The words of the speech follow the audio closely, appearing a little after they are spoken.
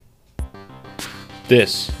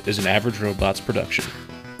This is an Average Robots production.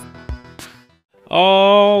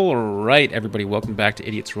 All right, everybody, welcome back to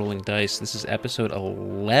Idiots Rolling Dice. This is episode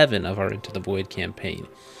 11 of our Into the Void campaign.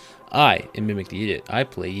 I am Mimic the Idiot. I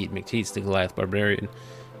play Yeet McTeats, the Goliath Barbarian,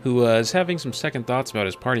 who is having some second thoughts about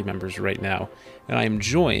his party members right now. And I am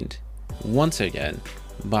joined, once again,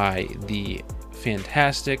 by the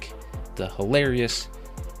fantastic, the hilarious,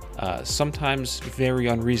 sometimes very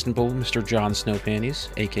unreasonable Mr. John Snowpanties,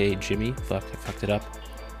 aka Jimmy. Fuck, I fucked it up.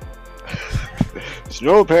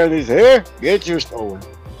 Snow Panties here. Get your stolen.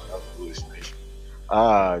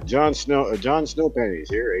 John Snow Panties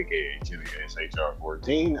here, aka Jimmy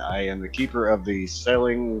SHR14. I am the keeper of the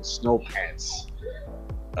selling snow pants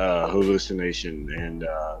hallucination, and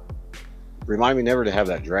remind me never to have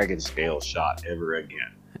that dragon scale shot ever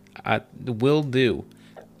again. I will do.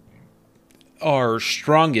 Our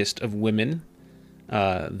strongest of women,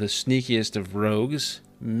 the sneakiest of rogues,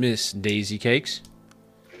 Miss Daisy Cakes.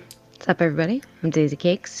 What's up, everybody? I'm Daisy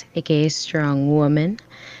Cakes, aka Strong Woman,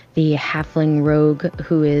 the halfling rogue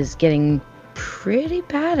who is getting pretty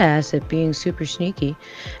badass at being super sneaky.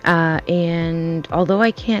 And although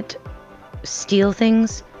I can't steal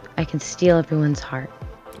things, I can steal everyone's heart.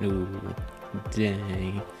 Ooh,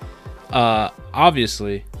 dang.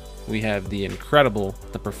 Obviously, we have the incredible,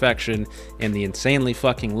 the perfection, and the insanely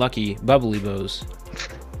fucking lucky Bubbly Bows.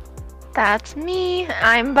 That's me.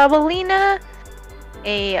 I'm Bubblina,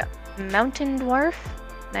 a mountain dwarf,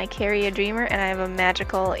 and I carry a dreamer, and I have a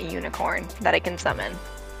magical unicorn that I can summon.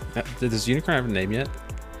 Did this unicorn have a name yet?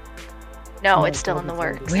 No, it's still in the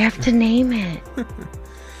works. We have to name it.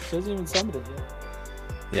 She hasn't even summoned it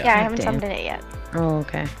yet. Yeah, I haven't Damn. summoned it yet. Oh,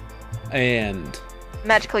 okay. And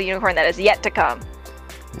Magical unicorn that is yet to come.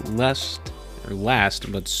 last,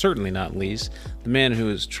 but certainly not least, the man who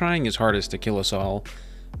is trying his hardest to kill us all,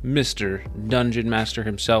 Mr. Dungeon Master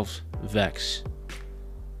himself, Vex.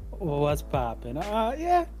 Well, what's poppin'?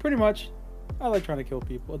 Yeah, pretty much. I like trying to kill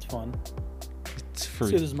people. It's fun. It's for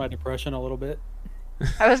Soothes my depression a little bit.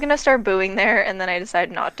 I was gonna start booing there, and then I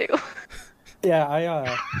decided not to. Yeah,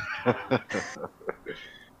 yeah,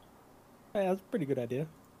 that's a pretty good idea.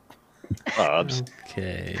 Bubs.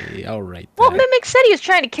 Okay, all right. Well, then. Mimic said he was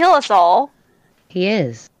trying to kill us all. He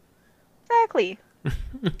is. Exactly.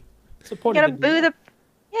 You Supporting gotta boo the.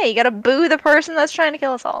 Yeah, you gotta boo the person that's trying to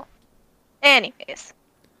kill us all. Anyways.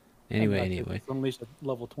 Anyway, Unleashed a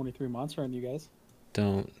level 23 monster on you guys.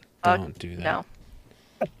 don't do No.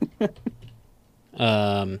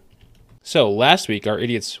 that. So last week, our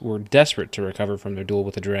idiots were desperate to recover from their duel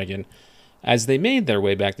with the dragon. As they made their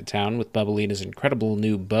way back to town with Bubblina's incredible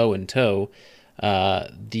new bow in tow,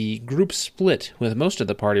 the group split, with most of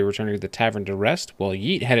the party returning to the tavern to rest, while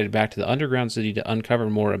Yeet headed back to the underground city to uncover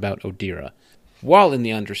more about Odira. While in the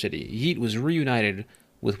Undercity, Yeet was reunited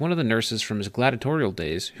with one of the nurses from his gladiatorial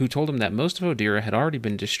days, who told him that most of Odira had already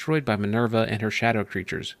been destroyed by Minerva and her shadow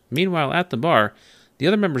creatures. Meanwhile, at the bar, the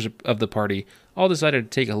other members of the party all decided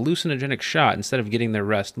to take a hallucinogenic shot instead of getting their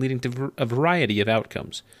rest, leading to a variety of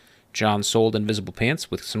outcomes. John sold invisible pants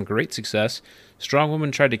with some great success, Strong Woman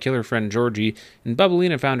tried to kill her friend Georgie, and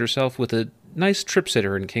Bubblina found herself with a nice trip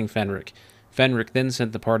sitter in King Fenric. Fenric then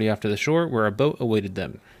sent the party off to the shore, where a boat awaited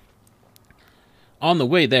them. On the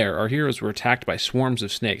way there, our heroes were attacked by swarms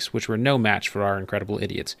of snakes, which were no match for our incredible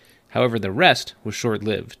idiots. However, the rest was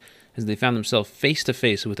short-lived, as they found themselves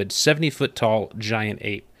face-to-face with a 70-foot-tall giant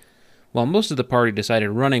ape. While most of the party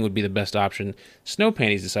decided running would be the best option, Snow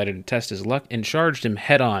Panties decided to test his luck and charged him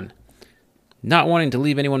head-on. Not wanting to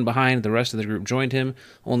leave anyone behind, the rest of the group joined him,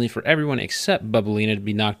 only for everyone except Bubblina to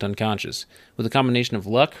be knocked unconscious. With a combination of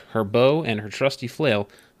luck, her bow, and her trusty flail,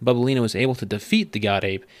 Bubblina was able to defeat the god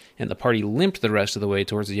ape, and the party limped the rest of the way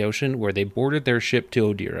towards the ocean, where they boarded their ship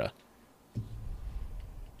to Odira.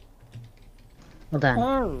 Well done.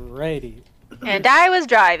 Alrighty. And I was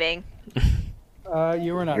driving.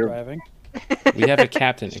 You were not driving. We have a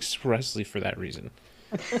captain expressly for that reason.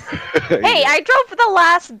 Hey, I drove the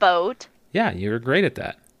last boat. Yeah, you were great at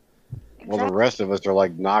that. Well, the rest of us are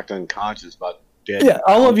like knocked unconscious, but dead. Yeah,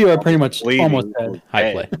 all of you are pretty much Bleeding. almost dead.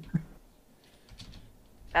 High play.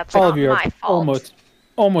 That's All not of you my are fault.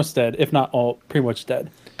 almost dead, if not all, pretty much dead.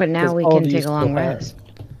 But now Because we all can of you take a long still have-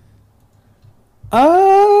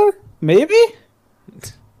 rest. Maybe?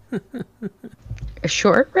 A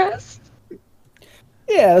short rest?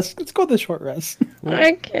 Yeah, let's go with the short rest.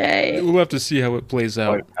 Okay. We'll have to see how it plays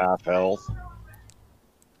out. Like half health.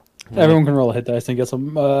 Everyone can roll a hit dice and get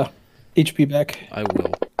some HP back. I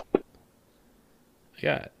will. I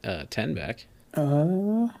got 10 back.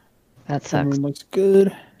 That sucks. Everyone looks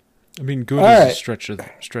good. I mean, good All is a right.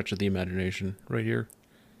 stretch of the imagination right here.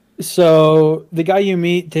 So the guy you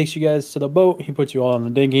meet takes you guys to the boat. He puts you all on the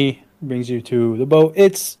dinghy, brings you to the boat.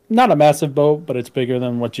 It's not a massive boat, but it's bigger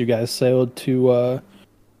than what you guys sailed to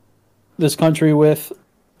this country with.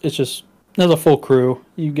 It's just there's a full crew.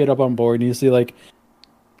 You get up on board and you see like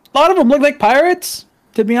a lot of them look like pirates.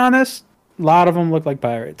 To be honest, a lot of them look like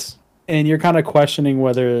pirates, and you're kind of questioning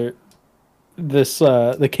whether this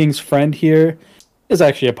the king's friend here is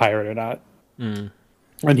actually a pirate or not. Mm.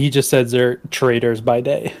 And he just says they're traders by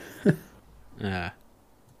day. Ah.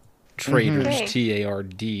 Traders, Okay.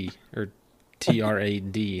 T-A-R-D, or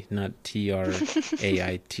T-R-A-D, not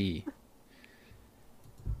T-R-A-I-T.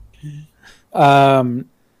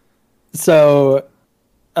 So,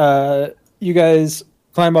 you guys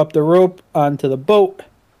climb up the rope onto the boat,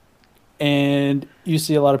 and you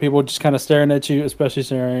see a lot of people just kind of staring at you, especially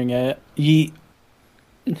staring at Yeet,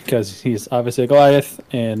 because he's obviously a Goliath,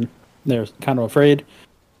 and they're kind of afraid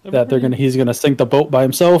that he's gonna sink the boat by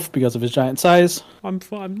himself because of his giant size. I'm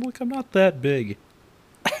fine. Look, I'm not that big.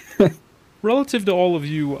 Relative to all of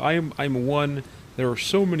you, I'm one. There are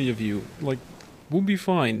so many of you. Like, we'll be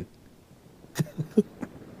fine.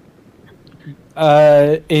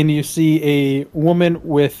 And you see a woman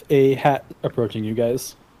with a hat approaching you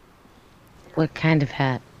guys. What kind of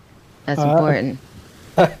hat? That's important.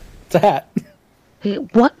 It's a hat.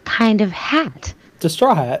 Wait, what kind of hat? It's a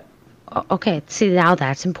straw hat. Okay, see, now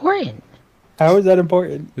that's important. How is that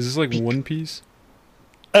important? Is this like One Piece?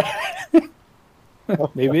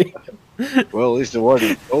 Maybe. Well, at least it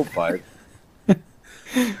wasn't a boat fight.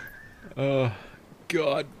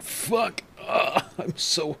 God, fuck. I'm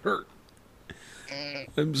so hurt.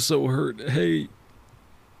 I'm so hurt. Hey.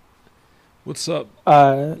 What's up?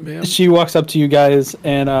 Ma'am? She walks up to you guys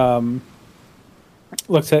and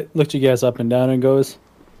looks you guys up and down and goes,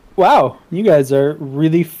 "Wow, you guys are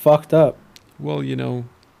really fucked up." Well, you know,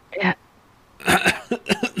 Yeah.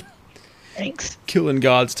 Thanks. killing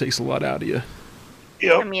gods takes a lot out of you.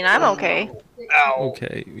 I mean, I'm okay.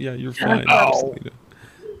 Okay, yeah, you're fine. Ow. Selena.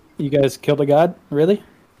 You guys killed a god? Really?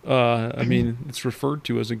 I mean, it's referred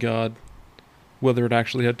to as a god. Whether it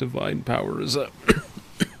actually had divine power is up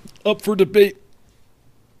for debate.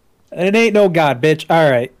 It ain't no god, bitch. All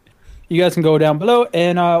right, you guys can go down below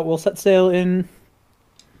and we'll set sail in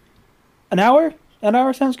an hour. An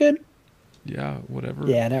hour sounds good. Yeah, whatever.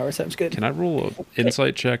 Yeah, an hour sounds good. Can I roll a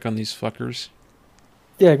insight check on these fuckers?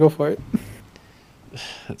 Yeah, go for it.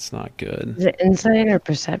 That's not good. Is it insight or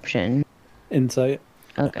perception? Insight.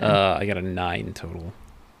 Okay. I got a 9 total.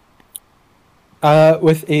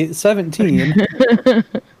 With a 17,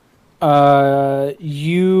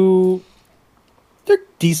 they're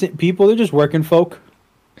decent people. They're just working folk.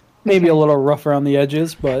 Maybe a little rough around the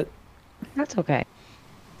edges, but That's okay.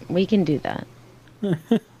 We can do that.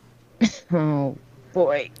 Oh,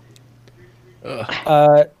 boy.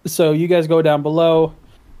 so you guys go down below.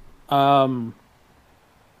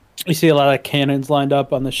 You see a lot of cannons lined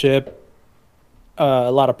up on the ship.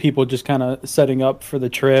 A lot of people just kind of setting up for the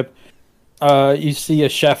trip. You see a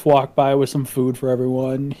chef walk by with some food for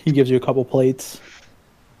everyone. He gives you a couple plates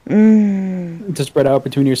to spread out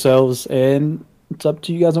between yourselves, and it's up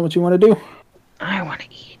to you guys on what you want to do. I want to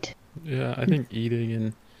eat. Yeah, I think eating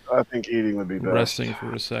and I think eating would be best. resting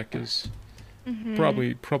for a sec is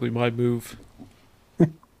probably my move.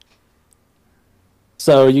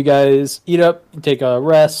 So you guys eat up, take a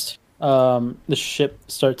rest. The ship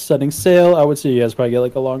starts setting sail. I would say you guys probably get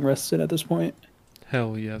like a long rest in at this point.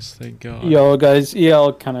 Hell yes, thank God.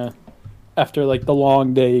 Y'all kind of, after like the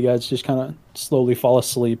long day, you guys just kind of slowly fall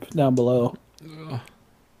asleep down below.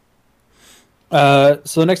 So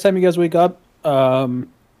the next time you guys wake up, the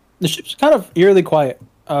ship's kind of eerily quiet.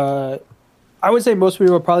 I would say most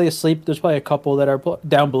people are probably asleep. There's probably a couple that are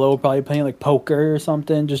down below, probably playing like poker or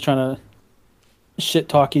something, just trying to shit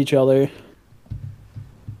talk each other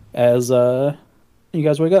as you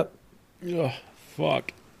guys wake up. Ugh,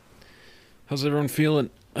 fuck. How's everyone feeling?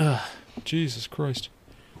 Jesus Christ.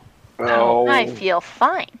 Ow. I feel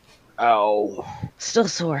fine. Ow. Still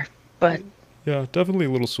sore, but Yeah, definitely a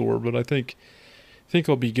little sore, but I think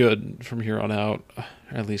I'll be good from here on out,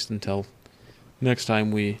 at least until next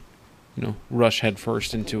time we, rush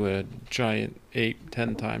headfirst into a giant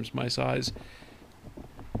 8-10 times my size.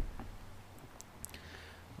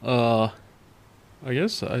 I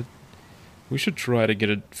guess we should try to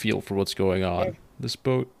get a feel for what's going on. This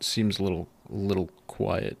boat seems a little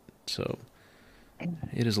quiet, so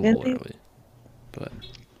it is a little early, but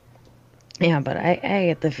yeah, but I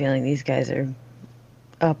get the feeling these guys are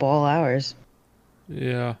up all hours.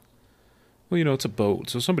 yeah. Well, it's a boat,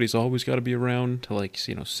 so somebody's always got to be around to,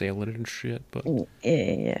 sail it and shit, but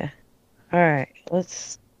Yeah. All right,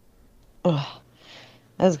 let's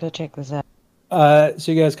Let's go check this out.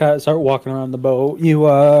 So you guys kind of start walking around the boat. You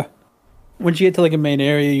once you get to like a main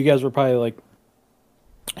area, you guys were probably like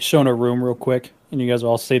shown a room real quick, and you guys are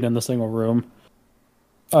all staying in the single room.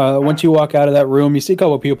 Once you walk out of that room, you see a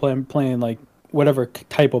couple of people playing like whatever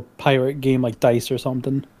type of pirate game, like dice or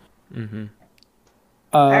something. Mm-hmm.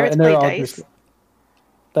 Pirates and they're play all dice.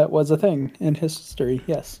 that was a thing in history.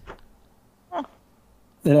 Yes, Huh.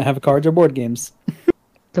 they didn't have cards or board games.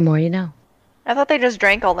 The more you know. I thought they just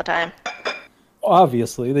drank all the time.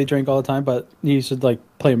 Obviously, they drink all the time, but you should like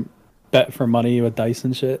play bet for money with dice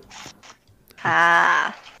and shit.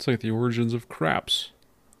 Ah. It's like the origins of craps.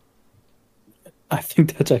 I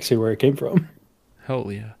think that's actually where it came from.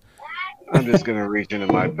 Hell yeah. I'm just gonna reach into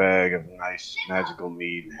my bag of nice magical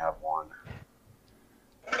mead and have one.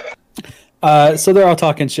 So they're all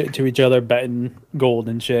talking shit to each other, betting gold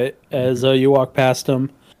and shit as you walk past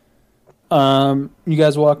them. You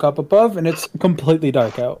guys walk up above, and it's completely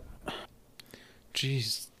dark out.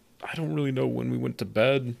 Jeez, I don't really know when we went to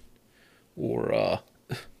bed or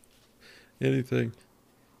anything.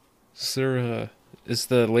 Is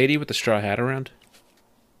the lady with the straw hat around?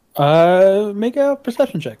 Make a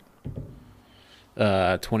perception check.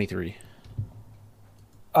 23.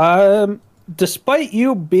 Despite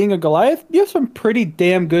you being a Goliath, you have some pretty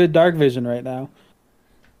damn good dark vision right now.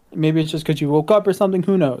 Maybe it's just because you woke up or something.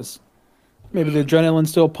 Who knows? Maybe the adrenaline's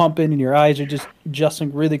still pumping and your eyes are just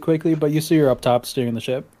adjusting really quickly, but you see you're up top steering the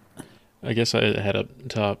ship. I guess I head up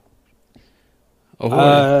top.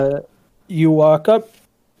 Ahoy. You walk up.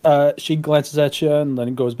 She glances at you and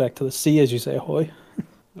then goes back to the sea as you say ahoy.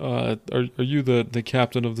 Are you the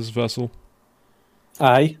captain of this vessel?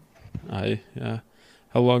 Aye. Yeah.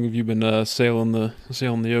 How long have you been sailing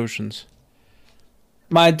the oceans?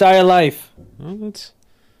 My entire life. Well, that's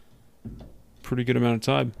a pretty good amount of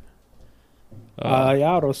time.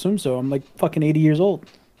 Yeah, I would assume so. I'm like fucking 80 years old.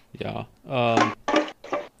 Yeah.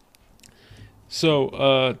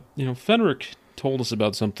 Fenric told us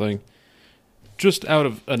about something just out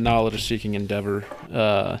of a knowledge-seeking endeavor.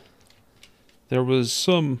 There was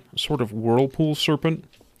some sort of whirlpool serpent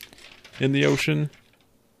in the ocean.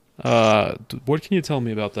 What can you tell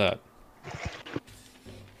me about that?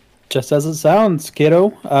 Just as it sounds,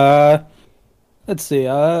 kiddo. Let's see.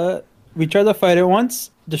 We tried to fight it once,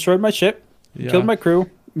 destroyed my ship, killed my crew.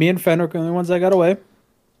 Me and Fenric are the only ones that got away.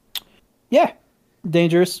 Yeah,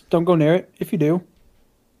 dangerous. Don't go near it. If you do,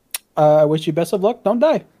 I wish you best of luck. Don't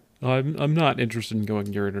die. I'm not interested in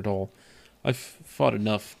going near it at all. I've fought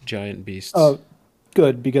enough giant beasts. Oh,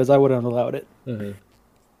 good, because I wouldn't have allowed it. Mm-hmm.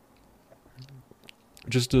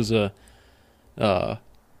 Just as it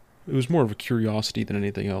was more of a curiosity than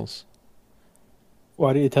anything else.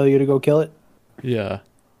 Why did he tell you to go kill it? Yeah.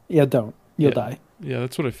 Yeah, don't. You'll Yeah. die. Yeah,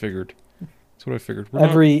 that's what I figured. We're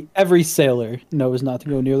Every sailor knows not to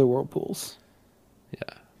go near the whirlpools.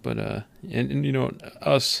 But and you know,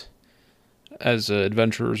 us as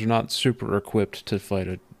adventurers are not super equipped to fight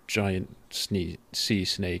a giant sea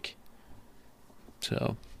snake.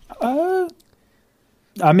 So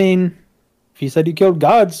I mean, if you said you killed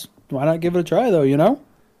gods, why not give it a try, though, you know?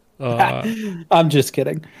 I'm just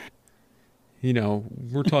kidding. You know,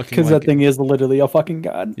 we're talking Because like, that thing is literally a fucking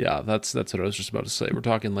god. yeah, that's what I was just about to say. We're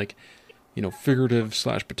talking like, you know, figurative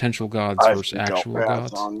 / potential gods I versus think actual I'll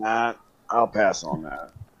pass gods. on that. I'll pass on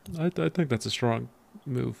that. I think that's a strong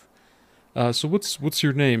move. So what's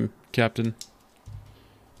your name, Captain?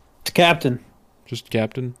 It's Captain. Just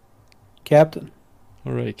Captain? Captain.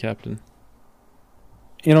 All right, Captain.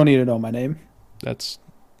 You don't need to know my name. That's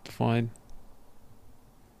fine.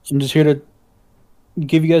 I'm just here to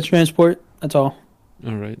give you guys transport. That's all.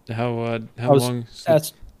 All right. How I was long?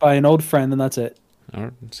 asked by an old friend, and that's it. All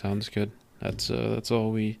right, sounds good. That's all that's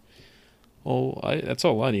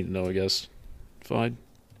all I need to know, I guess. Fine.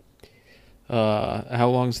 How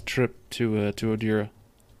long's the trip to Odira?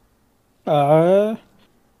 I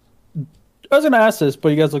was gonna ask this, but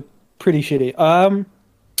you guys look pretty shitty. Do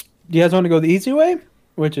you guys want to go the easy way,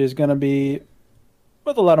 which is gonna be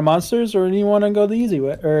with a lot of monsters, or do you want to go the easy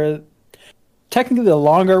way, or technically the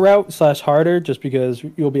longer route / harder, just because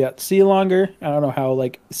you'll be at sea longer? I don't know how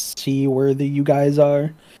like seaworthy you guys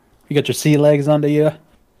are. You got your sea legs under you,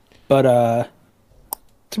 but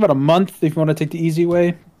it's about a month if you want to take the easy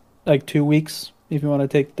way, like 2 weeks if you want to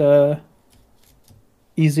take the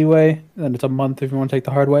easy way, and it's a month if you want to take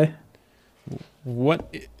the hard way.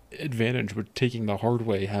 What advantage would taking the hard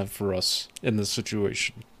way have for us in this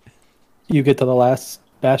situation? You get to the last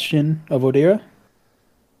bastion of Odira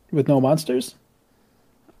with no monsters.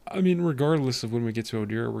 I mean, regardless of when we get to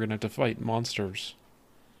Odira, we're gonna have to fight monsters.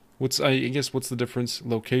 What's the difference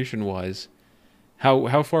location-wise?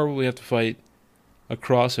 How far will we have to fight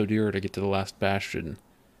across Odira to get to the last bastion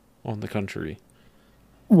on the country?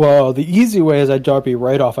 Well, the easy way is I drop you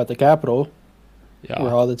right off at the capital, Yeah.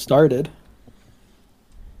 where all that started.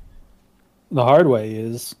 The hard way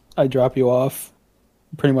is I drop you off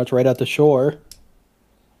pretty much right at the shore,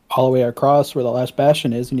 all the way across where the last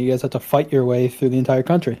bastion is, and you guys have to fight your way through the entire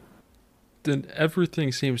country. Then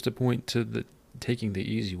everything seems to point to taking the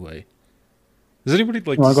easy way. Does anybody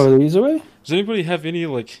like? You want to go the easy way? Does anybody have any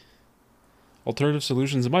like alternative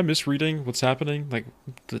solutions? Am I misreading what's happening? Like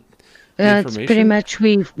the It's pretty information? much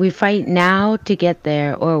we fight now to get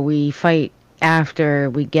there, or we fight after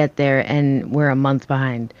we get there and we're a month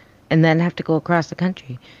behind, and then have to go across the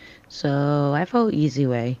country. So I vote easy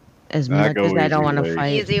way. As I much go as I don't easy want to way.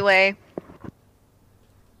 fight. Easy way.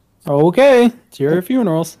 Okay, it's your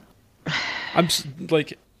funerals.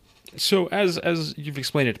 Like, so as you've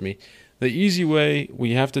explained it to me, the easy way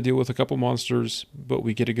we have to deal with a couple monsters, but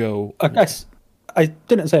we get to go. I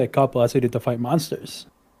didn't say a couple. I said you had to fight monsters.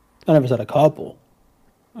 I never said a couple.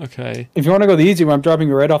 Okay. If you want to go the easy way, I'm dropping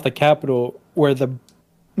you right off the capital where the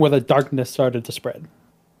darkness started to spread.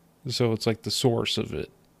 So it's like the source of it.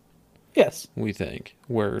 Yes. We think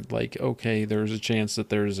where like okay, there's a chance that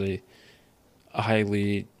there's a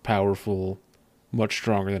highly powerful, much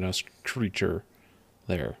stronger than us creature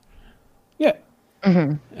there. Yeah.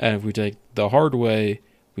 And if we take the hard way,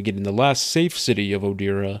 we get in the last safe city of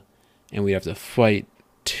Odira, and we have to fight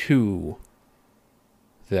to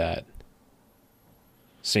that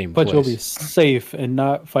same But place. you'll be safe and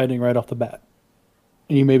not fighting right off the bat.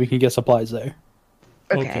 And you maybe can get supplies there.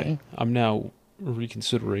 Okay. I'm now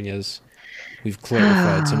reconsidering as we've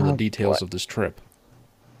clarified some of the Oh, details of this trip.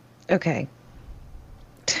 Okay.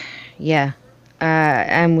 Yeah.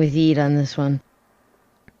 I'm with Eid on this one.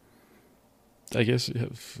 I guess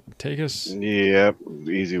take us. Yep,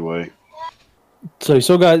 easy way. So you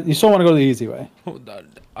still want to go the easy way.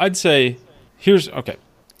 I'd say here's okay.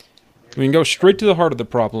 We can go straight to the heart of the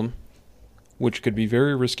problem, which could be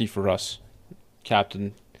very risky for us,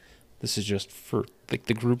 Captain. This is just for like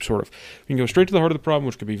the group, sort of. We can go straight to the heart of the problem,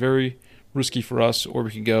 which could be very risky for us, or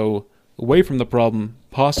we could go away from the problem,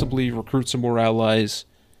 possibly recruit some more allies,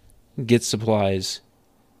 get supplies.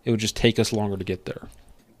 It would just take us longer to get there.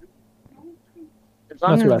 As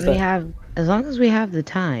long That's what as I we said. have the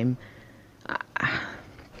time.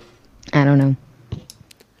 I don't know.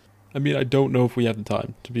 I mean, I don't know if we have the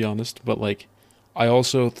time, to be honest, but like, I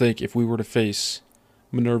also think if we were to face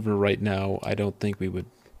Minerva right now, I don't think we would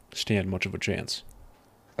stand much of a chance.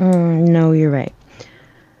 No, you're right.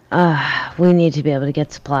 We need to be able to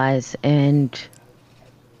get supplies, and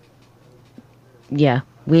yeah,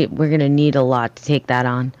 we're gonna need a lot to take that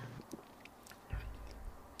on.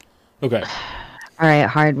 Okay. All right,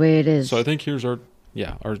 hard way it is. So I think here's our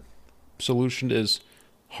solution is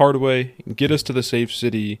hard way, get us to the safe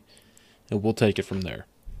city, and we'll take it from there.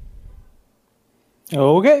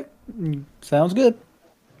 Okay. Sounds good.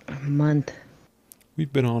 A month.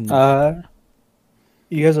 We've been on.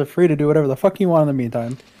 You guys are free to do whatever the fuck you want in the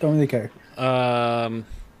meantime. Don't really care. Can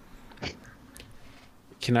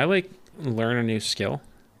I like learn a new skill?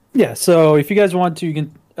 Yeah, so if you guys want to, you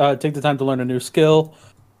can take the time to learn a new skill,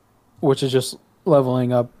 which is just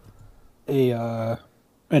leveling up an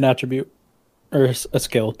attribute or a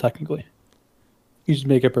skill technically. You just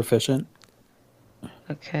make it proficient.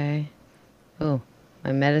 Okay. Oh,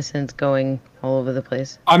 my medicine's going all over the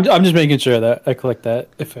place. I'm just making sure that I clicked that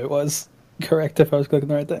if it was correct, if I was clicking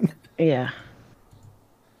the right thing. Yeah.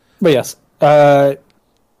 But yes,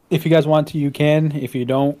 if you guys want to, you can. If you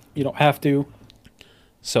don't, you don't have to.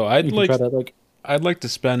 So You I'd can like try to like. I'd like to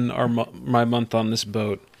spend my month on this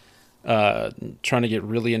boat, trying to get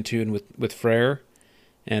really in tune with Freyr,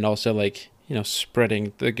 and also like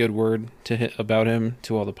spreading the good word about him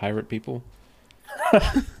to all the pirate people,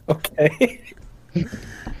 Okay.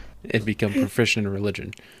 and become proficient in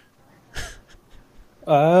religion.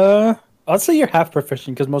 I'd say you're half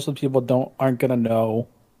proficient because most of the people aren't gonna know.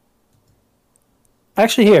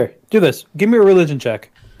 Actually, here, do this. Give me a religion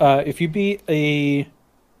check. If you beat a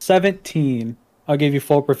 17, I'll give you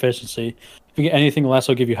full proficiency. If you get anything less,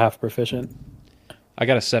 I'll give you half proficient. I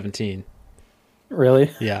got a 17.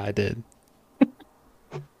 Really? Yeah, I did.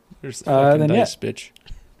 There's the fucking then dice, bitch.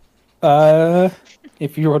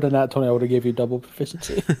 If you rolled a nat 20, I would have gave you double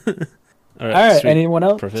proficiency. All All right. sweet. Anyone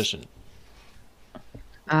else? Proficient.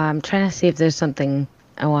 I'm trying to see if there's something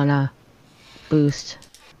I wanna boost.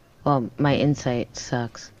 Well, my insight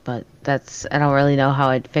sucks, but I don't really know how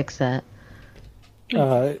I'd fix that.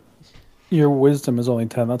 Your wisdom is only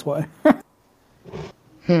 10. That's why.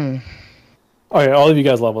 Hmm. Oh yeah, all of you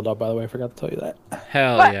guys leveled up. By the way, I forgot to tell you that.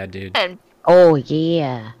 Hell What? yeah, dude. And Oh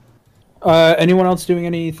yeah. Anyone else doing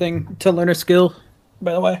anything to learn a skill,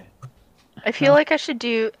 by the way? I feel like I should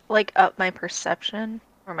do like up my perception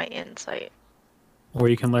or my insight. Or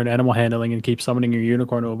you can learn animal handling and keep summoning your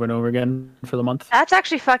unicorn over and over again for the month. That's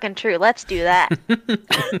actually fucking true. Let's do that.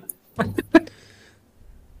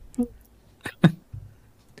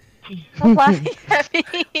 Stop laughing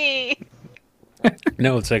at me.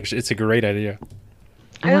 No, it's a great idea.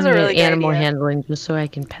 I It was want a to really get good animal idea. handling just so I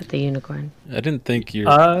can pet the unicorn. I didn't think your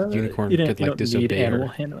unicorn you could you like don't need disobey animal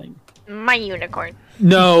her. handling. My unicorn.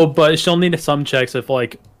 No, but she'll need some checks if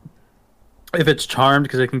it's charmed,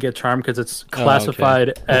 because it can get charmed because it's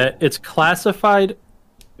classified. It's classified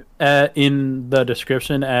in the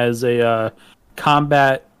description as a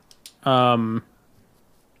combat. Forgot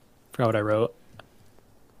what I wrote.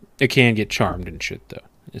 It can get charmed and shit though.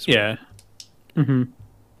 Yeah. Mm-hmm.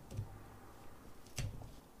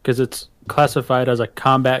 Because it's classified as a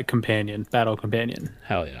combat companion, battle companion,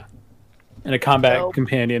 Hell yeah. and a combat Dope.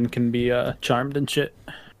 companion can be charmed and shit.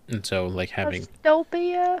 And so like having That's dope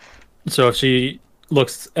AF. So if she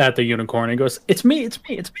looks at the unicorn and goes, "It's me, it's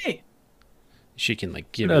me, it's me," she can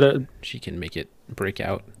like give No, it, she can make it break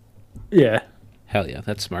out. yeah. Hell yeah,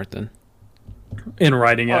 that's smart then. In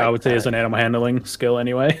writing it, I like I would say that. is an animal handling skill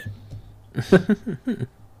anyway.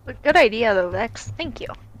 Good idea though, Vex. Thank you.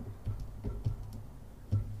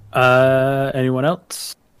 Anyone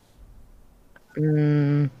else?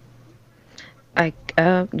 You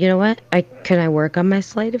know what? Can I work on my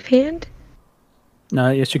sleight of hand?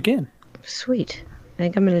 Yes, you can. Sweet. I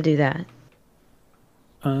think I'm gonna do that.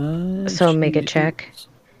 So So make a check.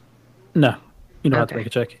 No, you don't have to Okay. make a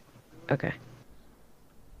check. Okay.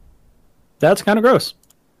 That's kind of gross.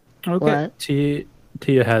 Okay. What?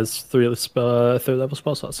 Tia has third level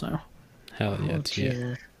spell slots now. Hell yeah, Oh, Tia.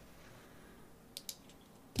 Jesus.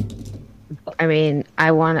 I mean, I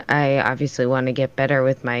obviously want to get better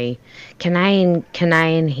with my. Can I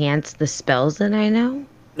enhance the spells that I know?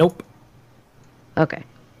 Nope. Okay.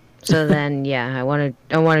 So then, yeah, I want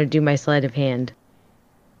to do my sleight of hand.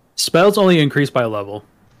 Spells only increase by a level,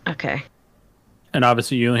 Okay. and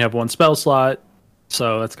obviously you only have one spell slot,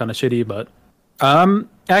 so that's kind of shitty. But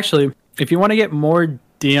actually, if you want to get more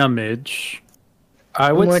damage,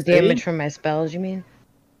 I would More say damage from my spells, you mean?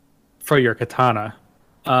 for your katana.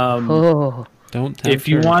 Oh. Don't If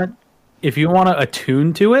you want to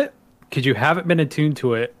attune to it, because you haven't been attuned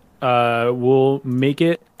to it, we'll make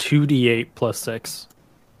it 2d8 plus 6.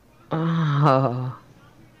 Oh.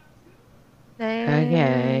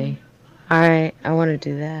 Okay. All right. I want to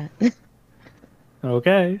do that.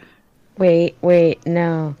 Okay. Wait.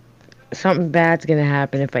 No. Something bad's gonna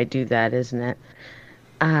happen if I do that, isn't it?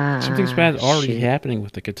 something's bad already shoot. happening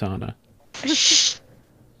with the katana.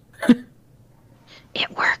 It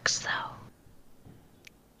works though.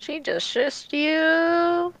 She just shissed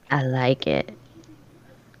you. I like it.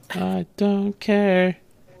 I don't care.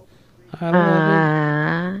 I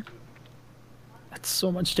love it. That's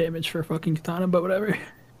so much damage for a fucking katana, but whatever.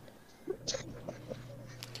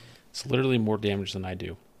 It's literally more damage than I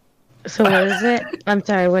do. So what is it? I'm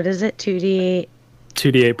sorry. What is it? 2d8.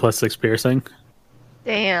 2d8 plus 6 piercing.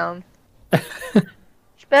 Damn.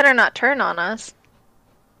 She better not turn on us.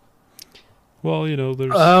 Well, you know,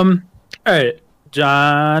 there's Alright.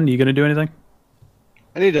 John, you gonna do anything?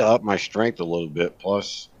 I need to up my strength a little bit,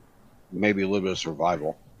 plus maybe a little bit of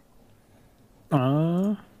survival.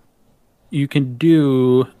 You can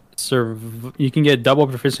do you can get double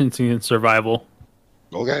proficiency in survival.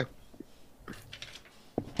 Okay.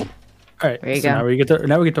 Alright, There you so go.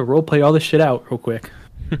 now we get to role play all this shit out real quick.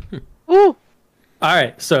 Ooh.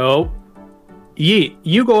 Alright, so Yeet,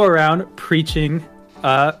 you go around preaching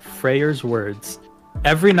Freyr's words.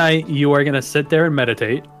 Every night you are gonna sit there and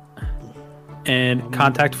meditate and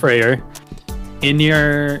contact Freyr. In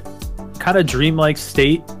your kind of dreamlike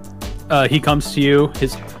state, he comes to you,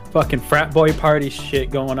 his fucking frat boy party shit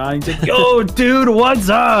going on. He's like, yo, dude, what's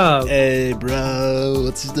up? Hey, bro,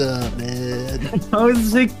 what's up, man?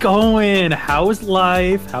 How's it going? How's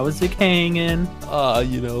life? How is it hanging?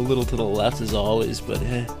 You know, a little to the left as always, but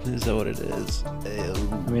is that what it is? Hey,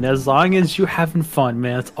 I mean, as long as you're having fun,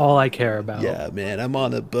 man, that's all I care about. yeah, man, I'm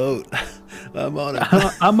on a boat. I'm on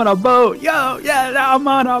a I'm on a boat. Yo, yeah, I'm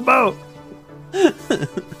on a boat.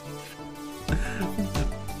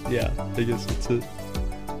 yeah, I guess that's it.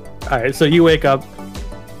 All right, so you wake up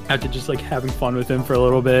after just like having fun with him for a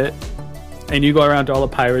little bit, and you go around to all the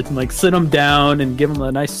pirates and like sit them down and give them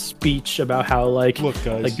a nice speech about how like Look,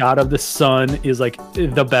 guys. the god of the sun is like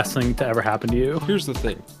the best thing to ever happen to you. Here's the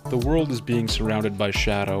thing. The world is being surrounded by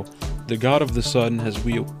shadow. The god of the sun has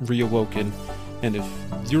reawoken, And if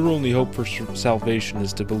your only hope for salvation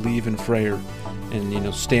is to believe in Freyr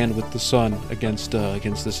and, stand with the sun against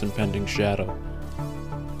this impending shadow.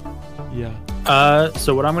 Yeah.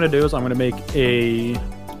 So what I'm gonna do is I'm gonna make a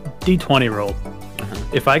D20 roll.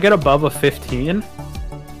 If I get above a 15,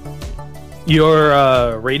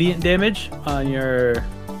 your radiant damage on your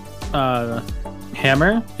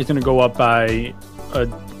hammer is gonna go up by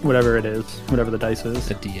whatever it is, whatever the dice is.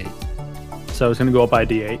 A D8. So it's gonna go up by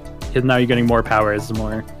D8. Because now you're getting more power as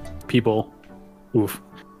more people. Oof.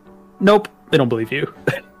 Nope, they don't believe you.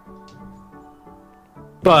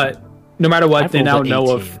 But no matter what, they now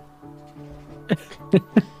know of.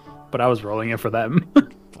 But I was rolling it for them.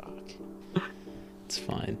 Fuck. It's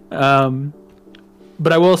fine.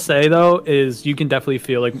 But I will say though, is you can definitely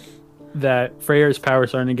feel like that Freyr's power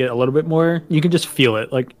starting to get a little bit more. You can just feel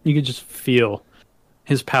it. Like you can just feel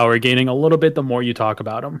his power gaining a little bit the more you talk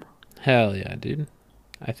about him. Hell yeah, dude.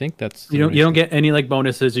 I think that's you don't get any like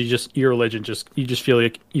bonuses. You just feel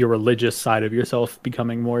like your religious side of yourself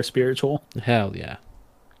becoming more spiritual. Hell yeah.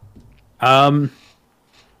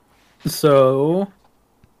 So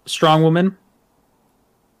strong woman.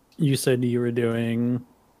 You said you were doing.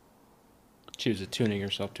 She was attuning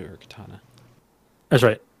herself to her katana. That's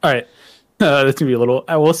right. All right. That's gonna be a little.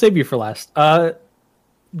 I will save you for last. John.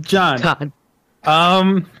 God.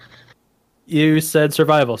 You said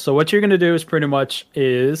survival. So what you're gonna do is pretty much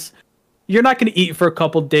you're not gonna eat for a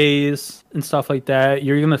couple days and stuff like that.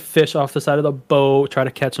 You're gonna fish off the side of the boat, try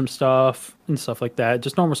to catch some stuff and stuff like that.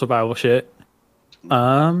 Just normal survival shit.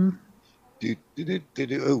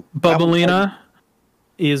 Bubblina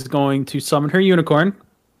is going to summon her unicorn.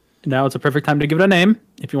 Now it's a perfect time to give it a name,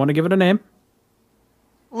 if you want to give it a name.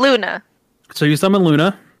 Luna. So you summon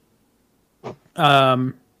Luna.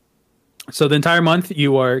 So the entire month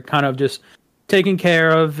you are kind of just taking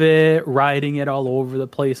care of it, riding it all over the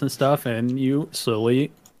place and stuff, and you slowly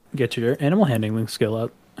get your animal handling skill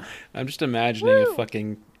up. I'm just imagining a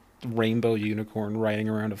fucking rainbow unicorn riding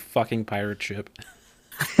around a fucking pirate ship.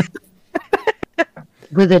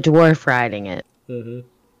 With a dwarf riding it. A you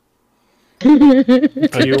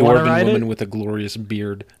wanna dwarven ride woman it? with a glorious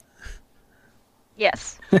beard.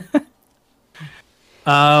 Yes.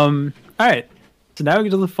 All right. So now we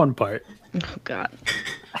get to the fun part. Oh, God.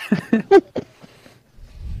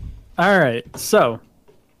 All right. So.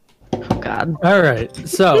 Oh, God. All right.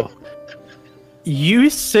 So. You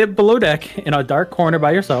sit below deck in a dark corner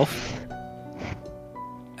by yourself.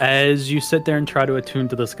 As you sit there and try to attune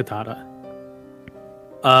to this katana.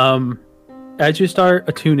 As you start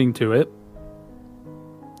attuning to it,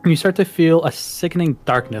 you start to feel a sickening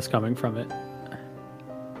darkness coming from it.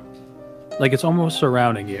 Like it's almost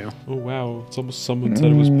surrounding you. Oh wow, it's almost someone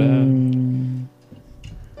said it was bad.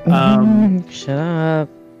 Shut up.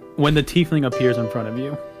 When the tiefling appears in front of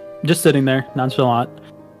you, just sitting there, nonchalant,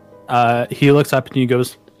 he looks up and he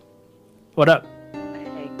goes, "What up?"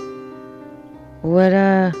 What,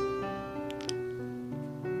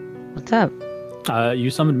 what's up? You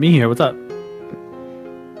summoned me here. What's up?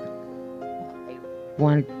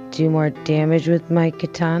 Want to do more damage with my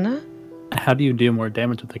katana? How do you do more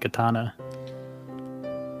damage with the katana?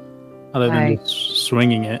 Other than just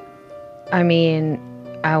swinging it. I mean,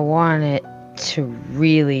 I want it to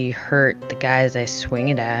really hurt the guys I swing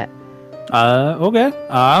it at. Okay.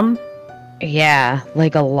 Yeah,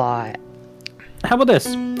 like a lot. How about this?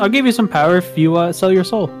 I'll give you some power if you sell your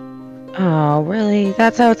soul. Oh, really?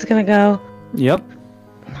 That's how it's gonna go? Yep.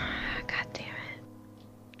 God damn it.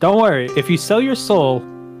 Don't worry. If you sell your soul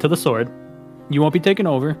to the sword, you won't be taken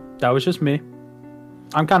over. That was just me.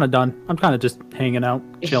 I'm kind of done. I'm kind of just hanging out,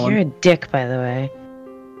 chilling. You're a dick, by the way.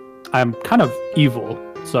 I'm kind of evil,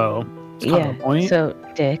 so it's kind of a point. So,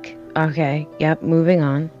 dick. Okay, yep, moving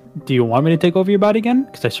on. Do you want me to take over your body again?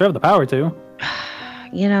 Because I sure have the power to.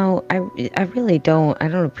 You know, I really don't. I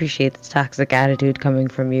don't appreciate this toxic attitude coming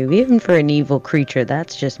from you. Even for an evil creature,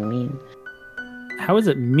 that's just mean. How is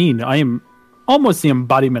it mean? I am almost the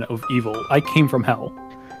embodiment of evil. I came from hell.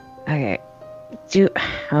 Okay.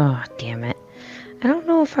 Oh, damn it. I don't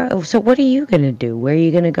know if so what are you gonna do? Where are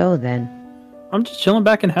you gonna go then? I'm just chilling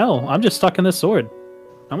back in hell. I'm just stuck in this sword.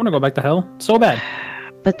 I want to go back to hell so bad.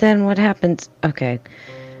 But then what happens? Okay.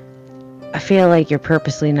 I feel like you're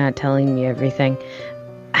purposely not telling me everything.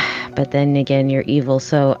 But then again, you're evil,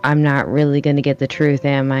 so I'm not really gonna get the truth,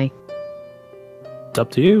 am I? It's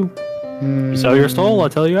up to you. You sell your soul, I'll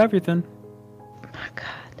tell you everything. Oh,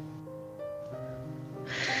 God.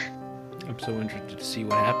 I'm so interested to see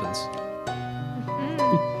what happens.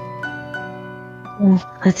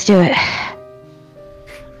 Let's do it.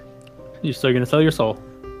 You're still gonna sell your soul.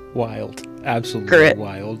 Wild. Absolutely Correct.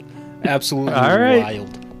 wild. Absolutely All right.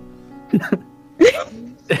 wild.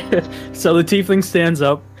 So the tiefling stands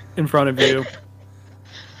up in front of you,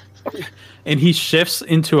 and he shifts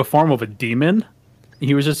into a form of a demon.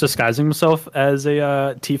 He was just disguising himself as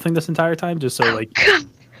a tiefling this entire time, just so like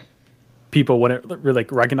people wouldn't really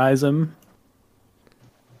like recognize him.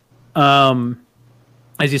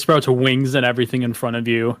 As he sprouts wings and everything in front of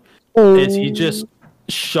you, as he just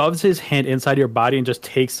shoves his hand inside your body and just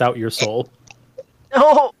takes out your soul.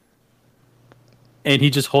 Oh, And he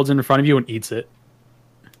just holds it in front of you and eats it.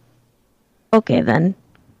 Okay, then.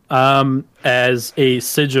 As a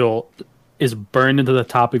sigil is burned into the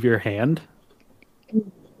top of your hand.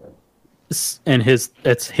 And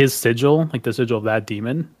it's his sigil, like the sigil of that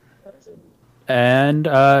demon. And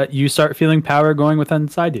you start feeling power going within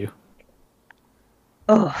inside you.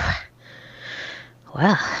 Oh.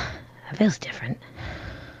 Well, that feels different.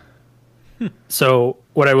 So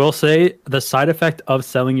what I will say, the side effect of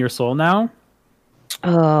selling your soul now,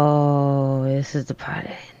 Oh, this is the part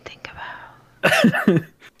I didn't think about.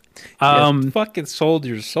 You fucking sold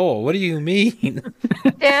your soul. What do you mean?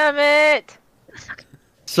 damn it!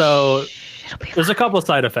 so It'll be there's a fine. couple of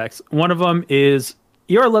side effects. One of them is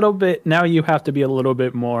you're a little bit, now you have to be a little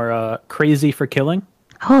bit more crazy for killing,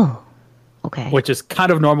 Oh, okay. which is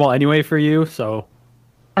kind of normal anyway for you. So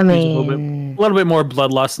I there's mean, a little bit more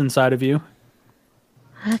bloodlust inside of you.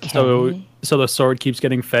 okay. So the sword keeps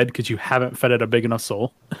getting fed because you haven't fed it a big enough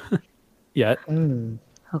soul yet.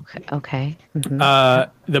 Okay. Mhm.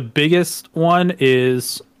 The biggest one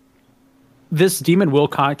is this demon will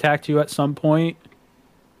contact you at some point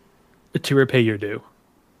to repay your due.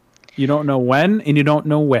 You don't know when and you don't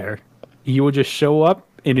know where. You will just show up,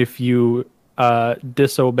 and if you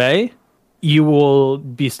disobey, you will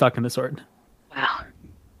be stuck in the sword. Wow.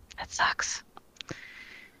 That sucks.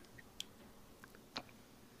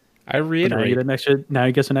 I But reiterate. now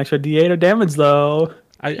you get an extra D8 of damage though.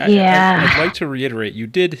 Yeah. I'd like to reiterate. You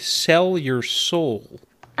did sell your soul.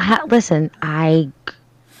 Listen, I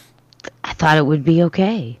thought it would be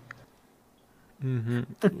okay.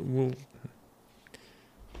 Well,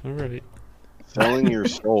 all right. Selling your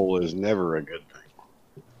soul is never a good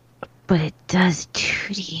thing. But it does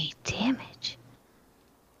 2d8 damage.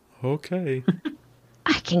 Okay.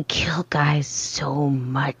 I can kill guys so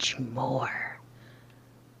much more.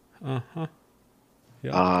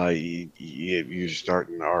 You're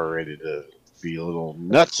starting already to be a little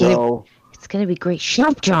nutso. It's gonna be great. Shut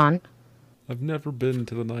up, John. I've never been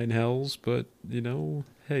to the Nine Hells, but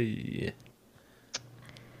hey.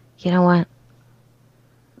 You know what?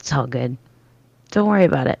 It's all good. Don't worry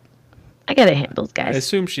about it. I got it handled, I guys.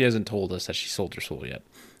 assume she hasn't told us that she sold her soul yet.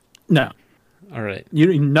 No, All right.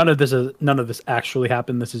 none of this actually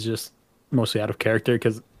happened. This is just mostly out of character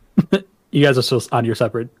because you guys are still on your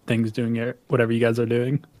separate things doing whatever you guys are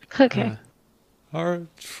doing. Okay. Our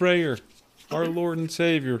Freyr, our Lord and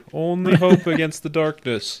Savior, only hope against the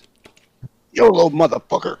darkness. YOLO,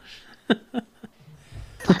 motherfucker.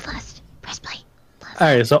 Bloodlust. Press play.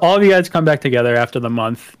 All right, so all of you guys come back together after the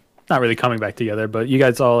month. Not really coming back together, but you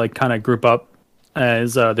guys all like kind of group up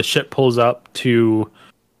as the ship pulls up to.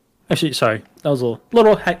 Actually, sorry, that was a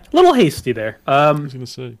little hasty there. I was gonna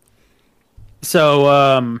say.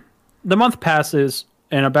 So the month passes,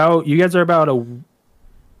 and you guys are about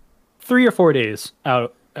 3 or 4 days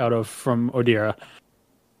out of from Odira.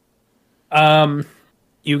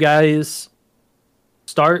 You guys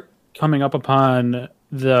start coming up upon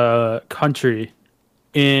the country,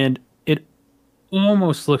 and it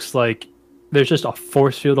almost looks like there's just a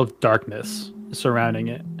force field of darkness surrounding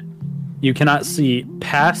it. You cannot see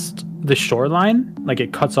past the shoreline, like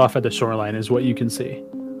it cuts off at the shoreline is what you can see.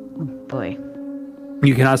 Boy.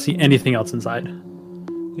 You cannot see anything else inside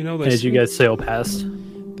They as you guys sail past.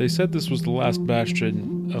 They said this was the last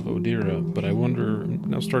bastion of Odira, but I'm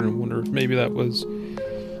now starting to wonder if maybe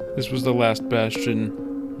this was the last bastion,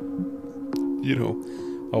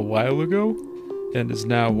 a while ago, and is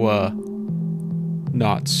now,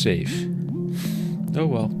 not safe. Oh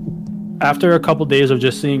well. After a couple days of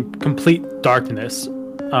just seeing complete darkness,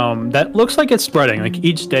 that looks like it's spreading. Like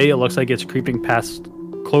each day, it looks like it's creeping past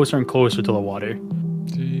closer and closer to the water.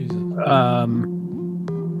 Jesus.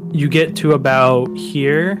 You get to about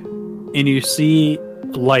here, and you see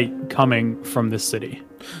light coming from this city.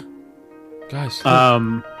 Guys,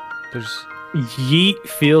 look, there's... Yeet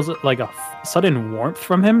feels like a sudden warmth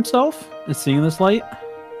from himself in seeing this light,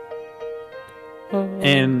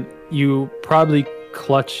 and you probably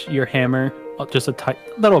clutch your hammer just a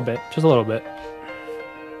little bit,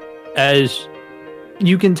 as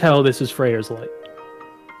you can tell this is Freyr's light.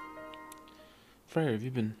 Freyr, have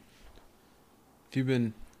you been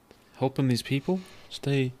helping these people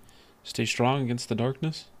stay strong against the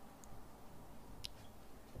darkness?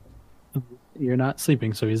 You're not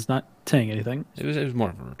sleeping, so he's not saying anything. It was more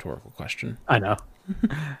of a rhetorical question. I know.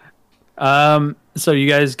 So you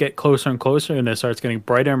guys get closer and closer, and it starts getting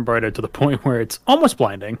brighter and brighter to the point where it's almost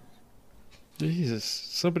blinding. Jesus,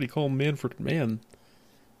 somebody call Manfred Man.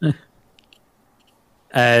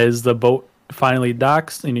 As the boat finally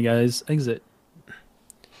docks and you guys exit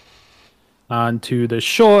onto the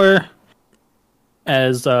shore.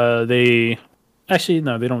 As they actually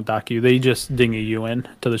no, they don't dock you. They just dinghy you in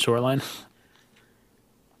to the shoreline.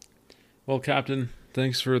 Well, Captain,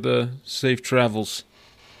 thanks for the safe travels.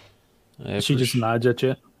 She just nods at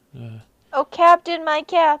you. Oh, Captain, my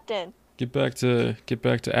Captain. Get back to Oh,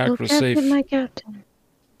 Accra Captain, safe. my captain.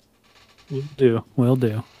 Will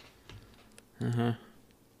do. Uh-huh.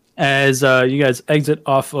 As you guys exit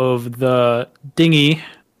off of the dinghy,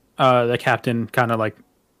 the captain kind of like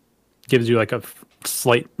gives you like a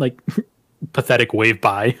slight like pathetic wave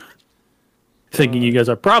by, thinking you guys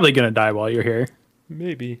are probably gonna die while you're here.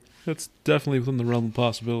 Maybe. That's definitely within the realm of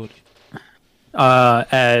possibility.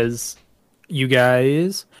 As you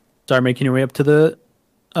guys start making your way up to the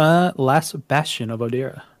last bastion of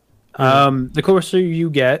Odera. The closer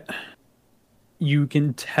you get, you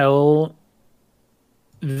can tell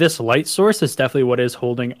this light source is definitely what is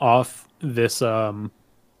holding off this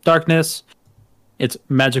darkness. It's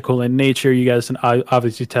magical in nature. You guys can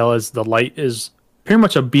obviously tell as the light is pretty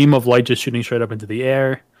much a beam of light just shooting straight up into the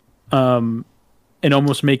air. And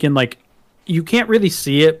almost making like, you can't really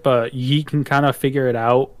see it, but he can kind of figure it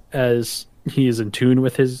out as he is in tune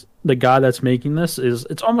with the god that's making this.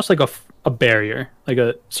 It's almost like a barrier, like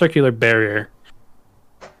a circular barrier,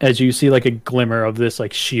 as you see like a glimmer of this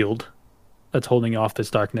like shield that's holding off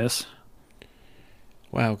this darkness.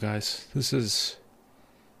 Wow, guys, this is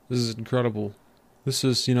incredible. This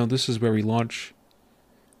is where we launch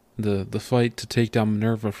the fight to take down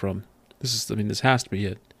Minerva from. This has to be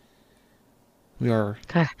it. We are.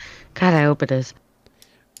 God, I hope it is.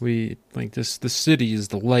 We like this. The city is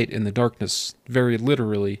the light in the darkness, very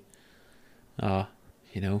literally.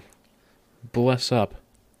 Bless up.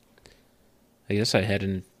 I guess I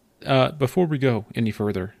hadn't. Before we go any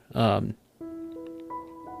further,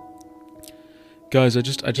 guys, I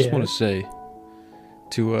just want to say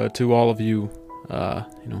to all of you,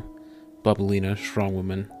 Bubblina, Strong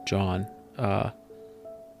Woman, John,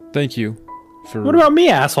 thank you for. What about me,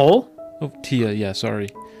 asshole? Oh, Tia, yeah, sorry.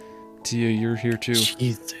 Tia, you're here too.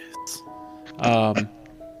 Jesus.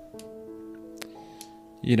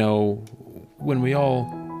 When we all,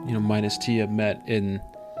 minus Tia, met in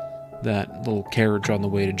that little carriage on the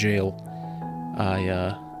way to jail,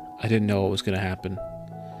 I didn't know what was going to happen.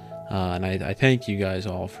 And I thank you guys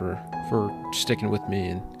all for sticking with me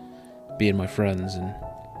and being my friends, and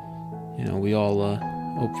we all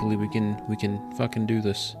hopefully we can fucking do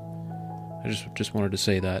this. I just wanted to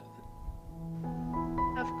say that.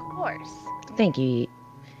 Of course. Thank you.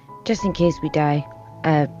 Just in case we die,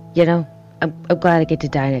 I'm glad I get to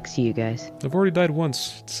die next to you guys. I've already died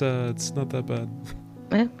once. It's not that bad.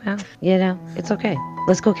 Well, it's okay.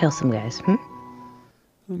 Let's go kill some guys.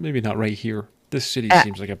 Maybe not right here. This city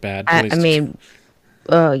seems like a bad place. It's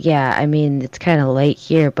kind of late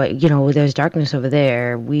here, but there's darkness over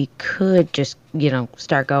there. We could just,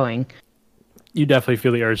 start going. You definitely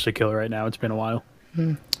feel the urge to kill right now. It's been a while.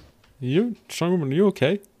 You, Strong Woman, are you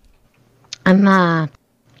okay? I'm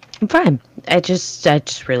fine. I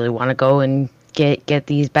just really want to go and get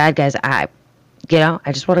these bad guys. I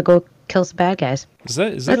just want to go kill some bad guys. Is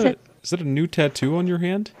that a new tattoo on your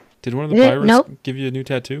hand? Did one of the pirates give you a new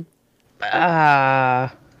tattoo?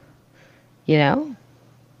 Have a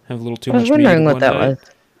little too I was much meat wondering what one that day? was.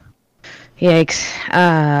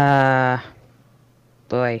 Yikes.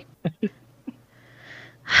 Boy.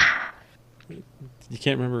 You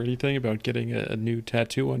can't remember anything about getting a new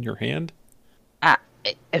tattoo on your hand?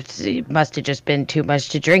 It must have just been too much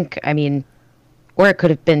to drink. Or it could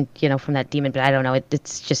have been, from that demon, but I don't know.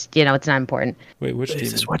 It's just, it's not important. Wait, which demon?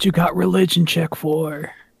 This is what you got religion check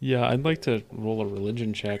for. Yeah, I'd like to roll a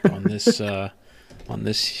religion check on this on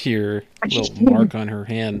this here little mark on her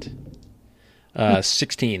hand.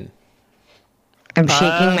 16. I'm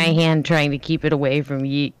shaking my hand, trying to keep it away from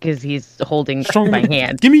Yeet because he's holding Strong my Woman,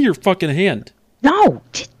 hand. Give me your fucking hand. No!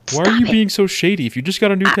 Why are you being so shady? If you just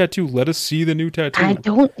got a new tattoo, let us see the new tattoo. I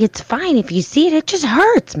don't. It's fine. If you see it, it just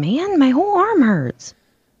hurts, man. My whole arm hurts.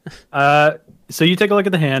 So you take a look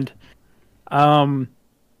at the hand.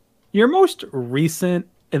 Your most recent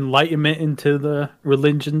enlightenment into the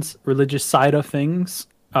religious side of things,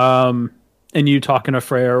 and you talking to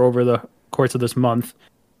Freyr over the course of this month,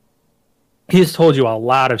 he's told you a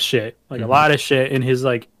lot of shit, a lot of shit in his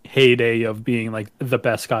heyday of being the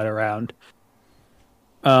best guy around.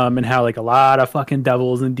 and how like a lot of fucking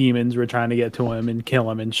devils and demons were trying to get to him and kill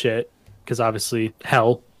him and shit. Because obviously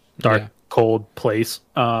hell, dark, Yeah. cold place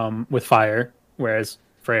with fire, whereas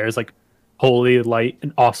Freyr is like holy light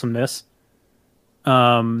and awesomeness.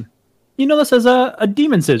 You know this as a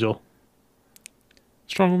demon sigil.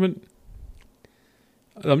 Strong woman.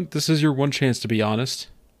 This is your one chance to be honest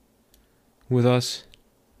with us.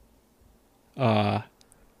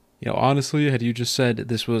 Honestly, had you just said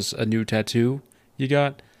this was a new tattoo you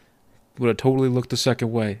got, would have totally looked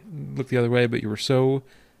the other way, but you were so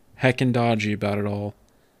heckin' dodgy about it all.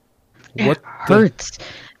 What It hurts.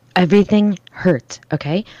 Everything hurts,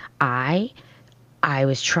 okay? I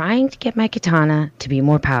was trying to get my katana to be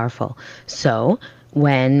more powerful. So,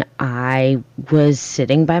 when I was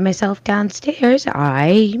sitting by myself downstairs,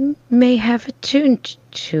 I may have attuned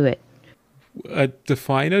to it.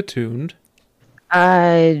 Define attuned.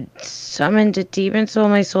 I summoned a demon,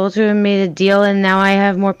 sold my soul to him, made a deal, and now I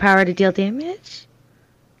have more power to deal damage?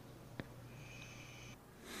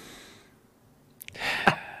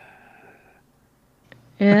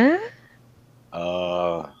 Yeah?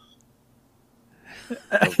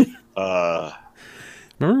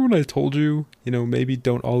 Remember when I told you, maybe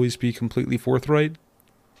don't always be completely forthright?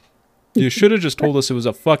 You should have just told us it was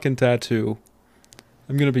a fucking tattoo.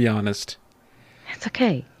 I'm gonna be honest. It's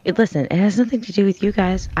okay. Listen, it has nothing to do with you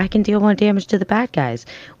guys. I can deal more damage to the bad guys.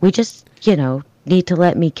 We just, need to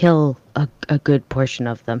let me kill a good portion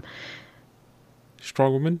of them.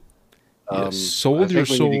 Strong woman, you I sold think your we need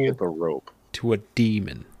to soul get the rope. to a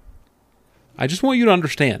demon. I just want you to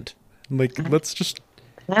understand. Let's just...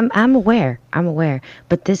 I'm aware.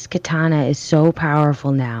 But this katana is so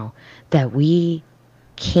powerful now that we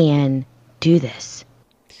can do this.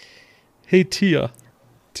 Hey, Tia.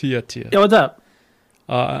 Yeah, what's up?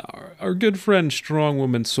 Our good friend Strong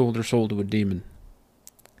Woman sold her soul to a demon.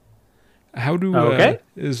 How do... Okay.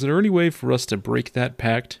 Is there any way for us to break that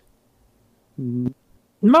pact?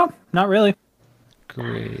 No, not really.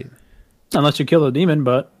 Great. Unless you kill a demon,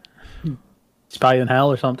 but he's probably in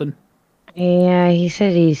hell or something. Yeah, he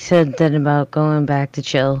said something about going back to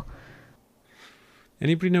chill.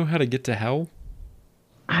 Anybody know how to get to hell?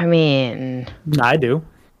 I mean, I do.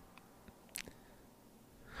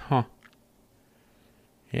 Huh.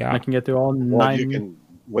 Yeah. I can get through all Well, you nine.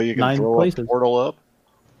 can nine throw places. a portal up.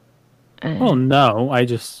 Oh no! I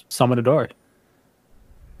just summon a door.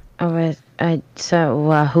 Hui?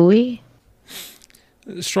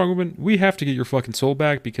 Strong Woman, we have to get your fucking soul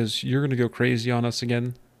back because you're gonna go crazy on us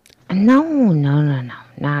again. No.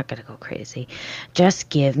 Not gonna go crazy. Just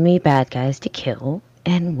give me bad guys to kill,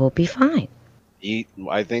 and we'll be fine.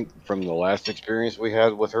 I think from the last experience we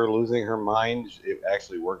had with her losing her mind, it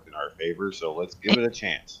actually worked in our favor. So let's give it a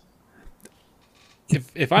chance.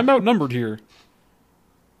 If I'm outnumbered here,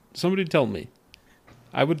 somebody tell me.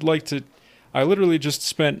 I would like to... I literally just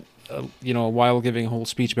spent, a while giving a whole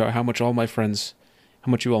speech about how much you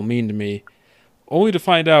all mean to me, only to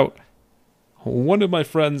find out one of my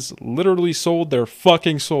friends literally sold their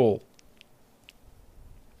fucking soul.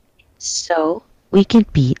 So we can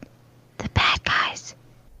beat the bad guys.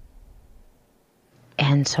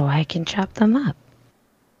 And so I can chop them up.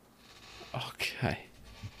 Okay.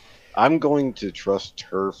 I'm going to trust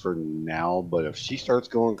her for now, but if she starts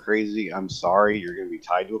going crazy, I'm sorry, you're going to be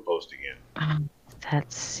tied to a post again.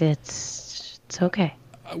 It's okay.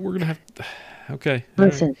 We're gonna have... Okay.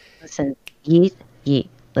 Listen, yeet.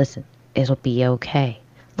 Listen, it'll be okay.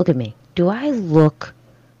 Look at me. Do I look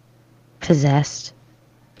possessed?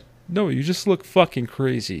 No, you just look fucking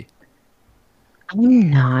crazy. I'm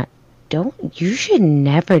not. You should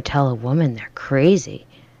never tell a woman they're crazy.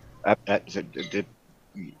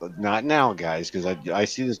 Not now, guys, because I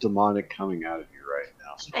see this demonic coming out of you right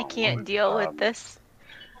now. I can't deal with this.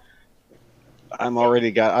 I've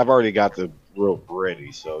already got the rope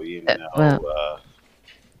ready, so I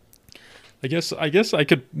guess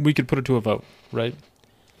we could put it to a vote, right?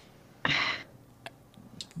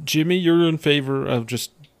 Jimmy, you're in favor of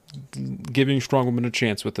just giving Strong Woman a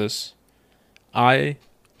chance with this. I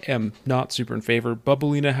am not super in favor.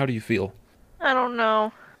 Bubblina, how do you feel? I don't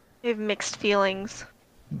know. I have mixed feelings.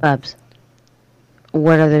 Bubs,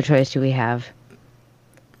 what other choice do we have?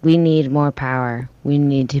 We need more power. We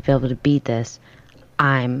need to be able to beat this.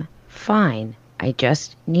 I'm fine. I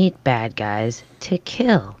just need bad guys to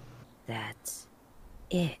kill. That's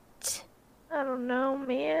it. I don't know,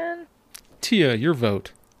 man. Tia, your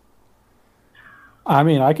vote. I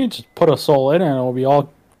mean, I could just put a soul in her and it'll be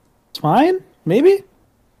all fine, maybe?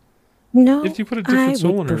 No. If you put a different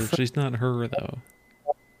soul in her, she's not her, though.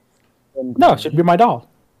 No, it should be my doll.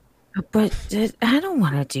 But I don't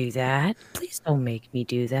want to do that. Please don't make me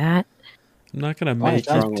do that. I'm not gonna Fine, make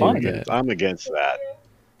sounds you do fun. that. I'm against that.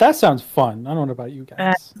 That sounds fun. I don't know about you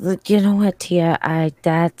guys. Look, you know what, Tia?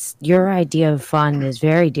 That's your idea of fun is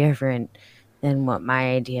very different than what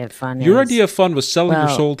my idea of fun is. Your idea of fun was selling your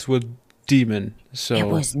Well, soul to a demon. So It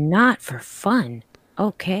was not for fun.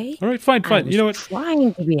 Okay. all right, fine, I fine. was You know what?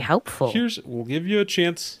 trying to be helpful. We'll give you a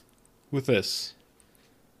chance with this.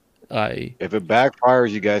 I If it backfires,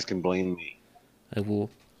 you guys can blame me. will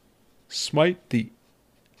smite the.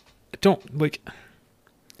 Don't like.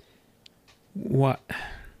 What?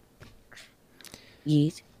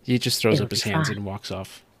 Yeet. He just throws It'll up his be hands fine. and walks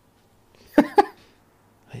off.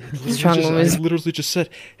 Strong I was- literally just said,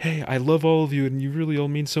 "Hey, I love all of you, and you really all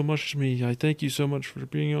mean so much to me. I thank you so much for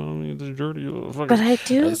being on the dirty little fucking." But I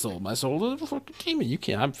do. I sold my soul to the fucking demon. You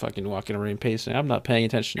can't. I'm fucking walking around pacing. I'm not paying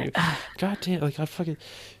attention to you. God damn! Like I fucking.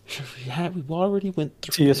 We already went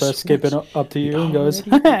through. Tia this starts skipping once. up to you We and goes,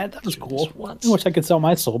 already that went was through cool. this once. I wish I could sell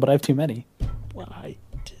my soul, but I have too many. Why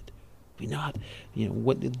did we not? You know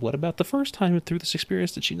what about the first time through this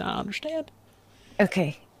experience did she not understand?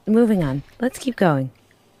 Okay, moving on. Let's keep going.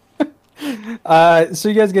 So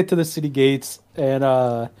you guys get to the city gates, and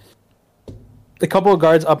a couple of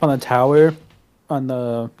guards up on the tower,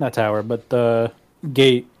 not tower, but the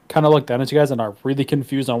gate, kind of look down at you guys and are really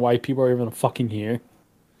confused on why people are even fucking here.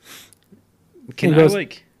 Can He I goes-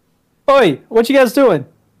 like? Oi, what you guys doing?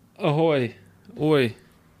 Ahoy, oi,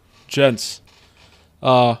 gents.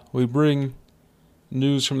 We bring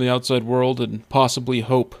news from the outside world and possibly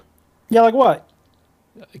hope. Yeah, like what?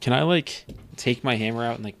 Can I like take my hammer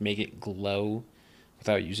out and like make it glow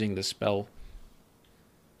without using the spell?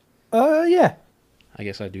 Yeah. I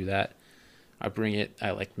guess I do that. I bring it,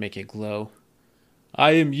 I like make it glow.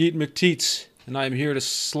 I am Yeet McTeats, and I am here to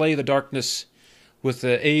slay the darkness with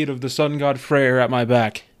the aid of the sun god Freyr at my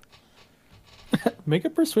back. Make a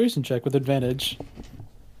persuasion check with advantage.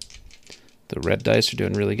 The red dice are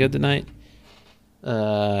doing really good tonight.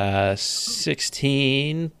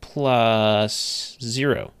 16 plus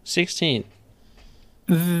 0. 16.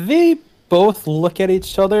 They both look at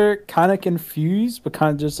each other, kind of confused, but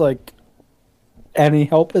kind of just like, any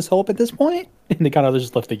help is help at this point. And they kind of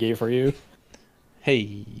just lift the gate for you.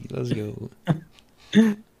 Hey, let's go. So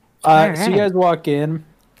you Alright. guys walk in,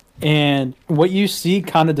 and what you see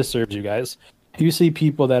kind of disturbs you guys. You see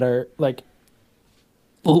people that are like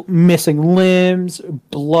missing limbs.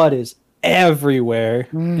 Blood is everywhere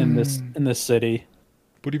in this city.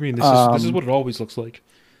 What do you mean? This is what it always looks like.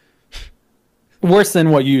 Worse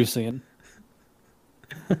than what you've seen.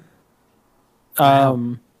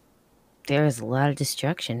 There is a lot of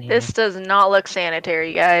destruction here. This does not look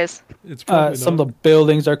sanitary, guys. It's probably Some of the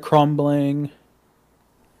buildings are crumbling.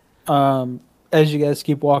 As you guys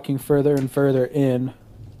keep walking further and further in,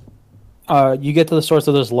 you get to the source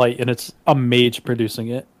of this light, and it's a mage producing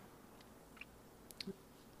it.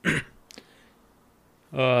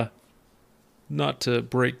 Not to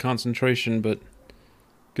break concentration, but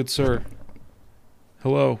good sir.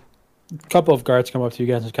 Hello. A couple of guards come up to you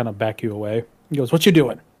guys and kind of back you away. He goes, "What you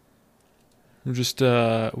doing?" We're just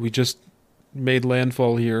we just made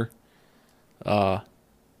landfall here. We're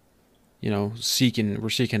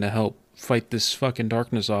seeking to help fight this fucking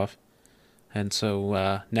darkness off. And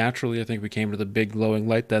so naturally I think we came to the big glowing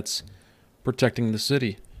light that's protecting the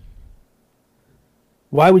city.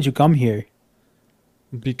 Why would you come here?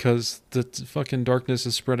 Because the fucking darkness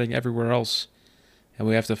is spreading everywhere else. And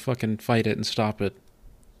we have to fucking fight it and stop it.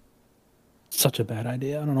 Such a bad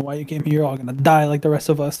idea. I don't know why you came here. You're all gonna die like the rest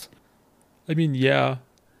of us. I mean, yeah,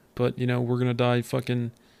 but we're gonna die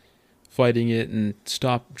fucking fighting it and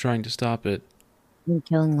trying to stop it. Been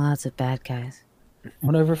killing lots of bad guys.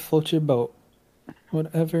 Whatever floats your boat.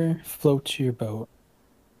 Whatever floats your boat.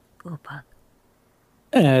 Oh, Buck.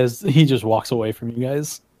 As he just walks away from you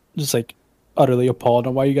guys, just like utterly appalled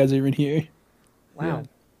on why you guys are even here. Wow. Yeah.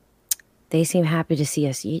 They seem happy to see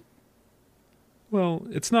us eat. Well,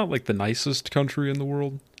 it's not like the nicest country in the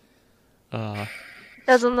world.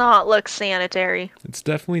 Does not look sanitary. It's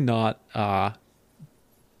definitely not.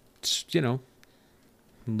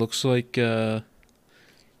 Looks like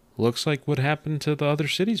what happened to the other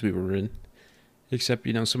cities we were in, except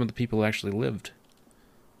some of the people actually lived.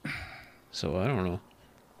 So I don't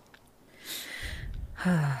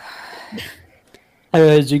know.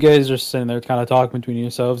 As you guys are sitting there kind of talking between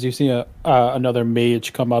yourselves, you see another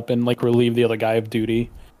mage come up and like relieve the other guy of duty,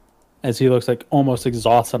 as he looks like almost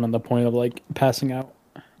exhausted on the point of like passing out.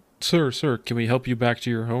 Sir, can we help you back to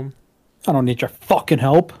your home? I don't need your fucking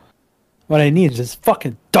help. What I need is this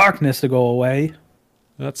fucking darkness to go away.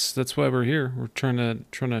 That's why we're here. We're trying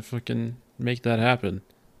to fucking make that happen.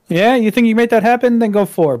 Yeah, you think you can make that happen? Then go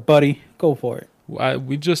for it, buddy. Go for it.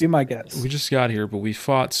 We just Be my guess. we just got here, but we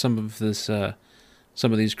fought some of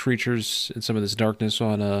these creatures and some of this darkness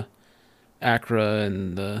on Accra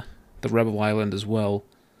and the Rebel Island as well.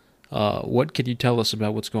 What can you tell us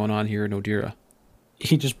about what's going on here in Odira?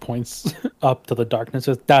 He just points up to the darkness.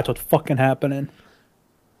 Says, "That's what's fucking happening."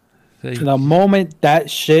 They, The moment that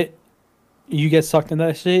shit, you get sucked into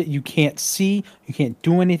that shit, you can't see, you can't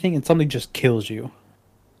do anything, and something just kills you.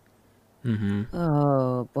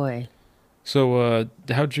 Oh boy. so,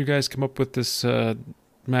 how'd you guys come up with this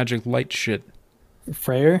magic light shit?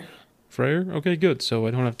 Freyr, Freyr? Okay, good. So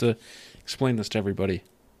I don't have to explain this to everybody.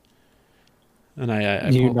 And I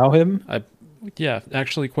you pull- know him? yeah,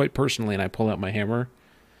 actually quite personally, and I pull out my hammer.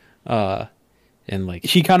 And like,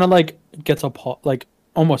 He kind of like gets like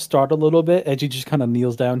almost startled a little bit as he just kind of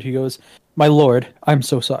kneels down. He goes, "My lord, I'm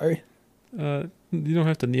so sorry." you don't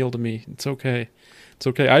have to kneel to me. It's okay. It's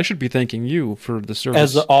okay. I should be thanking you for the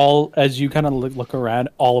service. As you kind of look around,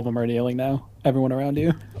 all of them are kneeling now. Everyone around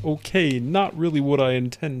you. Okay, not really what I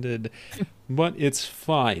intended, but it's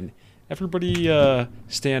fine. Everybody,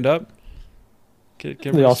 stand up. Can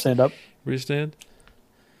They all stand up. Everybody stand.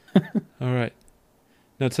 All right.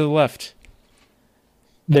 Now to the left.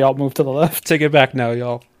 They all move to the left. Take it back now,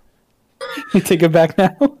 y'all. You take it back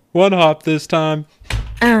now. One hop this time.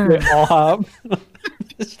 They all hop.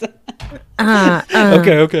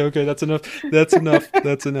 Okay. That's enough.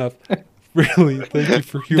 That's enough. Really, thank you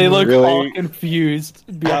for humor. They look Really? all confused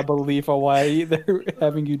beyond belief on why they're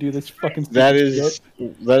having you do this fucking That stupid is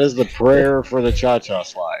shit. that is the prayer for the cha-cha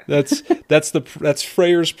slide. That's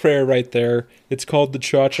Freyr's prayer right there. It's called the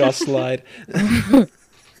Cha-Cha Slide.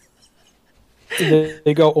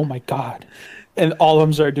 They go, "Oh my god," and all of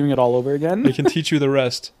them start doing it all over I again. can teach you the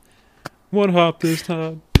rest. One hop this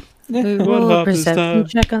time. We One roll a hop this perception time.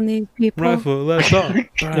 check on these people. Right foot, left arm.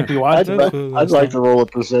 If you want I'd, to. I'd like to roll a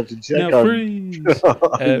perception check Now on. freeze.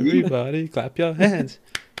 Everybody clap your hands.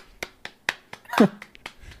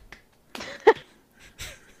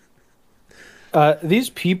 These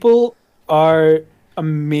people are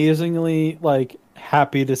amazingly like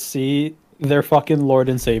happy to see their fucking Lord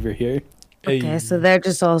and Savior here. Okay, Hey. so they're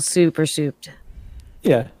just all super souped.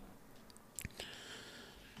 Yeah.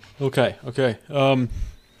 Okay.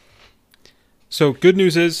 So good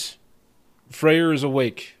news is Freyr is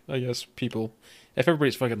awake. I guess people, if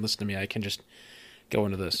everybody's fucking listening to me, I can just go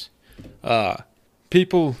into this.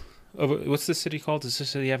 People of what's this city called? Does this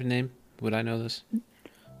city have a name? Would I know this?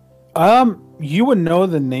 You would know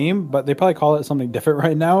the name, but they probably call it something different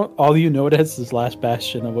right now. All you know it as is Last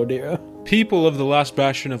Bastion of Odira. People of the last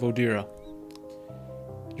bastion of Odira.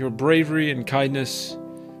 Your bravery and kindness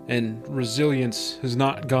and resilience has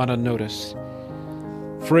not gone unnoticed.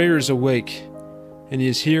 Freyr is awake, and he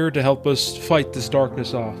is here to help us fight this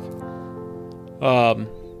darkness off.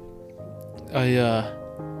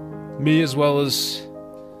 Me as well as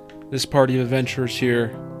this party of adventurers here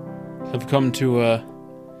have come to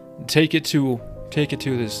take it to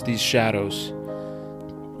these shadows.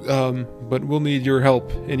 But we'll need your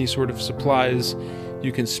help. Any sort of supplies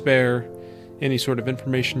you can spare, any sort of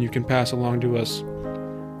information you can pass along to us.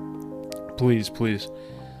 Please.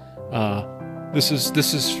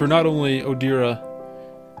 This is for not only Odira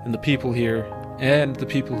and the people here, and the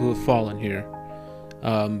people who have fallen here,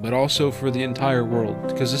 but also for the entire world,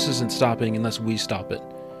 because this isn't stopping unless we stop it.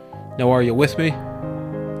 Now, are you with me?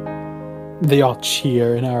 They all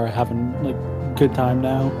cheer and are having like good time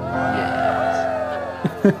now.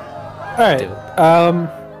 All right.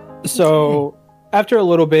 So after a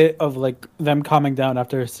little bit of like them calming down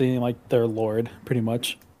after seeing like their lord, pretty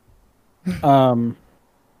much,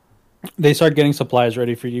 they start getting supplies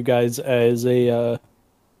ready for you guys. As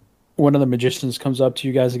one of the magicians comes up to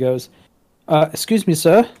you guys and goes, "Excuse me,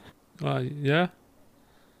 sir. Yeah.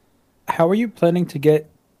 How are you planning to get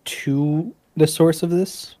to the source of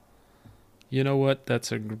this?" You know what?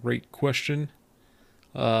 That's a great question.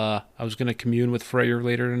 I was gonna commune with Freyr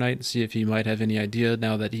later tonight and see if he might have any idea.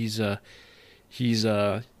 Now that he's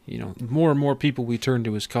more and more people we turn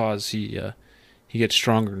to his cause, he gets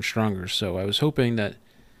stronger and stronger. So I was hoping that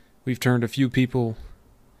we've turned a few people,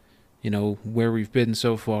 where we've been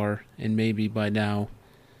so far, and maybe by now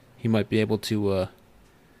he might be able to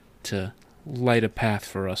light a path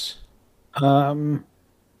for us.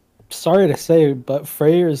 Sorry to say, but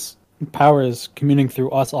Freyr's power is communing through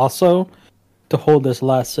us also to hold this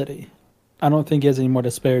last city. I don't think he has any more to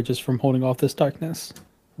spare just from holding off this darkness.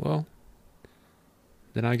 Well,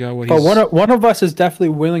 then I got what But he's... one of us is definitely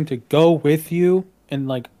willing to go with you and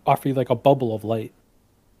like offer you like a bubble of light.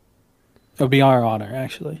 It would be our honor,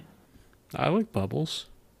 actually. I like bubbles.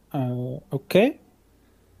 Okay.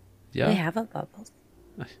 Yeah. They have a bubble.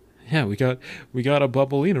 Yeah, we got a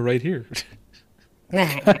Bubblina right here.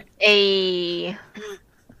 A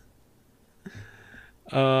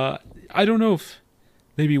I don't know if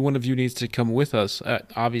maybe one of you needs to come with us.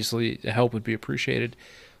 Obviously, help would be appreciated.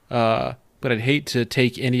 But I'd hate to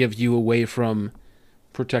take any of you away from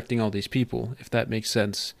protecting all these people, if that makes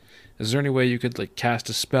sense. Is there any way you could like cast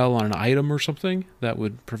a spell on an item or something that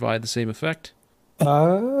would provide the same effect?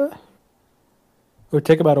 It would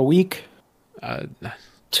take about a week Uh,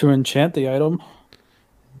 to enchant the item.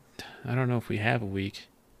 I don't know if we have a week.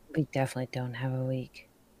 We definitely don't have a week.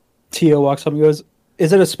 Tia walks up and goes,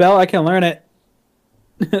 "Is it a spell? I can learn it."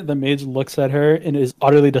 The mage looks at her and is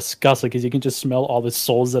utterly disgusted because you can just smell all the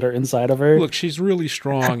souls that are inside of her. Look, she's really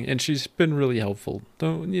strong and she's been really helpful.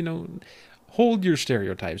 Don't hold your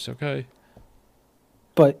stereotypes, okay?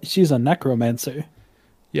 But she's a necromancer.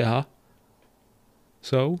 Yeah.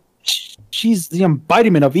 So? She's the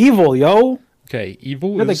embodiment of evil, yo. Okay,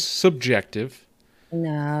 evil You're is subjective.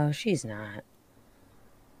 No, she's not.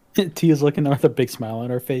 Tia's looking at her with a big smile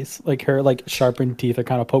on her face. Like her sharpened teeth are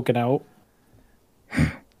kind of poking out.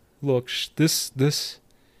 Look, this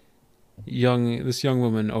young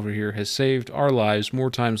woman over here has saved our lives more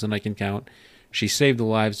times than I can count. She saved the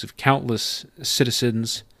lives of countless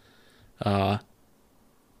citizens. And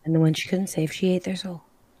the one she couldn't save, she ate their soul.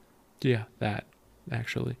 Yeah, that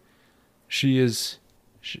actually. She is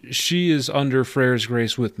under Freyr's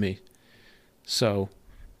grace with me. So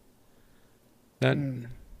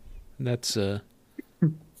that's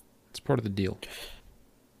it's part of the deal.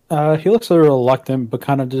 He looks a little reluctant, but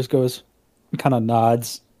kind of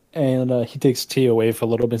nods, and he takes Tia away for a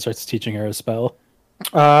little bit and starts teaching her a spell.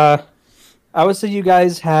 I would say you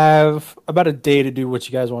guys have about a day to do what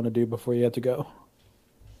you guys want to do before you have to go.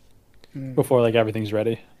 Before everything's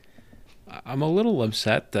ready. I'm a little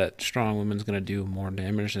upset that Strong Woman's gonna do more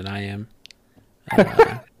damage than I am.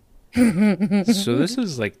 So this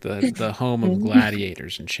is like the home of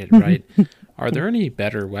gladiators and shit, right? Are there any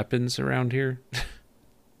better weapons around here?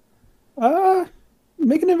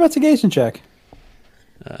 Make an investigation check.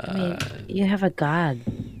 I mean, you have a god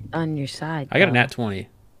on your side. I got a though. nat 20.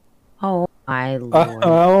 Oh my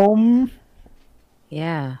lord.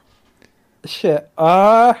 Yeah. Shit.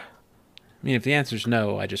 I mean, if the answer's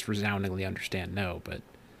no, I just resoundingly understand no, but...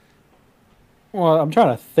 Well, I'm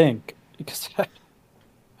trying to think, because I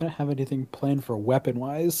don't have anything planned for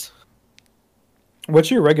weapon-wise. What's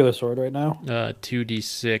your regular sword right now?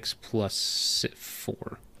 2d6 plus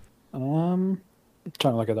 4. Trying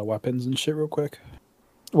to look at the weapons and shit real quick.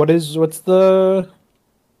 What's the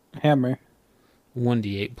hammer?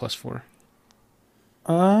 1d8 plus 4.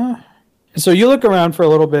 So you look around for a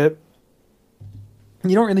little bit.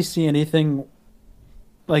 You don't really see anything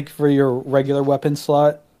like for your regular weapon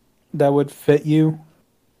slot that would fit you.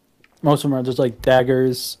 Most of them are just like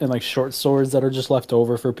daggers and like short swords that are just left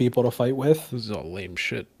over for people to fight with. This is all lame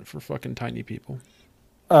shit for fucking tiny people.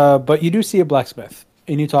 But you do see a blacksmith,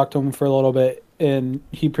 and you talk to him for a little bit, and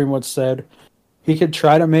he pretty much said he could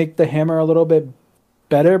try to make the hammer a little bit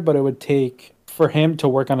better, but it would take for him to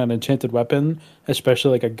work on an enchanted weapon, especially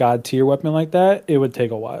like a god tier weapon like that. It would take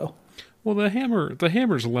a while. Well, the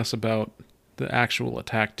hammer's less about the actual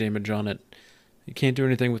attack damage on it. You can't do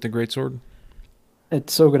anything with the greatsword.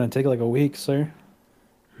 It's so gonna take like a week, sir.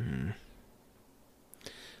 I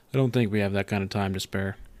don't think we have that kind of time to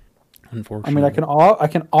spare. Unfortunately. I mean, I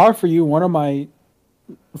can offer you one of my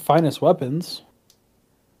finest weapons.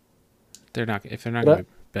 If they're not going to be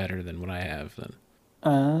better than what I have,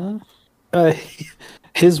 then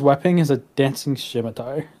His weapon is a dancing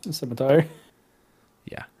scimitar.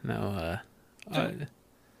 yeah, no,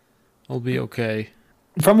 I'll be okay.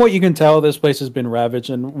 From what you can tell, this place has been ravaged,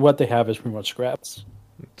 and what they have is pretty much scraps.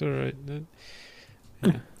 It's all right.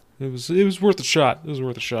 Yeah, it was worth a shot. It was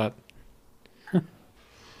worth a shot.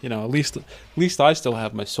 You know, at least I still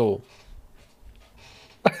have my soul.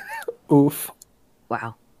 Oof.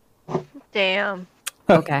 Wow. damn.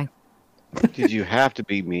 Okay. Did you have to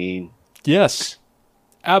be mean? Yes,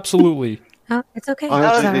 absolutely. Oh, it's okay.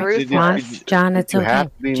 Honestly, was John, rude. John, it's you okay. have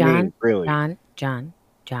to be John, mean, really. John,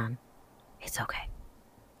 it's okay.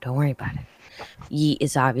 Don't worry about it. He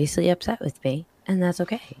is obviously upset with me, and that's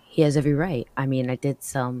okay. He has every right. I mean, I did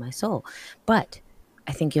sell my soul, but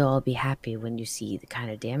I think you'll all be happy when you see the kind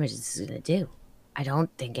of damage this is going to do. I don't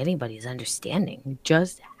think anybody's understanding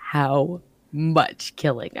just how much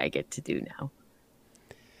killing I get to do now.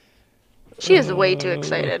 She is way too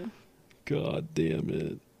excited. God damn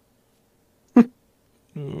it.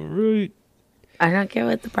 All right. I don't care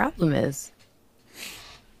what the problem is.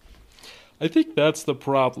 I think that's the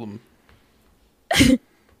problem.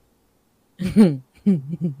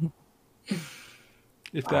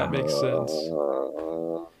 if that makes sense.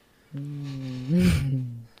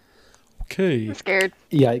 Okay. I'm scared.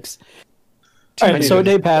 Yikes. All right, so a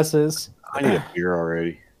day passes. I need a beer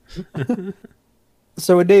already.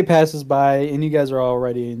 So a day passes by, and you guys are all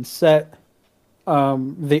ready and set.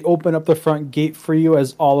 They open up the front gate for you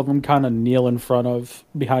as all of them kind of kneel in front of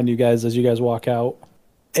behind you guys as you guys walk out,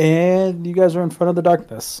 and you guys are in front of the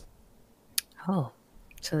darkness. Oh,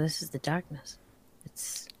 so this is the darkness.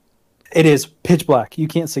 It is pitch black. You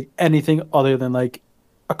can't see anything other than like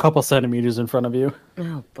a couple centimeters in front of you.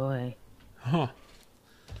 Oh boy. Huh.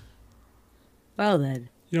 Well then.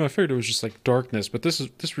 You know, I figured it was just like darkness, but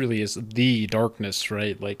this really is the darkness,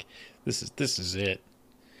 right? Like this is it.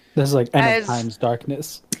 This is like end Guys. of times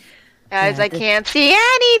darkness. Guys, Yeah, I can't see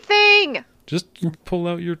anything. Just pull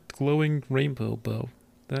out your glowing rainbow bow.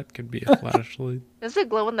 That could be a flashlight. Does it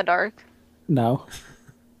glow in the dark? No.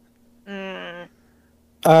 Mm.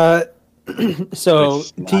 So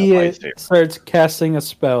It's not a Tia lightsaber. starts casting a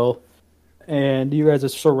spell, and you guys are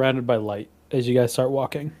surrounded by light as you guys start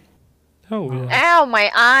walking. Oh yeah. Ow, my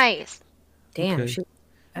eyes. Damn. Okay. Shoot.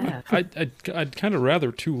 Ah, I'd kind of rather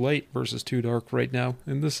too light versus too dark right now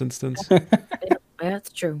in this instance. that's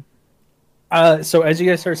true. So as you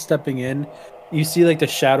guys start stepping in, you see like the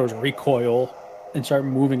shadows recoil and start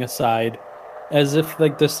moving aside, as if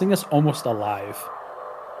like this thing is almost alive.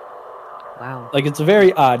 Wow. Like it's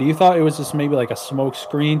very odd. You thought it was just maybe like a smoke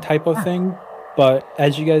screen type of thing, but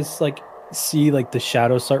as you guys like see like the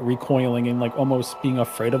shadows start recoiling and like almost being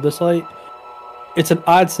afraid of this light, it's an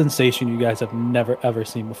odd sensation you guys have never ever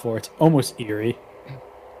seen before. It's almost eerie.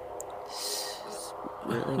 It's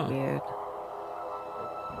really Huh. weird.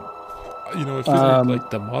 You know, it feels like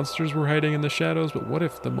the monsters were hiding in the shadows, but what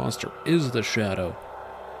if the monster is the shadow?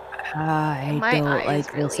 I My don't eyes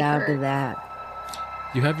like the really sound hurt. of that.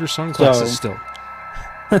 You have your sunglasses So- still.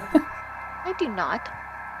 I do not.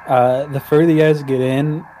 The further you guys get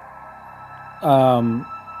in,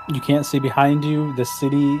 you can't see behind you. The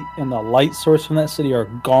city and the light source from that city are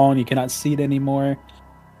gone. You cannot see it anymore.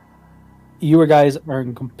 You guys are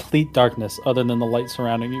in complete darkness other than the light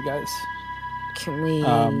surrounding you guys. Can we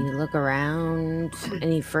look around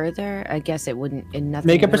any further? I guess it wouldn't. Nothing.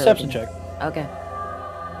 Make a really- perception check. Okay.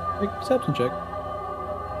 Make a perception check.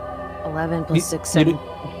 11 You- plus 6, you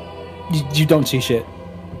 7. You don't see shit.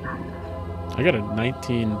 I got a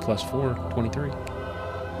 19 plus 4, 23.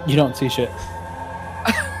 You don't see shit.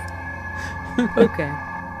 Okay.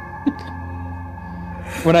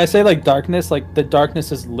 When I say like darkness, like the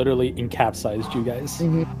darkness is literally encapsulated you guys.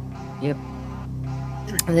 Yep.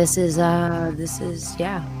 This is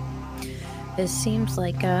yeah. This seems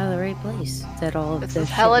like the right place. That all of This the is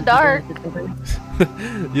shit hella we did dark. at the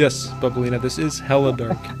beginning. Yes, Bubblina, this is hella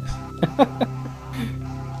dark.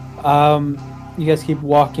 You guys keep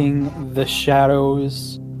walking. The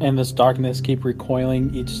shadows and this darkness keep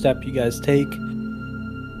recoiling each step you guys take.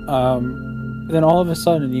 Then all of a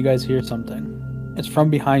sudden, you guys hear something. It's from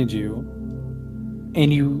behind you,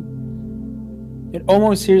 and it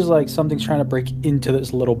almost hears like something's trying to break into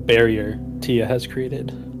this little barrier Tia has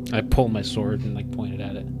created. I pull my sword and like point it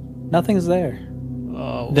at it. Nothing's there.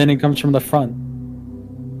 Oh, Then it comes from the front.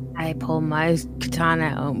 I pull my katana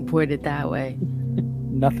out and point it that way.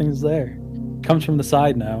 Nothing's there. Comes from the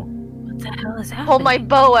side now. What the hell is happening? Pull my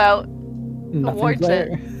bow out. Nothing's Towards there.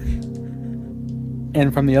 it.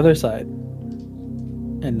 And from the other side.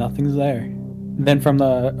 And nothing's there. Then from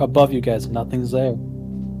the above you guys, nothing's there.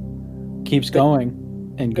 Keeps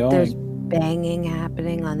going and There's going. banging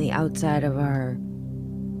happening on the outside of our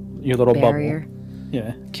Your little barrier. bubble.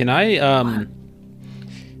 Yeah. can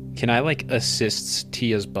I like assist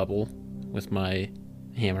Tia's bubble with my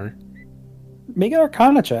hammer? Make an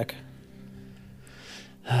Arcana check.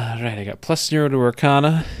 All right, I got +0 to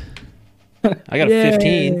Arcana. I got a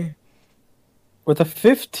 15. With a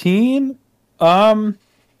 15,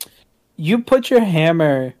 you put your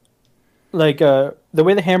hammer like the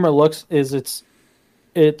way the hammer looks is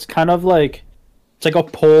it's kind of like it's like a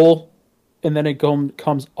pole, and then it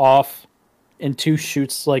comes off in two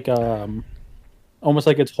shoots, like almost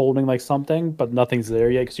like it's holding like something, but nothing's there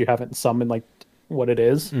yet because you haven't summoned like what it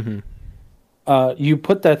is. Mm-hmm. You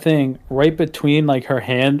put that thing right between like her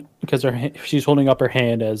hand because she's holding up her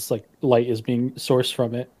hand as like light is being sourced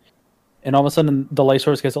from it, and all of a sudden the light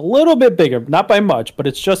source gets a little bit bigger, not by much, but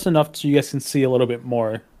it's just enough so you guys can see a little bit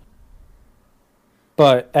more.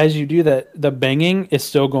 But as you do that, the banging is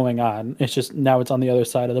still going on. It's just now it's on the other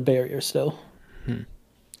side of the barrier still.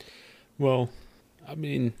 Well, I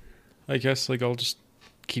mean, I guess like I'll just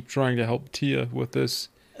keep trying to help Tia with this.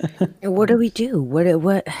 What do we do?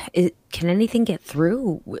 Can anything get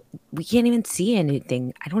through? We can't even see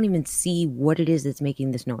anything. I don't even see what it is that's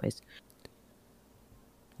making this noise.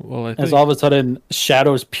 Well, I As think all of a sudden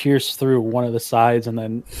shadows pierce through one of the sides, and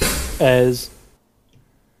then as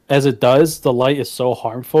it does, the light is so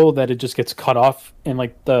harmful that it just gets cut off, and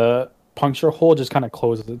like the puncture hole just kind of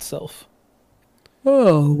closes itself.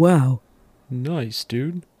 Oh, wow. nice,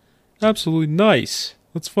 dude. Absolutely nice.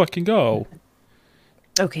 Let's fucking go.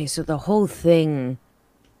 Okay, so the whole thing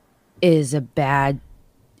is a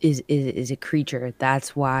creature.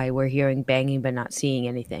 That's why we're hearing banging but not seeing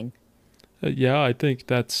anything. Yeah, I think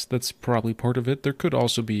that's probably part of it. There could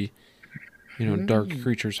also be, dark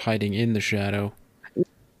creatures hiding in the shadow.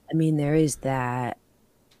 I mean, there is that.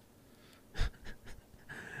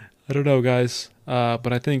 I don't know, guys.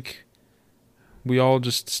 But I think we all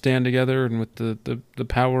just stand together, and with the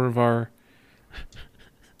power of our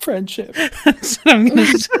Friendship. that's what I'm gonna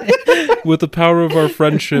say. With the power of our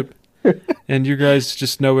friendship, and you guys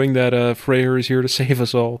just knowing that Freyr is here to save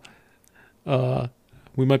us all,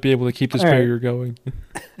 we might be able to keep this All right. barrier going.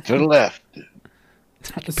 To the left.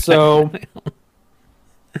 So,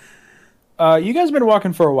 you guys have been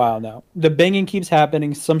walking for a while now. The banging keeps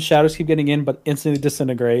happening. Some shadows keep getting in, but instantly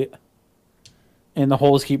disintegrate. And the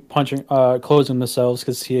holes keep closing themselves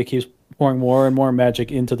because Tia keeps pouring more and more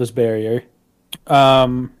magic into this barrier.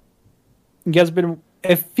 You guys have been.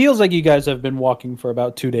 It feels like you guys have been walking for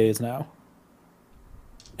about 2 days now.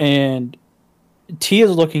 And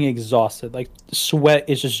Tia's looking exhausted. Like, sweat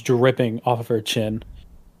is just dripping off of her chin.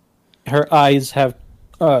 Her eyes have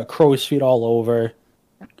crow's feet all over.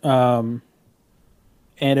 And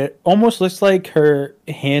it almost looks like her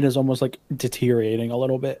hand is almost like deteriorating a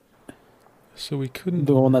little bit. So we couldn't.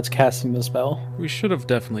 The one that's casting the spell. We should have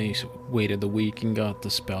definitely waited the week and got the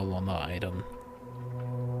spell on the item.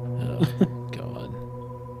 Oh,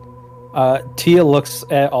 God. Tia looks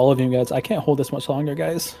at all of you guys. I can't hold this much longer,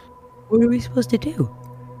 guys. What are we supposed to do?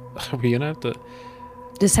 Are we gonna have to?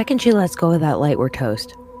 The second she lets go of that light, we're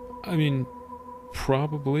toast. I mean,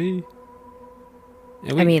 probably.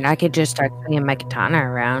 And I mean, I could just start swinging my katana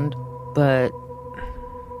around, but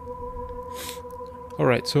all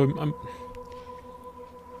right. So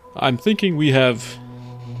I'm thinking we have,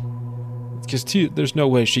 because there's no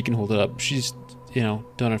way she can hold it up. She's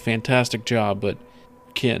done a fantastic job, but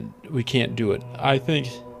we can't do it. I think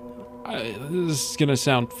this is gonna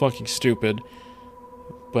sound fucking stupid,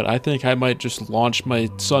 but I think I might just launch my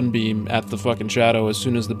sunbeam at the fucking shadow as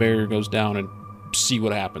soon as the barrier goes down and see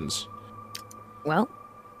what happens. well,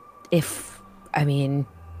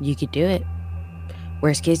 you could do it.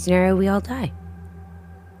 Worst case scenario, we all die.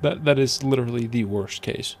 That is literally the worst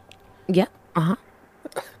case. Yeah. Uh-huh.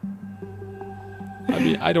 I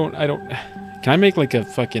mean, I don't. Can I make like a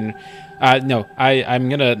fucking? No. I'm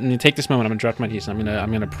gonna take this moment. I'm gonna drop my keys. I'm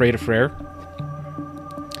gonna pray to Freyr.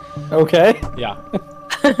 Okay. Yeah.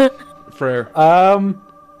 Freyr.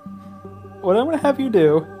 What I'm gonna have you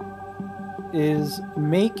do is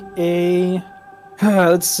make a.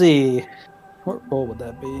 Let's see. What role would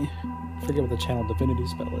that be? I forget what the channel divinity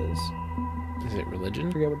spell is. Is it religion?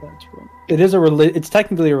 I forget what that's from. It is It's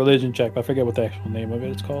technically a religion check, but I forget what the actual name of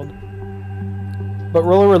it is called. But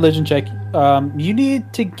roll a religion check. You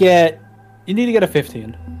need to get a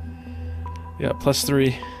 15. Yeah.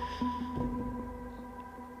 +3.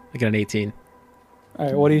 I got an 18. All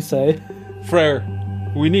right. What do you say? Freyr,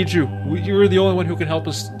 we need you. You're the only one who can help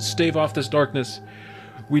us stave off this darkness.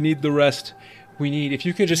 We need the rest. If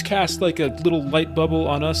you could just cast like a little light bubble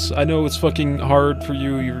on us. I know it's fucking hard for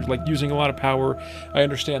you. You're like using a lot of power. I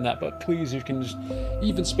understand that, but please, you can just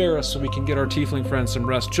even spare us so we can get our tiefling friends some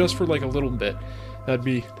rest, just for like a little bit. That'd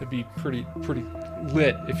be pretty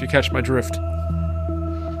lit, if you catch my drift.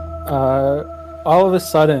 All of a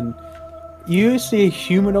sudden, you see a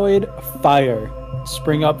humanoid fire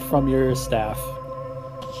spring up from your staff.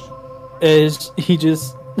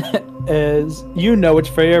 As you know it's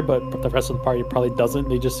Freyr, but the rest of the party probably doesn't.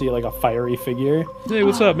 They just see like a fiery figure. Hey,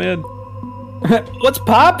 what's up, man? What's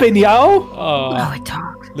poppin', yo? Oh, it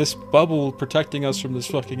talks. This bubble protecting us from this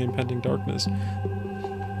fucking impending darkness.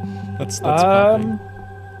 That's popping.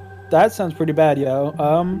 That sounds pretty bad, yo.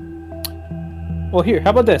 Well, here, how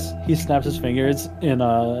about this? He snaps his fingers in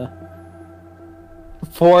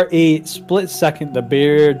for a split second, the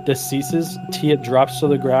bear deceases. Tia drops to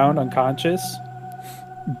the ground unconscious,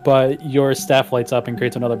 but your staff lights up and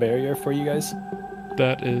creates another barrier for you guys.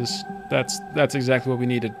 That's exactly what we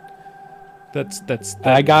needed. That's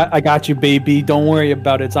I got you, baby. Don't worry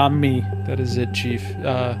about it. It's on me. That is it, Chief.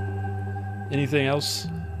 Anything else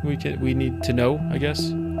we need to know, I guess?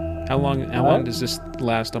 How long does this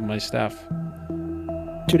last on my staff?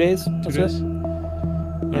 2 days. 2 That's days. it.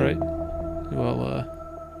 All right. Well,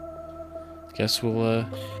 guess we'll.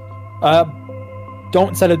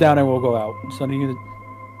 Don't set it down and we'll go out. Something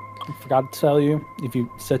I forgot to tell you. If you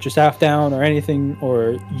set your staff down or anything,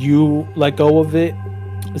 or you let go of it,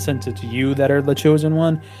 since it's you that are the chosen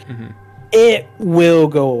one, it will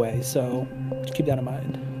go away. So just keep that in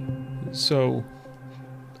mind. So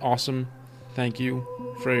awesome. Thank you,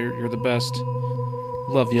 Freyr. You're the best.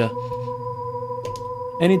 Love ya.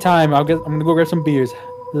 Anytime. I'm gonna go grab some beers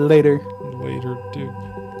later. Later, dude.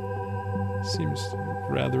 Seems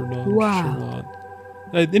rather nonchalant.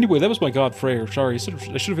 Anyway, that was my god Freyr. Sorry, I should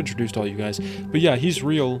have introduced all you guys. But yeah, he's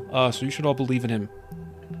real, so you should all believe in him.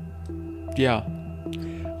 Yeah.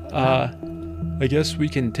 I guess we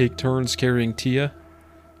can take turns carrying Tia.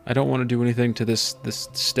 I don't want to do anything to this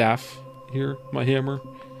staff here, my hammer.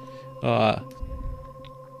 But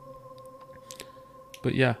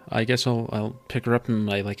yeah, I guess I'll pick her up in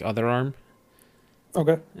my other arm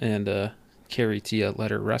Okay. and carry Tia,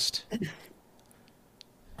 let her rest.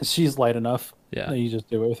 She's light enough. Yeah. You just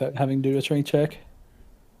do it without having to do a strength check.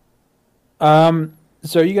 So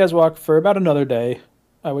you guys walk for about another day,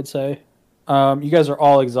 I would say. You guys are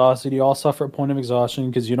all exhausted. You all suffer a point of exhaustion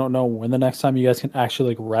because you don't know when the next time you guys can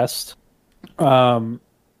actually rest. So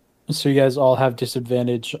you guys all have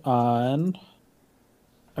disadvantage on,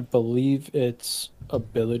 I believe it's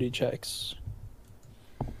ability checks.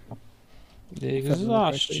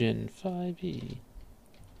 Exhaustion 5e.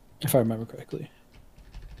 If I remember correctly.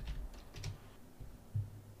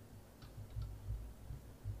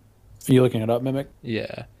 Are you looking it up, Mimic?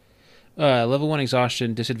 Yeah. Level 1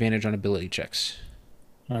 exhaustion, disadvantage on ability checks.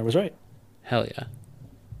 I was right. Hell yeah.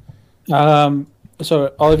 So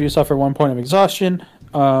all of you suffer 1 point of exhaustion.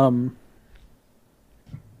 As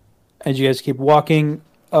you guys keep walking,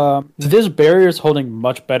 this barrier is holding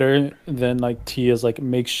much better than Tia's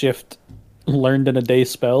makeshift learned in a day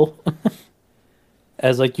spell.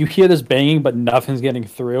 As you hear this banging, but nothing's getting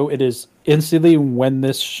through. It is instantly when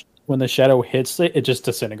the shadow hits it, it just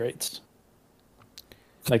disintegrates.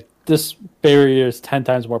 This barrier is 10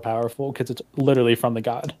 times more powerful because it's literally from the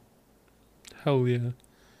god. Hell yeah.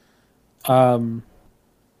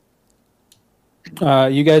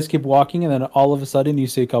 You guys keep walking, and then all of a sudden you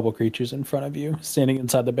see a couple creatures in front of you standing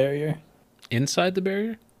inside the barrier. Inside the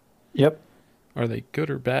barrier? Yep. Are they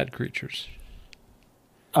good or bad creatures?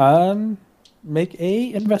 Make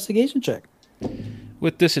a investigation check.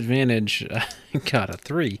 With disadvantage, I got a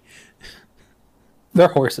 3. They're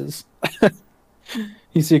horses.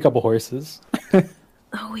 You see a couple horses.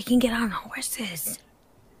 Oh, we can get on horses.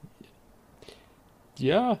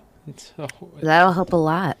 Yeah. That'll help a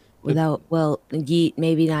lot.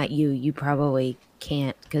 Maybe not you. You probably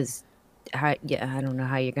can't because, I don't know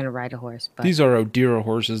how you're gonna ride a horse. But These are Odira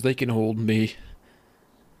horses. They can hold me.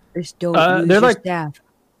 just don't use they're your staff.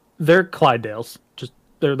 They're Clydesdales.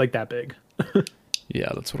 They're that big.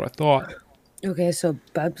 Yeah, that's what I thought. Okay, so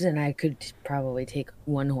Bubs and I could probably take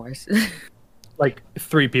one horse.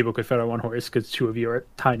 3 people could fit on one horse because 2 of you are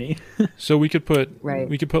tiny. So we could put Right.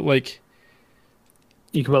 We could put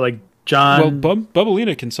You could put John. well,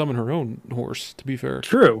 Bubbalina can summon her own horse. To be fair.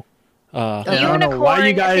 True. And I don't know why you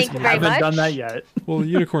Unicorn, guys thank you very haven't done much. that yet. Well, the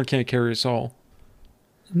unicorn can't carry us all.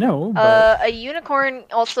 No, but A unicorn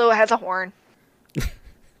also has a horn.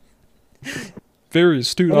 Very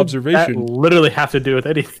astute that observation. literally have to do with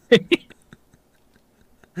anything.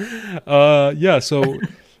 Yeah. So,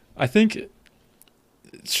 I think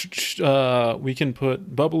we can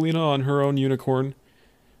put Bubbalina on her own unicorn,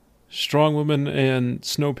 Strong Woman and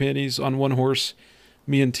Snow Panties on one horse,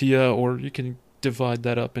 me and Tia, or you can divide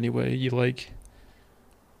that up any way you like.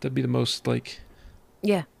 That'd be the most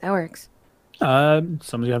Yeah, that works.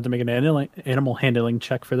 Somebody's have to make an animal handling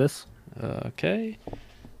check for this. Okay.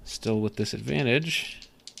 Still with disadvantage.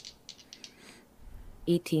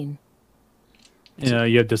 18.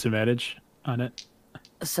 You have disadvantage on it.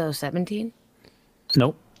 So 17?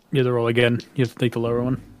 Nope. You have to roll again. You have to take the lower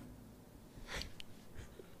one.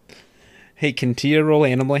 Hey, can Tia roll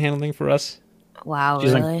animal handling for us? Wow,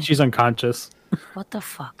 She's really? she's unconscious. What the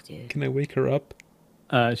fuck, dude? Can I wake her up?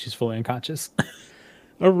 She's fully unconscious.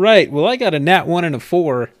 All right. Well, I got a nat 1 and a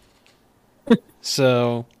 4.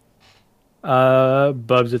 So,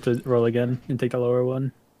 Bubs have to roll again and take the lower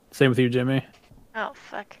one. Same with you, Jimmy. Oh,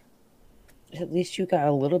 fuck. At least you got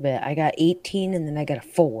a little bit. I got 18 and then I got a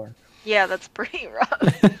 4. Yeah, that's pretty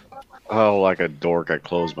rough. Oh, like a dork, I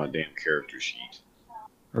closed my damn character sheet.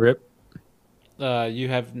 Rip. you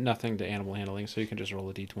have nothing to animal handling, so you can just roll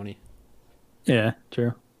a d20. Yeah,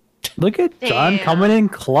 true. Look at John Damn. coming in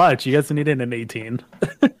clutch. You guys needed an 18.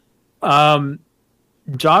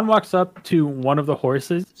 John walks up to one of the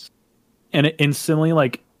horses, and it instantly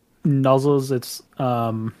like nuzzles its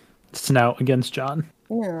snout against John.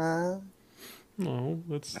 Aw. No,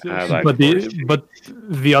 that's still. I like But horses.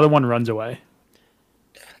 the other one runs away.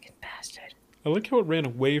 Fucking bastard. I like how it ran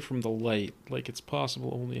away from the light. Like it's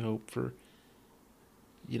possible only hope for.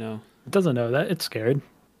 You know. It doesn't know that. It's scared.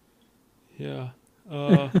 Yeah.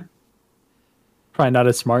 Probably not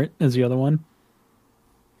as smart as the other one.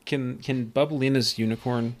 Can Bubblina's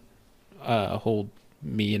unicorn hold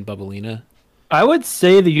me and Bubblina? I would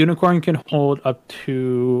say the unicorn can hold up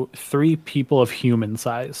to 3 people of human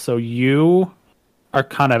size. So you are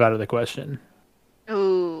kind of out of the question.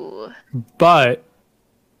 Ooh. But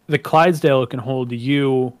the Clydesdale can hold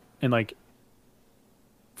you and like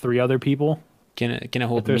 3 other people. Can it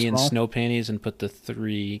hold they're me in small? snow panties and put the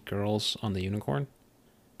 3 girls on the unicorn?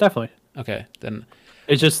 Definitely. Okay, then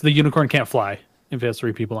It's just the unicorn can't fly if it has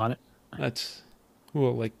 3 people on it. that's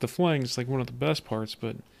well, like the flying is like one of the best parts,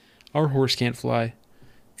 but our horse can't fly.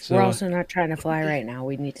 So We're also not trying to fly right now.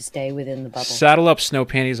 We need to stay within the bubble. saddle up snow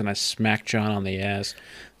panties and I smack John on the ass.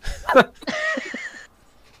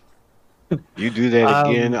 You do that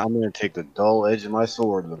again, I'm going to take the dull edge of my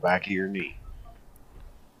sword in the back of your knee.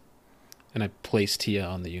 And I place Tia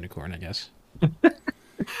on the unicorn, I guess.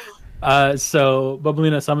 So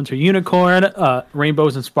Bubblina summons her unicorn.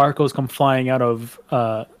 Rainbows and sparkles come flying out of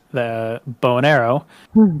the bow and arrow,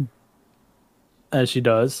 as she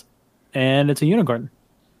does, and it's a unicorn.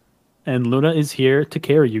 And Luna is here to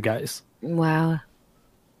carry you guys. Wow.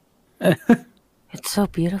 It's so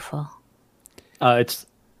beautiful. It's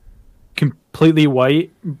completely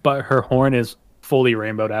white, but her horn is fully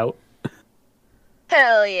rainbowed out.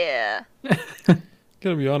 Hell yeah.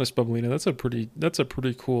 Gotta be honest, Bubblina, that's a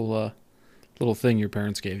pretty cool little thing your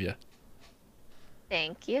parents gave you.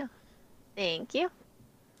 Thank you. Thank you.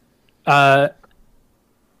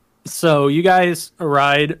 So you guys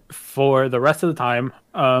ride for the rest of the time.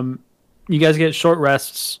 You guys get short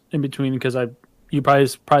rests in between because you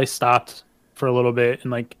probably stopped for a little bit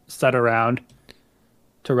and like sat around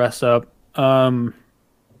to rest up.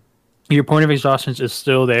 Your point of exhaustion is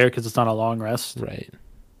still there because it's not a long rest. Right.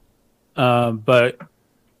 But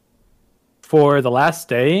for the last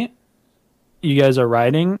day, you guys are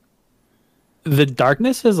riding. The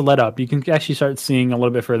darkness has let up. You can actually start seeing a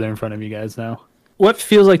little bit further in front of you guys now. What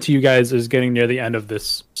feels like to you guys is getting near the end of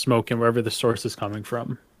this smoke and wherever the source is coming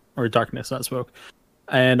from, or darkness, not smoke.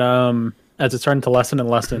 And as it's starting to lessen and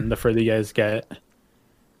lessen, the further you guys get,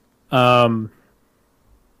 and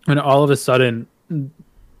all of a sudden,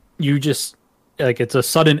 you just like it's a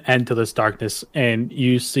sudden end to this darkness, and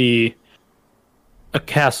you see a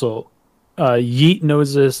castle. Yeet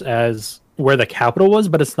knows this as where the capital was,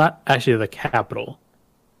 but it's not actually the capital.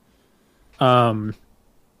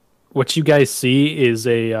 What you guys see is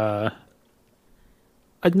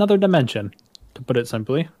another dimension, to put it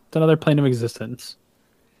simply. It's another plane of existence.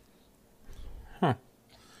 Huh.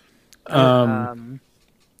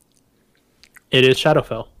 It is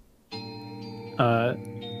Shadowfell.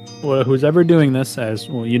 Well, who's ever doing this, as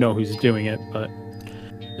well, you know who's doing it, but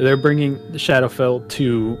they're bringing the Shadowfell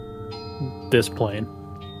to this plane.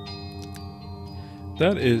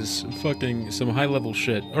 That is fucking some high level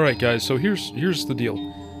shit. Alright guys, so here's the deal.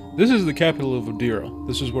 This is the capital of Odira.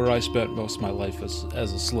 This is where I spent most of my life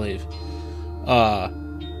as a slave.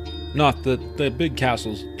 Not the big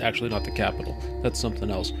castle's actually not the capital. That's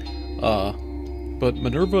something else. But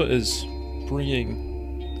Minerva is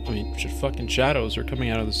bringing, I mean, fucking shadows are coming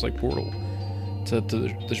out of this like portal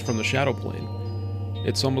from the shadow plane.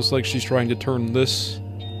 It's almost like she's trying to turn this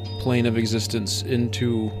plane of existence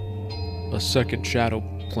into a second shadow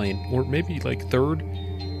plane, or maybe like third.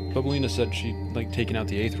 Bubblina said she like taken out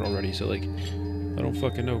the Aether already, so like I don't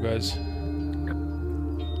fucking know, guys.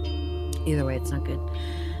 Either way, it's not good.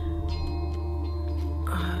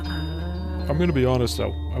 I'm gonna be honest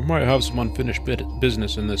though, I might have some unfinished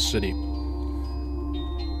business in this city.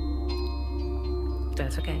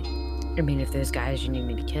 That's okay. I mean, if there's guys you need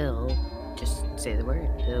me to kill, just say the word.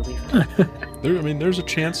 It'll be fine. There's a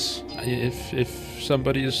chance if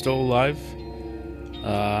somebody is still alive.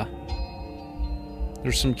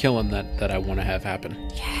 There's some killing that I want to have happen.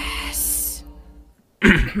 Yes.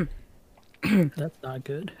 That's not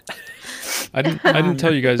good. I didn't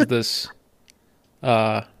tell you guys this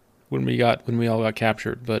when we all got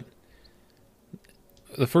captured, but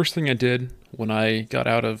the first thing I did when I got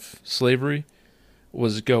out of slavery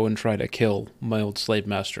was go and try to kill my old slave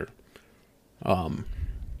master. For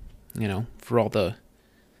all the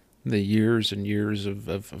years and years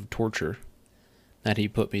of torture that he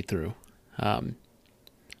put me through.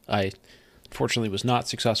 I fortunately was not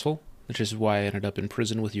successful. which is why I ended up in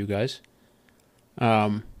prison with you guys.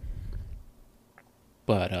 But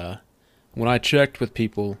when I checked with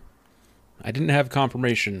people, I didn't have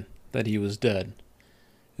confirmation that he was dead.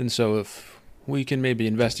 And so if we can maybe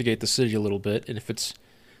investigate the city a little bit, and if it's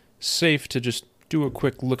safe to just do a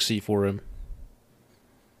quick look-see for him,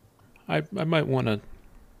 I might want to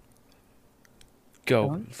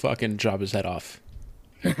go fucking chop his head off.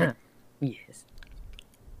 Yes.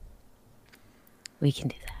 We can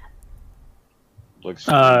do that. Looks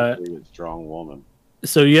like a strong woman.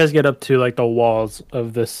 So you guys get up to like the walls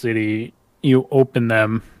of the city. You open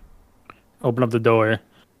them, open up the door.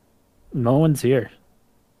 No one's here.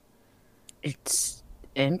 It's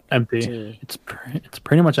empty. Empty. It's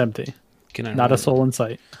pretty much empty. Can I Not a soul in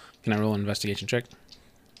sight. Can I roll an investigation check?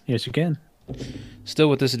 Yes, you can. Still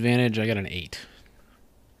with disadvantage, I got an 8.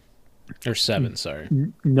 Or 7, sorry.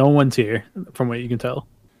 No one's here, from what you can tell.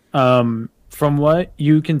 From what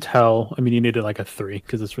you can tell, I mean, you needed like a 3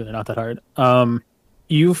 because it's really not that hard.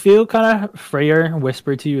 You feel kind of Freyr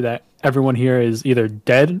whisper to you that everyone here is either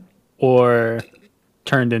dead or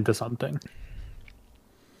turned into something.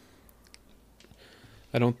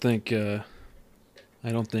 I don't think I'm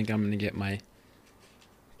gonna get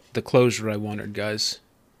the closure I wanted, guys.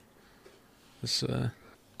 This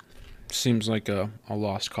seems like a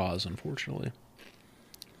lost cause, unfortunately.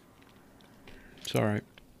 It's alright.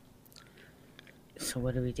 So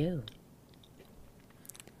what do we do?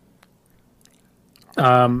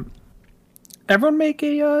 Everyone make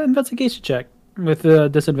a investigation check with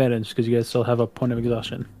disadvantage because you guys still have a point of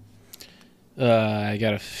exhaustion. I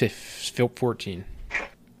got a 14.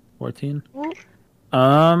 14.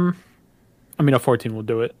 I mean, a 14 will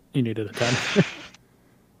do it. You needed a 10.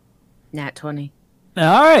 Nat 20.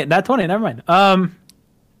 All right, not 20. Never mind.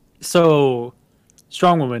 So,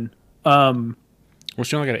 strong woman. Well,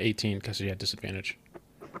 she only got an 18 because she had disadvantage.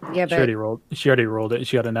 Yeah, She already rolled. She already rolled it.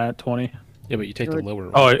 She got a nat 20. Yeah, but you take the lower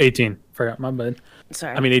roll. Oh, 18. Forgot my bad.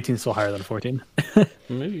 sorry. I mean, 18 is still higher than 14.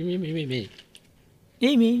 Me.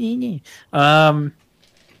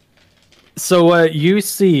 So what you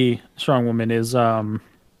see, strong woman, is the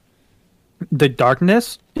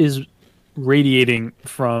darkness is radiating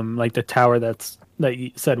from like the tower that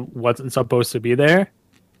you said wasn't supposed to be there.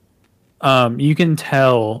 You can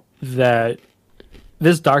tell that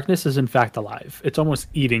this darkness is in fact alive. It's almost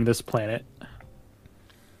eating this planet.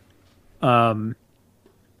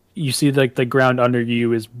 You see like the ground under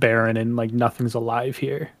you is barren and like nothing's alive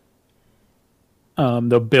here.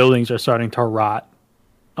 The buildings are starting to rot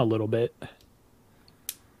a little bit,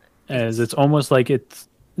 as it's almost like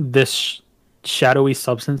this shadowy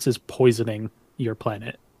substance is poisoning your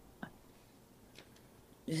planet.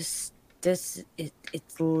 It's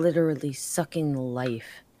literally sucking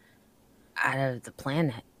life out of the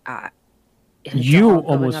planet. It's You all going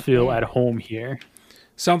almost up feel there. at home here.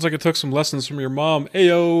 Sounds like it took some lessons from your mom.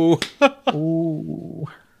 Ayo! Ooh.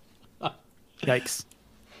 Yikes.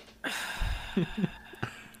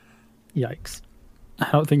 Yikes.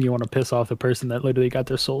 I don't think you want to piss off the person that literally got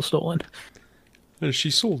their soul stolen.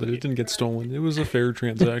 She sold it. It didn't get stolen. It was a fair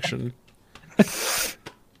transaction.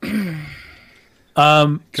 Strong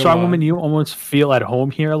on. woman, you almost feel at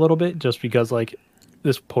home here a little bit just because like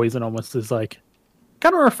this poison almost is like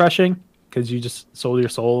kind of refreshing because you just sold your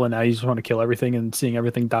soul and now you just want to kill everything, and seeing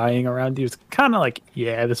everything dying around you is kind of like,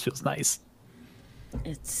 yeah, this feels nice.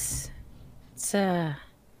 It's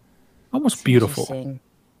Almost beautiful. interesting.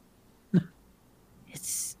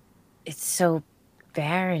 It's so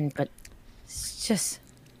barren, but it's just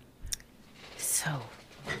so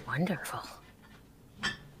wonderful.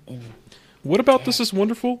 And What about this is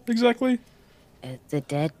wonderful, exactly? the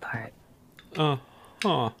dead part. Huh.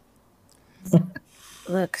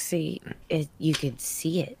 Look, see, you can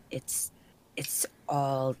see it. It's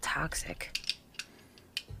all toxic.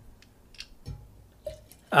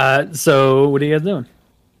 So what are you guys doing?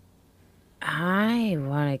 I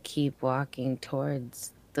want to keep walking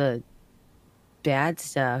towards the bad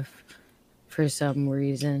stuff for some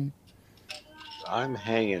reason. I'm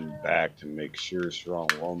hanging back to make sure Strong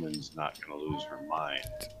Woman's not going to lose her mind.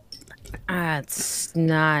 It's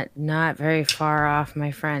not very far off, my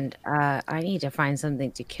friend. I need to find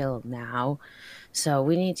something to kill now, so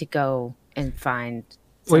we need to go and find.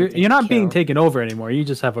 Well, something you're to not being kill. taken over anymore. You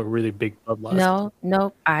just have a really big bloodlust.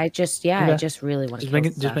 No. I just Okay. really want to Just kill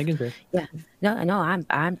making, stuff. just making sure. Yeah, no.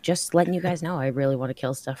 I'm just letting you guys know. I really want to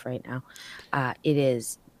kill stuff right now. It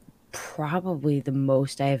is probably the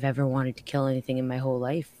most I've ever wanted to kill anything in my whole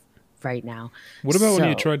life right now. What about when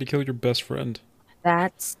you So- tried to kill your best friend?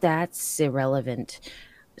 That's irrelevant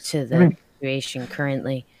to the situation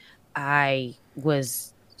currently. It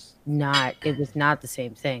was not the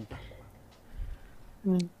same thing.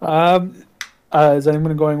 Is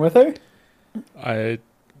anyone going with her? I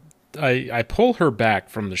pull her back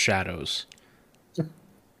from the shadows. What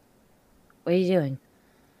are you doing?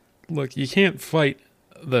 Look, you can't fight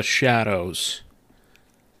the shadows.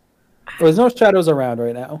 There's no shadows around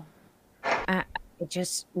right now.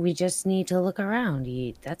 We just need to look around.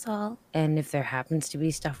 That's all. And if there happens to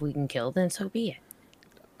be stuff we can kill, then so be it.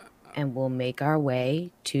 And we'll make our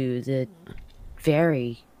way to the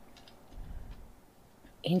very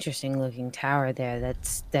interesting looking tower there.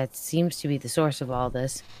 That seems to be the source of all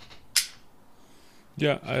this.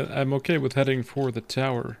 Yeah, I'm okay with heading for the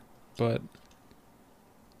tower, but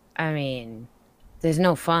I mean, there's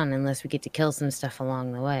no fun unless we get to kill some stuff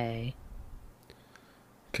along the way.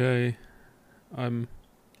 okay. I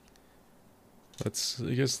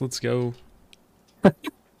guess let's go.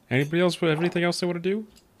 Anybody else have anything else they want to do?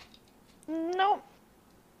 Nope.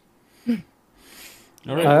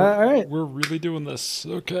 All right, All right. we're really doing this.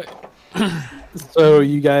 Okay. So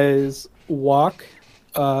you guys walk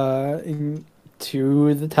into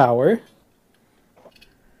the tower.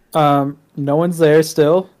 No one's there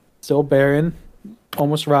still. Still barren.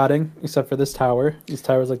 Almost rotting, except for this tower. This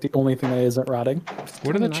tower is like the only thing that isn't rotting.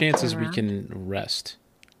 What are the Nothing chances we around. can rest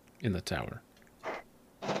in the tower?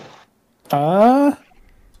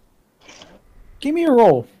 Give me a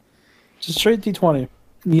roll. Just straight D20.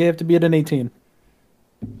 You have to be at an 18.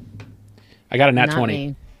 I got a nat Not 20.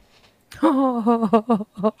 me.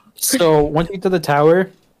 So once you get to the tower,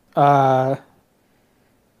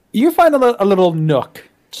 you find a little nook.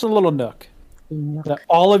 Just a little nook. That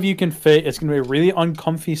all of you can fit. It's going to be a really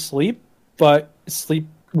uncomfy sleep, but sleep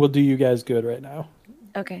will do you guys good right now.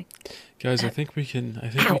 Okay. Guys, I think we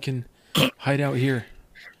can hide out here.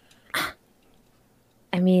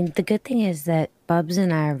 I mean, the good thing is that Bubs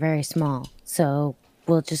and I are very small, so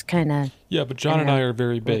we'll just kind of. Yeah, but John and I are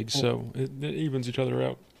very big, so it evens each other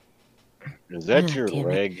out. Is that Ah, your damn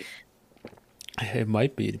it. leg? It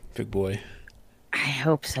might be, big boy. I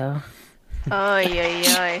hope so. Ay, ay,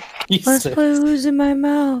 ay. Let's Jesus. put ooze in my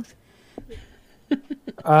mouth.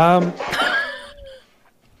 I mean,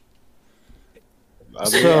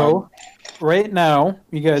 So right now,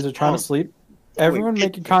 you guys are trying Oh. to sleep. Everyone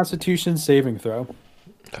make a Constitution saving throw,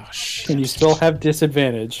 Gosh. and you still have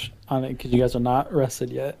disadvantage on it because you guys are not rested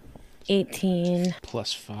yet. 18.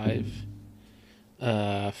 +5.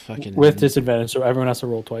 Fucking With disadvantage, so everyone has to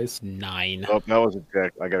roll twice. 9. oh, that was a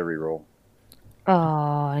check. I got to re-roll.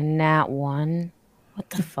 Oh, nat 1. What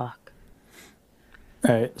the fuck?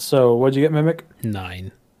 All right. So what'd you get, Mimic?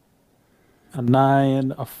 9. A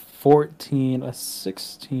 9, a 14, a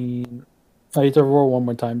 16. I need to roll one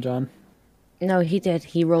more time, John. No, he did.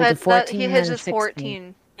 He rolled a That, 14. he and his then a is 16.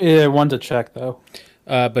 14. Yeah, one to check though.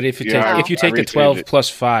 But if you Yeah, take I the received 12 it. plus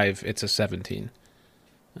 5, it's a 17.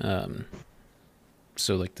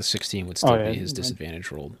 So like the 16 would still Oh, yeah. be his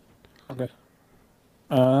disadvantage rolled, Okay.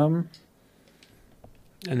 and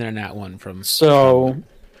then a nat 1 from So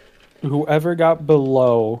whoever got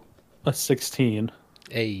below a 16.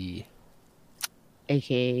 a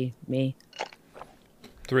AKA me.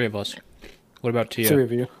 3 of us. What about Tia? 3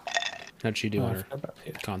 of you. How'd she do Oh, on I her forgot about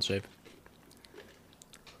you. con save?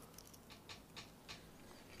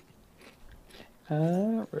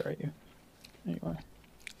 Where are you? There you are.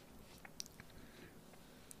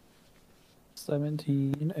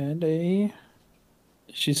 17 and a.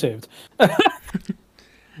 She saved.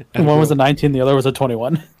 One was a 19, the other was a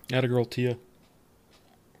 21. Atta girl Tia.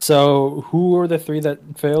 So who were the 3 that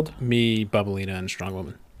failed? Me, Bubblina, and Strong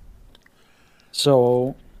Woman.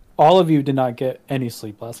 So all of you did not get any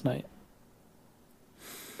sleep last night.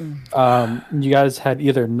 You guys had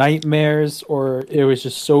either nightmares or it was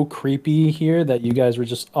just so creepy here that you guys were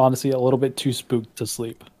just honestly a little bit too spooked to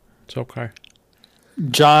sleep. It's okay.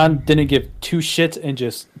 John didn't give 2 shits and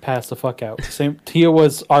just passed the fuck out. Same. Tia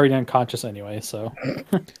was already unconscious anyway, so.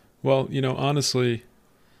 Well, honestly,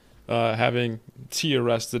 having Tia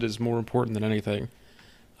rested is more important than anything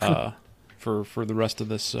for the rest of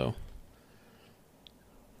this. So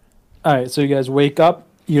All right, so you guys wake up.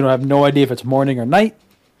 You don't have no idea if it's morning or night.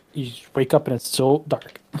 You just wake up and it's still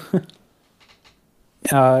dark.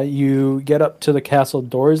 You get up to the castle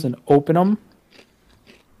doors and open them,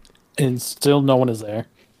 and still no one is there.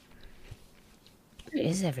 Where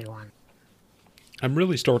is everyone? I'm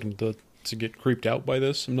really starting to get creeped out by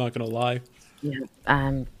this. I'm not gonna lie.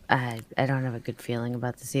 I don't have a good feeling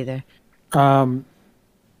about this either.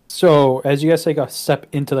 So as you guys take a step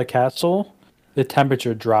into the castle, the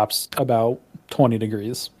temperature drops about 20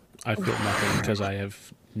 degrees. I feel nothing because I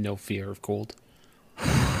have no fear of cold.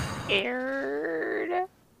 Scared.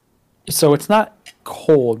 So it's not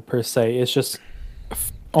cold per se. It's just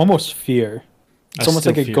almost fear. It's almost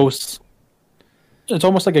like a ghost. It's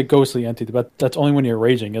almost like a ghostly entity, but that's only when you're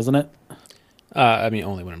raging, isn't it? I mean,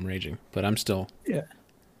 only when I'm raging, but I'm still... Yeah.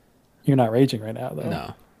 You're not raging right now, though.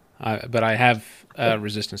 No. But I have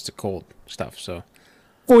resistance to cold stuff, so...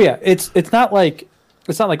 Oh, yeah. It's not like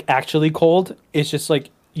actually cold. It's just like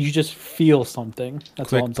you just feel something.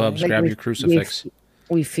 That's all I'm saying. Bubs, grab your crucifix.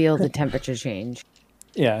 We feel the temperature change.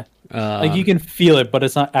 Yeah. Like you can feel it, but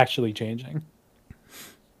it's not actually changing.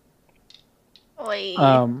 Oi.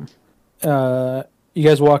 You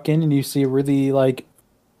guys walk in and you see a really like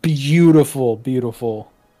beautiful.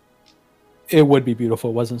 It would be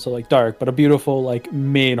beautiful. It wasn't so like dark, but a beautiful like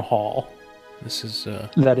main hall. This is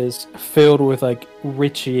that is filled with like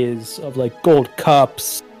riches of like gold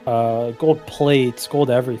cups, gold plates, gold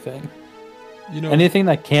everything. you know, Anything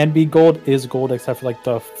that can be gold is gold, except for like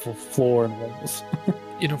the floor and walls.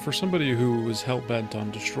 for somebody who was hell bent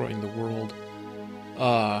on destroying the world,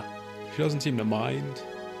 she doesn't seem to mind,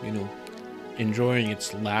 enjoying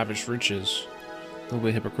its lavish riches. A little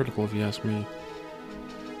bit hypocritical, if you ask me.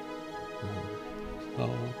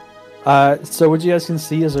 So what you guys can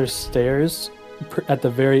see is there's stairs at the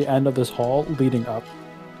very end of this hall leading up.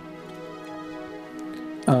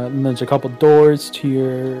 And there's a couple doors to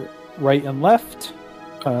your right and left.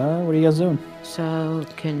 What are you guys doing? So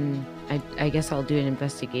I guess I'll do an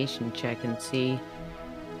investigation check and see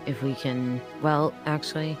if we can. Well,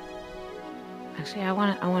 actually, I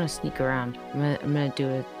want to sneak around. I'm gonna do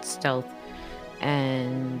a stealth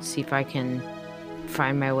and see if I can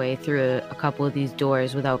find my way through a couple of these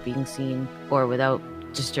doors without being seen or without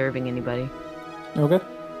disturbing anybody. Okay.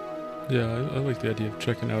 Yeah, I like the idea of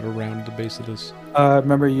checking out around the base of this.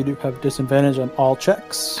 Remember, you do have disadvantage on all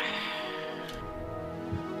checks.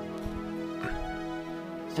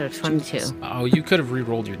 So 22. Oh, you could have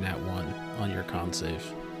re-rolled your nat 1 on your con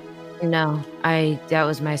save. No, that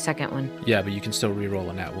was my second one. Yeah, but you can still re-roll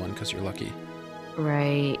a nat 1 because you're lucky.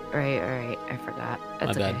 Right. I forgot.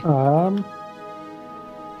 That's My okay. bad.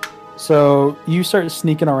 So you start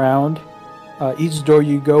sneaking around. Each door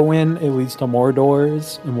you go in, it leads to more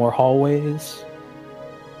doors and more hallways.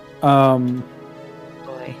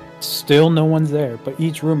 Boy. Still no one's there, but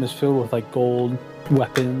each room is filled with like gold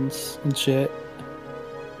weapons and shit.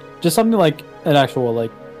 Just something like an actual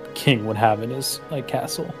like king would have in his like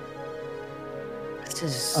castle. This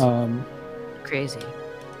is crazy.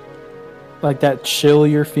 Like that chill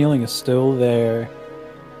you're feeling is still there.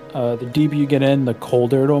 The deeper you get in, the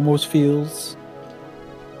colder it almost feels.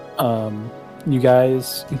 You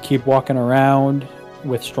guys keep walking around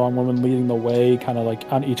with Strong Woman leading the way, kind of like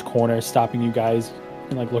on each corner, stopping you guys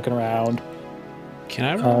and like looking around. Can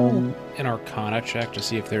I roll an Arcana check to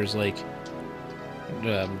see if there's like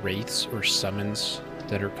wraiths or summons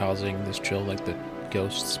that are causing this chill, like the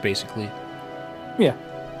ghosts, basically? Yeah.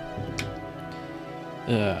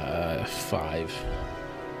 5.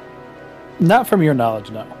 Not from your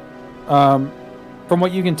knowledge, no. From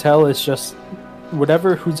what you can tell, it's just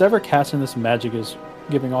who's ever casting this magic is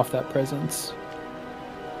giving off that presence.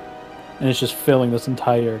 And it's just filling this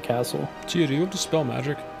entire castle. Gio, do you dispel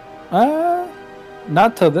magic?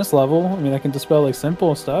 Not to this level. I mean, I can dispel like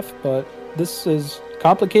simple stuff, but this is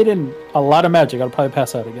complicated and a lot of magic. I'll probably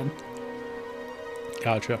pass out again.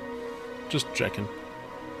 Gotcha. Just checking.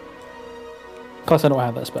 Plus, I don't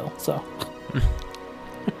have that spell, so.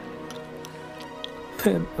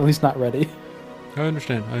 At least not ready. I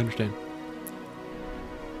understand.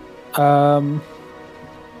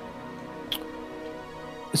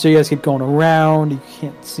 So you guys keep going around. You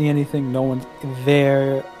can't see anything. No one's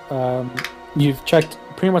there. You've checked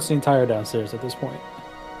pretty much the entire downstairs at this point.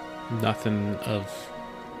 Nothing of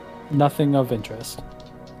interest.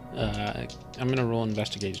 I'm gonna roll an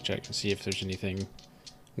investigation check to see if there's anything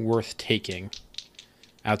worth taking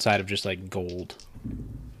outside of just like gold.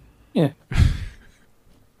 Yeah. I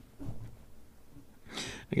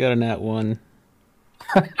got a nat 1.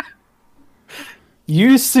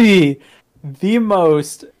 You see the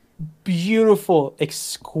most beautiful,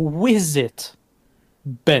 exquisite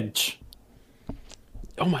bench.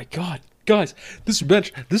 Oh my god, guys, this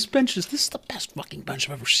bench is the best fucking bench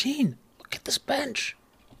I've ever seen. Look at this bench.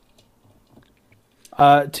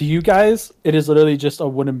 To you guys, it is literally just a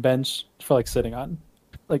wooden bench for like sitting on.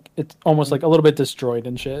 Like it's almost like a little bit destroyed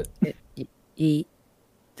and shit.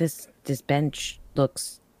 This bench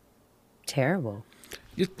looks terrible.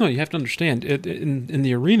 No, you have to understand. In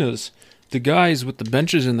the arenas, the guys with the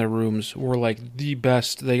benches in their rooms were like the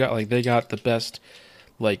best. They got the best,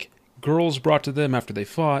 like girls brought to them after they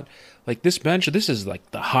fought. Like this bench, this is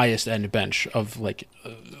like the highest end bench of like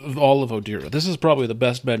of all of Odira. This is probably the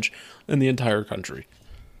best bench in the entire country.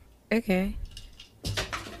 Okay.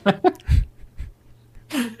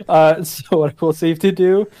 So what I will save to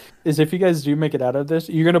do is if you guys do make it out of this,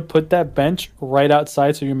 you're gonna put that bench right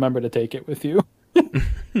outside so you remember to take it with you.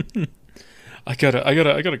 I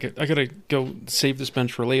gotta go save this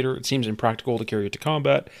bench for later. It seems impractical to carry it to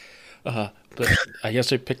combat. But I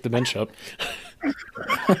guess I picked the bench up.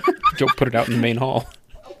 Go put it out in the main hall.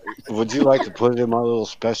 Would you like to put it in my little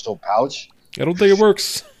special pouch? I don't think it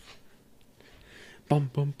works. Bum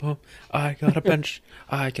bum bum. I got a bench.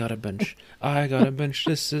 I got a bench. I got a bench.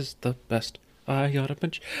 This is the best. I got a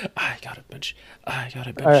bench. I got a bench. I got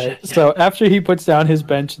a bench. All right. So after he puts down his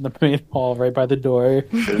bench in the main hall right by the door,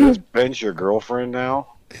 Is this bench your girlfriend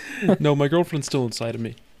now? No, my girlfriend's still inside of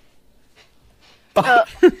me.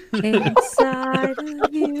 Inside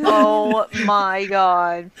of you. Oh my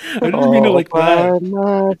god. I didn't mean it like that.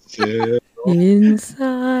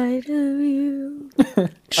 Inside of you.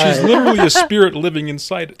 She's Alright. literally a spirit living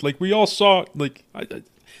inside it. Like we all saw. Like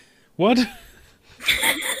what?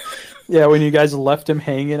 yeah, when you guys left him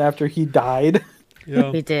hanging after he died. Yeah.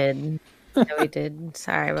 We did. Yeah, we did.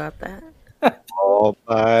 Sorry about that. All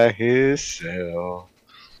by himself.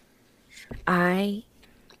 I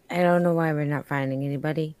don't know why we're not finding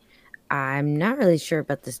anybody. I'm not really sure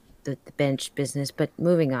about this the bench business, but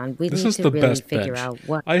moving on. We This need is to the really best figure bench. out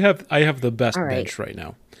what I have the best All right. bench right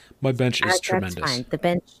now. My bench is that's tremendous. fine. The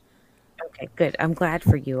bench. Okay, good. I'm glad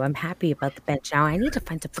for you. I'm happy about the bench. Now I need to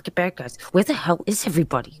find some freaking bad guys. Where the hell is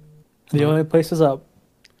everybody? The only place is up.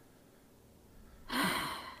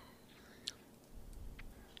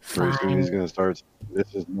 Pretty soon he's Fine. gonna start.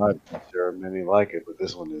 This is not. There are many like it, but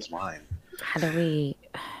this one is mine. How do we?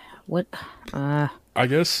 What? I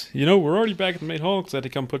guess we're already back at the main hall because I had to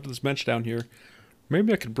come put this bench down here.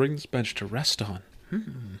 Maybe I could bring this bench to rest on.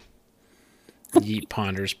 Yeet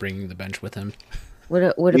ponders, bringing the bench with him. Would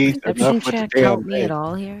a Eat perception enough with the check damn help me bench. at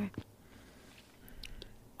all here?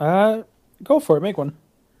 Go for it. Make one.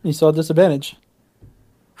 You saw disadvantage.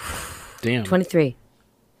 Damn. 23.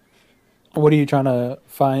 What are you trying to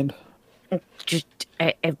find? Just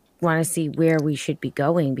I want to see where we should be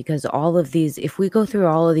going because all of these. If we go through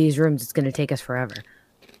all of these rooms, it's going to take us forever.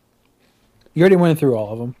 You already went through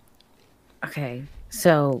all of them. Okay,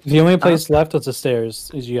 so The only place left is the stairs.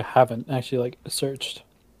 Is you haven't actually searched.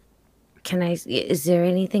 can I? Is there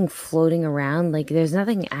anything floating around? Like, there's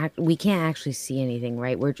nothing. We can't actually see anything,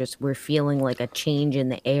 right? We're feeling like a change in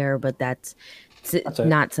the air, but that's That's it.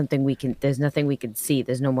 not something we can. There's nothing we can see.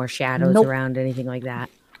 There's no more shadows Nope. around, anything like that.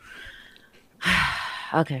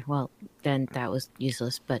 Okay, well then that was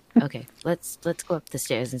useless. But okay, let's go up the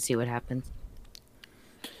stairs and see what happens.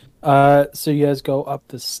 So you guys go up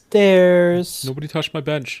the stairs. Nobody touched my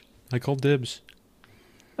bench. I called dibs.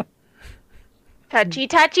 Touchy,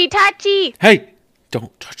 touchy, touchy. Hey,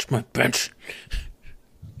 don't touch my bench.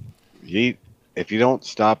 Yeet. If you don't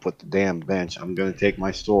stop with the damn bench, I'm gonna take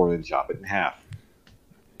my sword and chop it in half.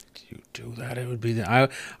 You do that, it would be the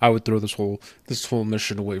I would throw this whole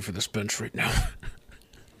mission away for this bench right now.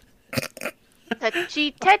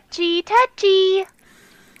 Touchy, touchy, touchy. You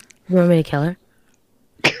want me to kill her?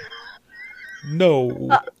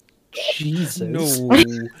 No. Jesus. No.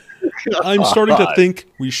 I'm starting to think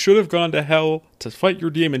we should have gone to hell to fight your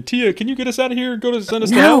demon. Tia, can you get us out of here and send us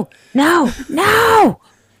to hell? No, no.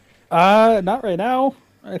 Not right now.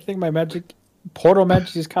 I think my portal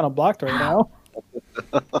magic is kind of blocked right now.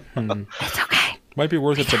 It's okay. Might be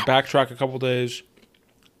worth it to backtrack a couple days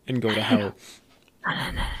and go to hell.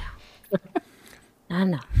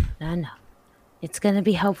 No. It's gonna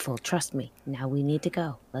be helpful. Trust me. Now we need to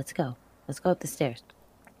go. Let's go. Let's go up the stairs.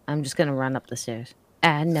 I'm just gonna run up the stairs.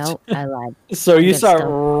 No, I lied. So you Good start stuff.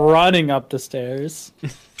 running up the stairs.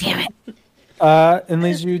 Damn it. And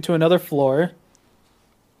leads you to another floor,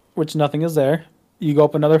 which nothing is there. You go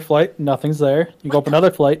up another flight, nothing's there. You go up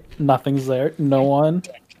another flight, nothing's there. No one.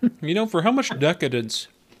 For how much decadence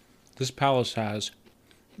this palace has,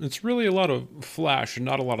 it's really a lot of flash and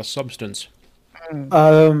not a lot of substance.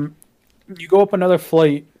 You go up another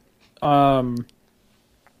flight. Are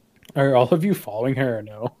all of you following her or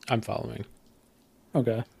no? I'm following.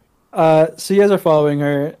 Okay. So you guys are following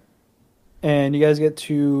her, and you guys get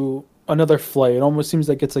to another flight. It almost seems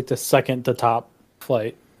like it's like the second to top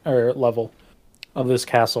flight or level of this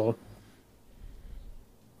castle.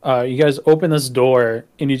 You guys open this door,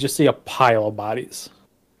 and you just see a pile of bodies.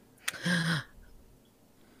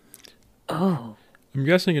 Oh I'm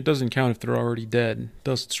guessing it doesn't count if they're already dead,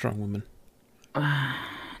 does it, strong woman?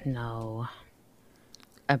 no.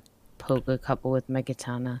 I poke a couple with my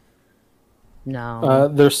katana. No.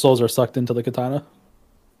 Their souls are sucked into the katana.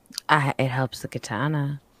 It helps the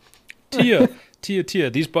katana. Tia,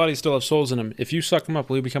 these bodies still have souls in them. If you suck them up,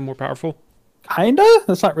 will you become more powerful? Kinda?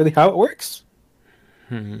 That's not really how it works.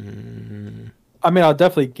 I mean, I'll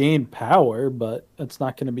definitely gain power, but it's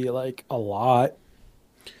not going to be like a lot.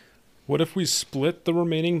 What if we split the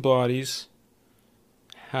remaining bodies?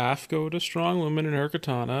 Half go to Strong Woman and her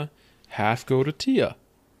katana, half go to Tia.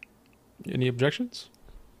 Any objections?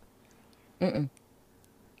 So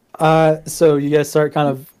you guys start kind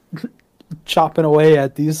of chopping away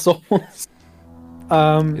at these souls.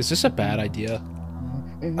 Is this a bad idea?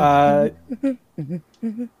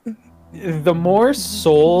 The more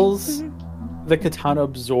souls the katana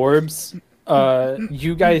absorbs,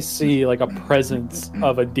 you guys see like a presence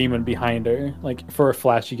of a demon behind her. Like for a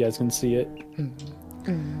flash, you guys can see it.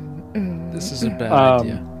 This is a bad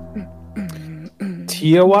idea.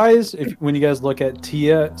 Tia wise, when you guys look at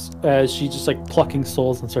Tia, she's just like plucking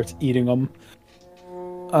souls and starts eating them.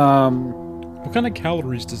 What kind of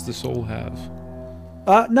calories does the soul have?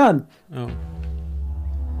 None. Oh.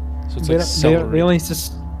 So it's like celery.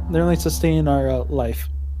 They only sustain our life,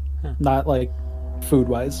 not like food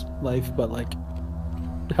wise life, but like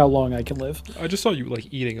how long I can live. I just saw you like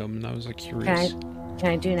eating them, and I was like curious. Can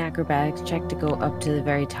I do an acrobatics check to go up to the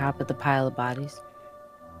very top of the pile of bodies?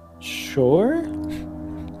 Sure.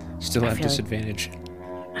 Still I have feel like- disadvantage.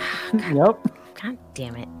 Yep. God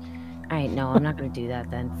damn it! All right, no, I'm not gonna do that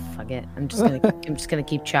then. Fuck it. I'm just gonna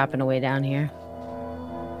keep chopping away down here.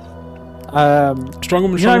 Strong Woman, You're not Strong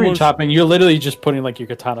even Woman. chopping. You're literally just putting like your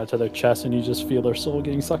katana to their chest, and you just feel their soul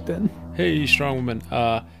getting sucked in. Hey, Strong Woman.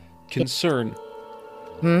 Concern.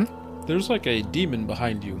 Hmm? There's like a demon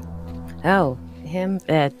behind you. Oh, him?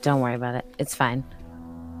 Don't worry about it. It's fine.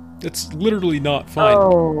 It's literally not fine.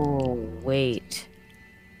 Oh, wait.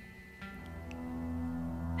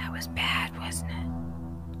 That was bad, wasn't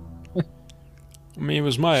it? I mean, it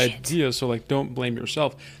was my idea, so like, don't blame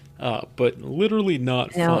yourself. But literally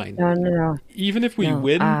not fine. No. Even if we No,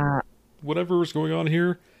 win, whatever is going on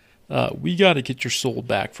here, we got to get your soul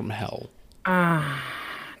back from hell. Damn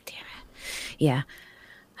it. Yeah.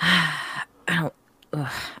 I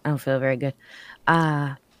don't feel very good.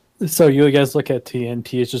 So you guys look at Tia, and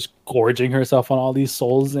Tia is just gorging herself on all these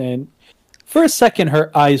souls, and for a second,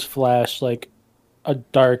 her eyes flash like a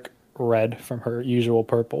dark red from her usual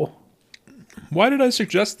purple. Why did I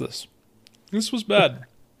suggest this? This was bad.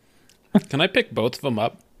 Can I pick both of them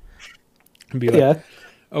up? And be like, Yeah.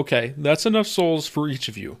 okay, that's enough souls for each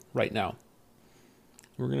of you right now.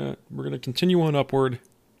 We're gonna continue on upward,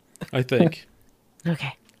 I think.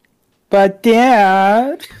 Okay. But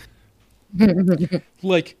Dad,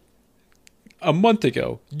 Like, a month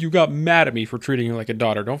ago, you got mad at me for treating you like a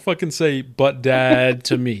daughter. Don't fucking say "but dad"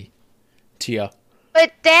 to me, Tia.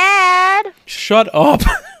 But Dad! Shut up.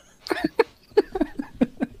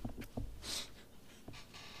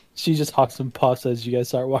 she just hucks and puffs as you guys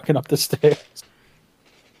start walking up the stairs.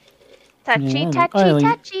 Touchy, Yeah, I touchy, only-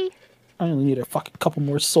 touchy. I only need a fucking couple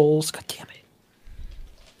more souls. God damn it.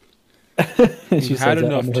 And she You've says had that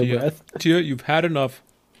enough, under her Tia. breath. Tia, you've had enough.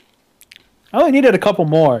 I only needed a couple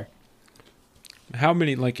more. How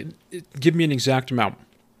many? Like, give me an exact amount.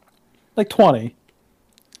 Like 20.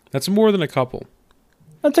 That's more than a couple.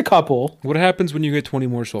 That's a couple. What happens when you get 20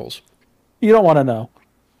 more souls? You don't want to know.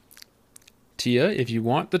 Tia, if you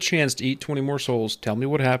want the chance to eat 20 more souls, tell me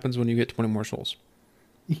what happens when you get 20 more souls.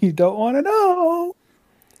 You don't want to know.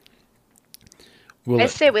 Will I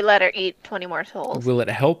it, say we let her eat 20 more souls. will it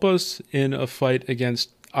help us in a fight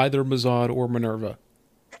against either Mazad or Minerva?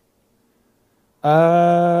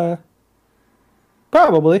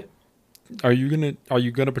 Probably. Are you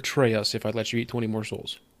gonna betray us if I let you eat 20 more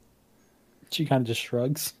souls? She kind of just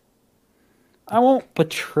shrugs. I won't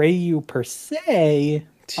betray you per se.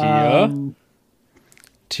 Tia?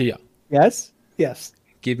 Tia, Yes? Yes.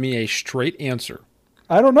 give me a straight answer.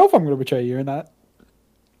 I don't know if I'm going to betray you or not.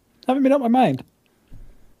 Haven't made up my mind.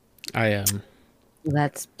 I am.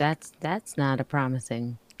 That's not a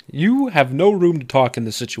promising. You have no room to talk in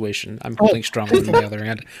this situation. I'm holding strongly on the other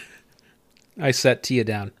hand. I set Tia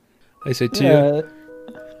down. I say, Tia,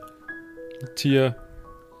 Tia,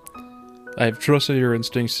 I have trusted your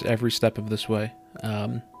instincts every step of this way.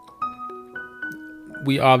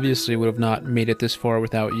 We obviously would have not made it this far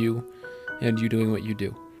without you and you doing what you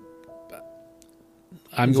do.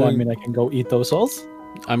 does that mean I can go eat those souls?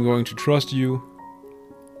 I'm going to trust you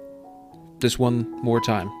this one more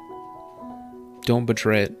time. Don't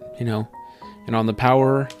betray it, you know. And on the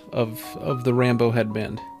power of the Rambo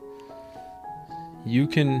headband, you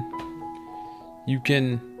can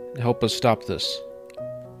help us stop this,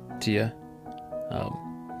 Tia.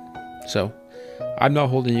 So I'm not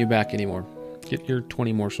holding you back anymore. Get your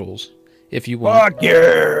 20 more souls if you want. Fuck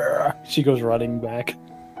yeah! She goes running back,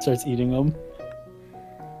 starts eating them.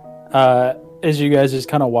 as you guys just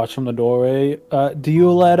kind of watch from the doorway, do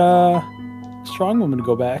you let strong woman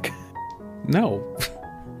go back? No.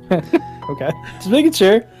 Okay, just making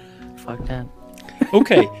sure. Fuck that.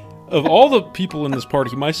 Okay. Of all the people in this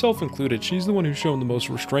party, myself included, she's the one who's shown the most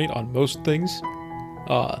restraint on most things.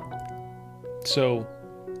 So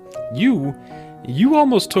you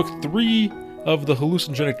almost took 3 of the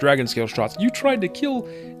hallucinogenic dragon scale shots. You tried to kill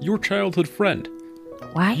your childhood friend.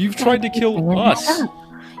 Why? You've tried to kill us.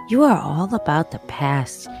 You are all about the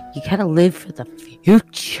past. You gotta live for the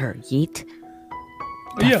future, Yeet.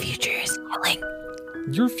 The Yeah. future is killing.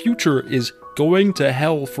 Your future is going to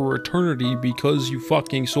hell for eternity because you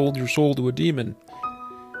fucking sold your soul to a demon.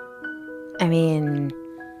 I mean,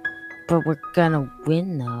 but we're gonna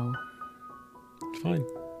win though. Fine.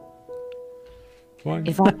 Fine.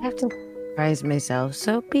 If I have to surprise myself,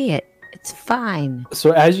 so be it. It's fine.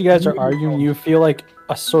 So as you guys are arguing, you feel like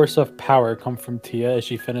a source of power come from Tia as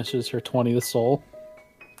she finishes her 20th soul.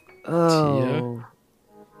 Oh.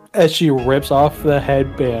 As she rips off the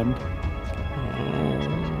headband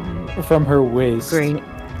from her waist. Great.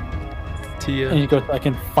 Tia. And you go, I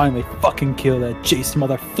can finally fucking kill that Jace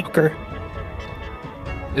motherfucker.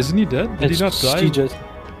 Isn't he dead? Did he not die? She just...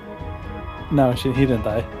 No, he didn't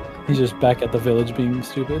die. He's just back at the village being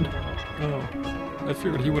stupid. Oh. I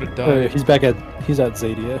figured he would have died. He's at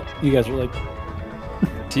Zadia. You guys are like,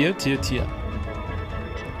 Tia.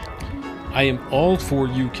 I am all for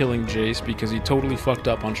you killing Jace because he totally fucked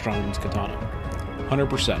up on Strongman's katana.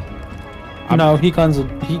 100%. no, he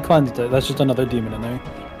cleansed it. That's just another demon in there.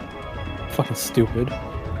 Fucking stupid.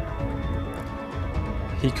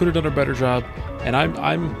 He could have done a better job, and I'm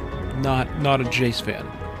not a Jace fan.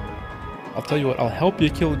 I'll tell you what, I'll help you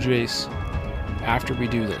kill Jace after we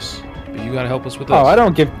do this. But you gotta help us with this. Oh, I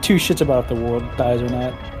don't give 2 shits about if the world dies or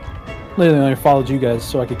not. Literally only followed you guys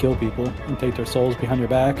so I could kill people and take their souls behind your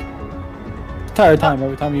back. Entire time,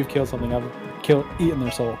 every time you've killed something, I've eaten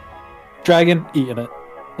their soul. Dragon, eaten it.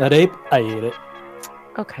 That ape, I ate it.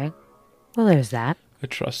 Okay. Well, there's that. I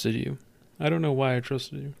trusted you. I don't know why I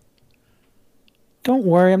trusted you. Don't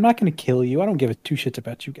worry, I'm not gonna kill you. I don't give 2 shits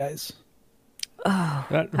about you guys. Oh,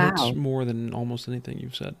 That hurts wow. more than almost anything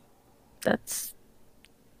you've said. That's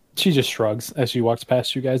She just shrugs as she walks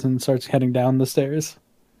past you guys and starts heading down the stairs.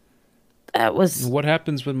 that was What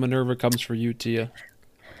happens when Minerva comes for you, Tia?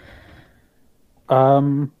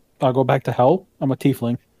 I'll go back to hell. I'm a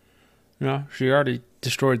tiefling. No, she already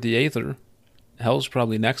destroyed the Aether. Hell's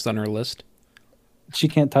probably next on her list. She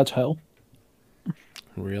can't touch hell.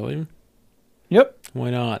 Really? Yep. Why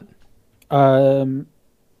not?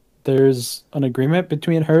 There's an agreement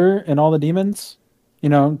between her and all the demons. You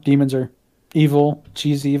know, demons are evil.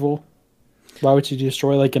 She's evil. Why would she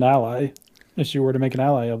destroy like an ally if she were to make an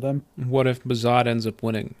ally of them? What if Bazad ends up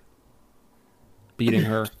winning? Beating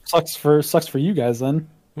her? Sucks for you guys then.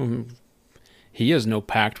 He has no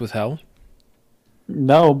pact with Hell.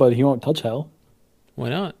 No, but he won't touch hell. Why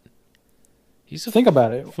not? He's a Think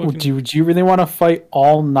about it. fucking- Would you really want to fight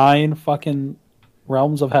all 9 fucking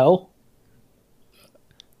realms of hell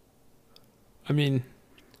I mean,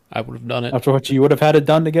 I would have done it. after what you would have had it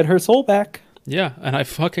done to get her soul back? Yeah, and I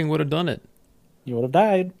fucking would have done it. You would have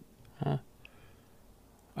died.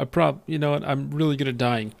 You know what? I'm really good at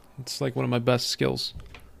dying. It's like one of my best skills.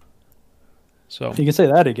 So, You can say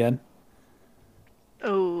that again.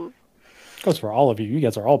 Oh. Goes for all of you. You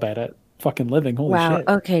guys are all bad at fucking living. Holy wow. shit.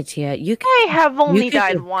 Okay, Tia, you I have only could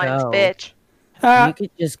died just once, go. bitch. you could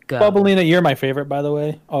just go. Bubbleina, you're my favorite, by the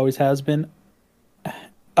way. Always has been.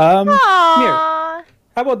 Aww. How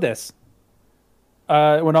about this?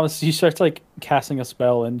 She starts like casting a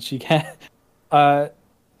spell, and she can't.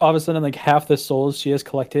 All of a sudden, like half the souls she has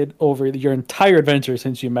collected over your entire adventure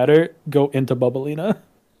since you met her go into Bubbleina,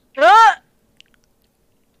 Ah!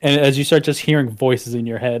 and as you start just hearing voices in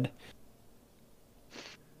your head,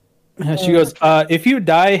 she goes, "If you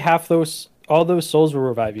die, all those souls will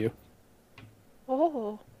revive you."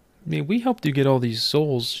 Oh. I mean, we helped you get all these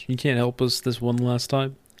souls. You can't help us this one last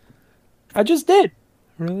time. I just did.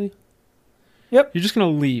 Really? Yep. You're just gonna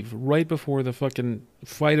leave right before the fucking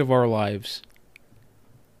fight of our lives.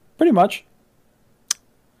 Pretty much.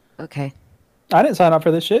 Okay. I didn't sign up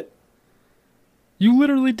for this shit. You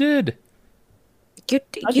literally did. You,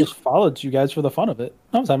 I you just followed you guys for the fun of it.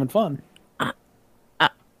 I was having fun.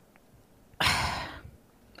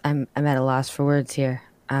 I'm at a loss for words here.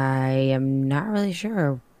 I am not really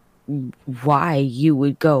sure why you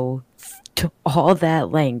would go to all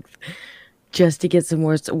that length just to get some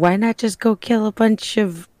more. Why not just go kill a bunch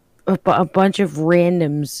of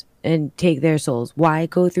randoms and take their souls? Why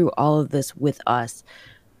go through all of this with us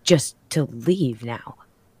just to leave now?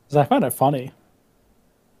 Because I find it funny.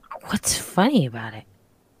 What's funny about it?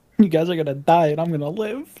 You guys are gonna die and I'm gonna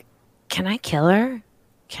live. Can I kill her?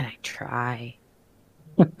 Can I try?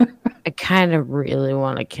 I kind of really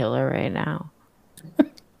want to kill her right now.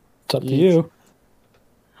 It's up to Yeet. you.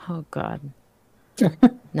 Oh God.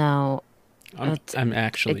 No, I'm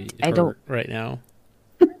actually I hurt don't- right now.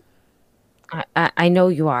 I know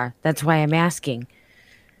you are. That's why I'm asking.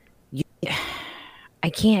 You, I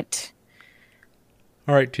can't.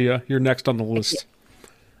 All right, Tia, you're next on the list.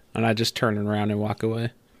 And I just turn around and walk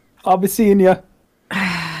away. I'll be seeing you.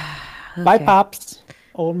 Bye, Okay. Pops.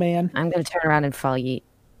 Old man. I'm gonna turn around and follow you.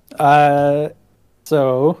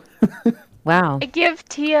 So Wow. I give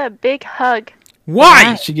Tia a big hug.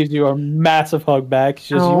 Why? she gives you a massive hug back. She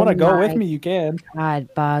says, "You Oh want to go with my me? You can."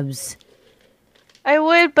 God, Bubs. I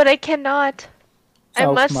would, but I cannot. I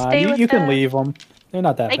Oh, must come on. stay You, with you can them. leave them. They're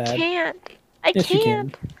not that I bad. can't. I Yes, you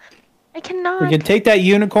can't. can. I cannot. We can take that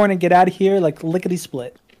unicorn and get out of here like lickety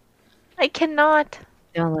split. I cannot.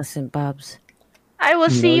 Don't listen, Bubs. I will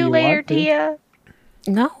You see know you you later, want to. Tia.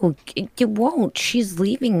 No, you won't. She's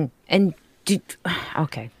leaving, and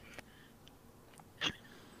okay.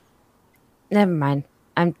 Never mind.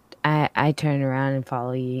 I turn around and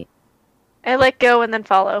follow you, I let go and then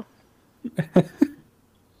follow.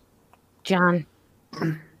 John.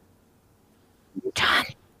 John,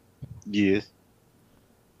 Yes.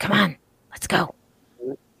 come on, let's go.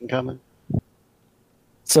 I'm coming.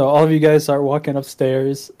 So all of you guys start walking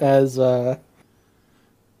upstairs as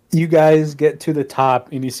you guys get to the top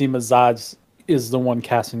and you see Mazaj is the one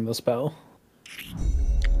casting the spell.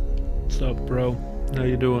 What's up, bro? How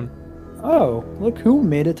you doing? Oh, look who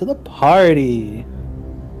made it to the party.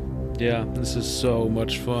 Yeah, this is so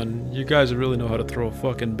much fun. You guys really know how to throw a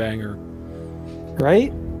fucking banger.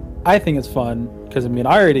 Right? I think it's fun because I mean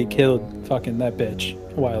I already killed fucking that bitch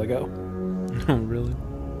a while ago. Oh, really?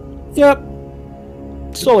 Yep.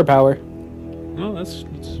 Solar power. Well, that's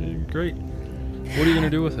great. What are you gonna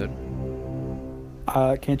do with it?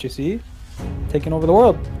 Can't you see? Taking over the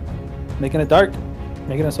world. Making it dark.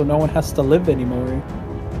 Making it so no one has to live anymore.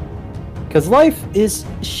 Because life is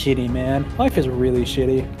shitty, man. Life is really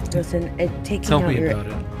shitty. Listen, taking Tell out me your about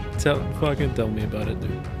it. Fucking tell me about it,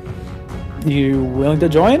 dude. You willing to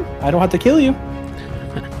join? I don't have to kill you.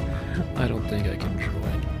 I don't think I can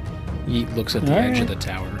join. He looks at the edge of the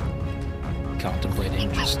tower,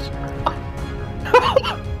 contemplating just.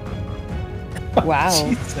 wow.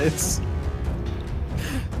 Jesus.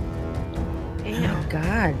 Oh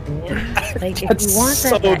God, man. Like if That's you want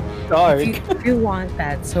so that, dark. if you want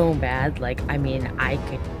that so bad, like I mean, I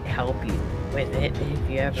could help you with it if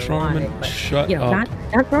you ever wanted. Charmin, But shut you know, up.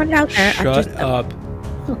 not throwing it out there. I'm Shut just, up.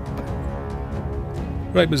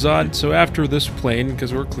 Right, Mazad, so after this plane,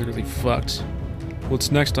 because we're clearly fucked,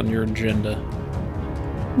 what's next on your agenda?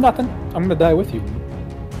 Nothing. I'm gonna die with you.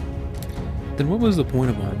 Then what was the point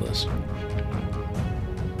of all this?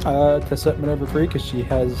 To set Minerva free because she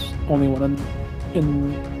has only one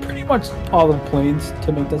in pretty much all of the planes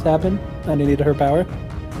to make this happen, and I needed her power.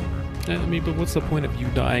 I mean, but what's the point of you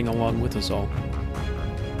dying along with us all?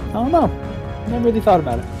 I don't know. Never really thought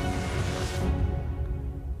about it.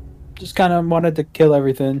 Just kind of wanted to kill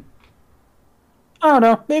everything. I don't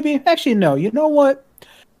know. Maybe. Actually, no. You know what?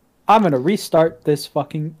 I'm going to restart this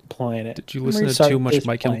fucking planet. Did you I'm listen gonna to restart too much this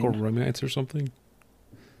My Chemical plane. Romance or something?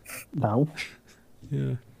 No.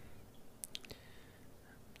 Yeah.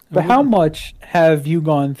 But how much have you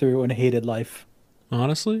gone through and hated life?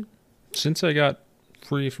 Honestly, since I got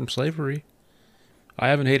free from slavery, I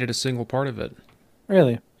haven't hated a single part of it.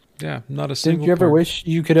 Really? Yeah, not a single Didn't you ever part. wish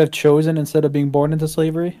you could have chosen instead of being born into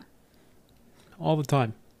slavery? All the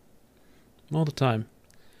time. All the time.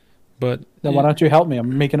 But Then why don't you help me?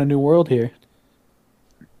 I'm making a new world here.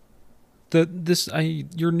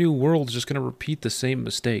 your new world is just gonna repeat the same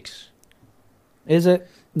mistakes. Is it?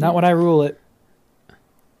 Not when I rule it.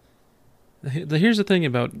 Here's the thing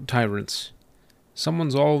about tyrants.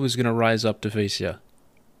 Someone's always gonna rise up to face you.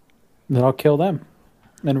 Then I'll kill them.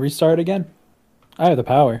 And restart again. I have the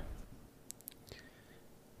power.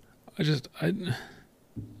 At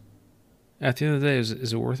the end of the day, is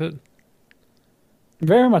it worth it?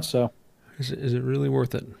 Very much so. Is it really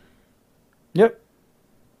worth it? Yep.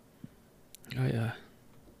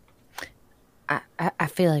 I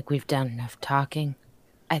feel like we've done enough talking.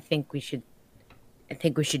 I think we should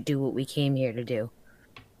do what we came here to do.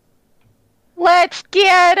 Let's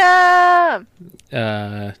get him!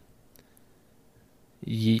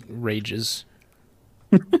 Yeet rages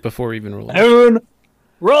before even rolling. Own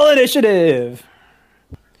roll initiative.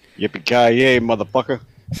 Yippee-ki-yay, motherfucker.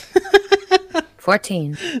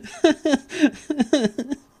 14.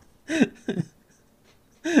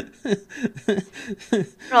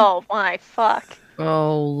 Oh my fuck.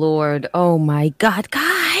 Oh Lord. Oh my God,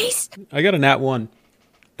 guys! I got a nat 1.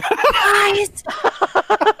 Guys!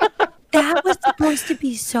 That was supposed to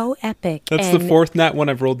be so epic. That's the 4th nat 1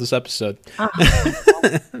 I've rolled this episode.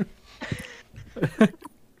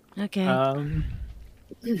 Okay. I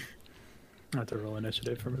have to roll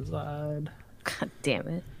initiative from his side. God damn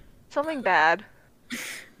it. Something bad.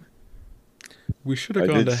 We should I have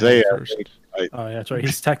gone did to say hell I first. think Oh yeah, that's right.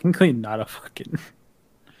 He's technically not a fucking.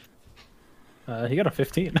 He got a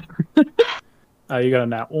 15. You got a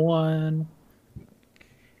nat 1.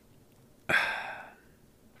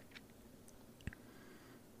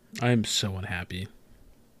 I am so unhappy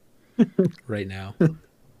right now.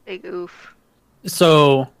 Big oof.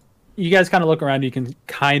 So, you guys kind of look around. You can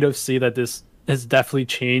kind of see that this has definitely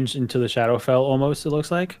changed into the Shadowfell. Almost, it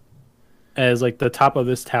looks like, as like the top of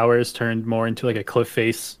this tower is turned more into like a cliff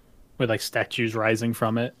face with like statues rising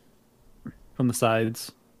from it, from the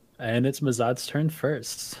sides. And it's Mazad's turn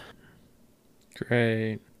first.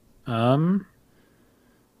 Great.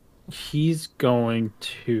 He's going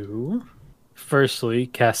to firstly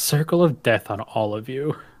cast Circle of Death on all of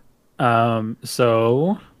you.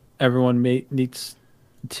 So everyone needs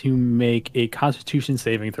to make a Constitution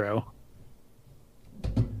saving throw.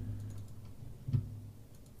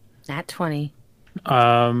 Nat 20.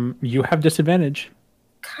 You have disadvantage.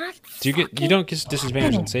 God You don't get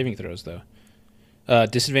disadvantage on saving throws though.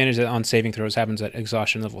 Disadvantage on saving throws happens at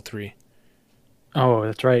exhaustion level 3. Oh,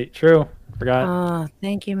 that's right. True. Forgot. Oh,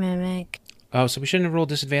 thank you, Mimic. Oh, so we shouldn't have rolled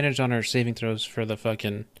disadvantage on our saving throws for the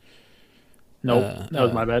fucking. Nope, that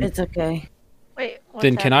was my bad. It's okay. Wait, what's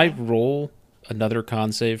Then can I happening? roll another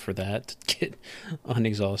con save for that to get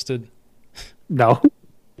unexhausted? No.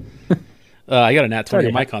 I got a nat 20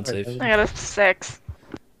 on my Sorry. con save. I got a 6.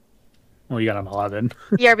 Well, you got an 11.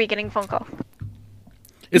 BRB getting phone call.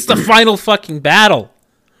 It's the final fucking battle.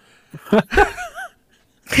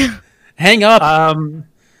 Hang up.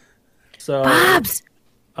 So Bobs!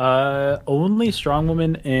 only Strong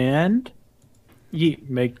Woman and Yeet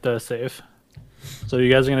make the save. So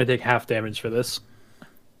you guys are gonna take half damage for this.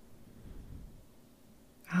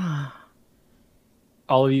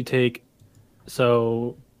 All of you take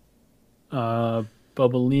Bubblina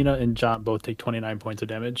and John both take 29 points of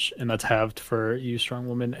damage, and that's halved for you, Strong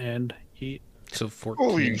Woman and Yeet. So 14.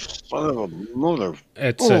 Oh, you son of a mother!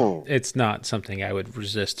 It's not something I would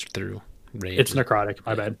resist through rage. It's necrotic,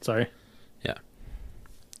 my bad, sorry. Yeah.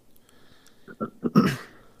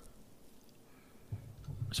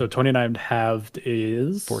 So 29 halved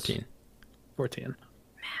is 14. 14.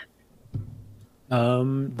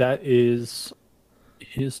 That is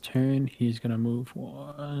his turn. He's gonna move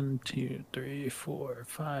 1, 2, 3, 4,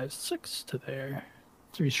 5, 6 to there.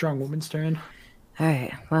 3 Strong Woman's turn.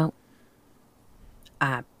 Alright, well.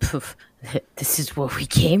 Poof. This is what we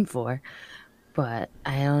came for. But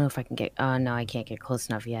I don't know if I can get. Oh, no, I can't get close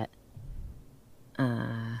enough yet.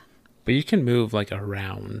 But you can move like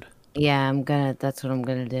around. Yeah, that's what I'm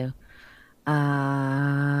gonna do.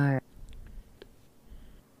 Damn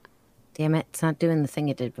it, it's not doing the thing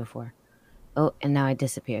it did before. Oh, and now I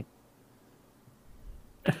disappeared.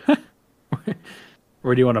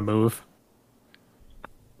 Where do you want to move?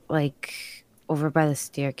 Like, over by the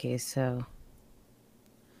staircase, so.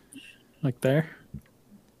 Like there?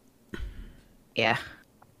 Yeah.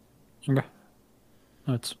 Okay.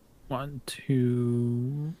 That's 1,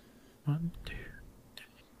 2, 1, 2, 3,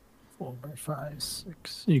 4, 5,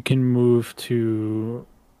 6. You can move to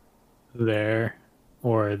there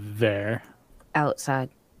or there. Outside.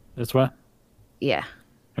 This way? Yeah.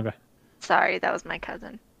 Okay. Sorry, that was my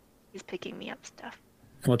cousin. He's picking me up stuff.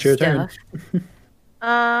 What's your turn?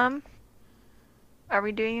 Stuff. Are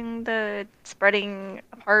we doing the spreading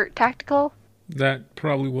apart tactical? That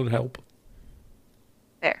probably would help.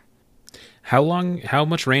 There. How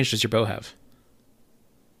much range does your bow have?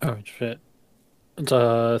 Oh, shit.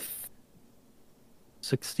 It's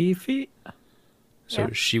 60 feet? So Yeah.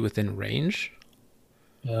 is she within range?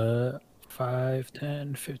 5,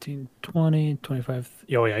 10, 15, 20, 25.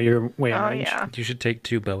 Oh, yeah, you're way in Oh, range. yeah. You should take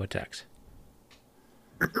 2 bow attacks.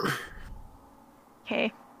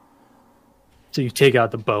 Okay. So you take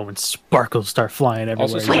out the bow and sparkles start flying everywhere.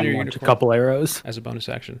 Also, You your launch a unicorn. couple arrows. As a bonus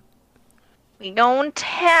action. We gonna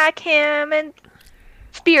attack him and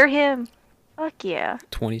spear him. Fuck yeah.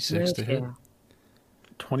 26 to hit.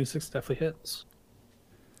 26 definitely hits.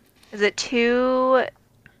 Is it two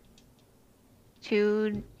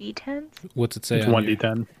D10s? What's it say? It's on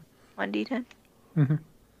 1d10. 1d10?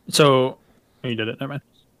 So, oh, you did it, never mind.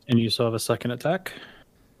 And you still have a second attack.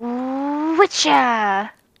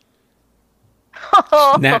 Witcha!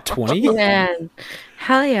 Nat 20? Man.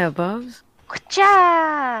 Hell yeah, Bobs.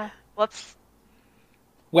 Cha! Whoops.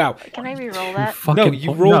 Wow. Can I re-roll that? No,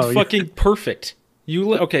 you rolled you- fucking perfect.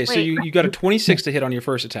 Okay, so Wait. you got a 26 to hit on your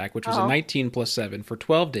first attack, which was a Oh. 19 plus 7 for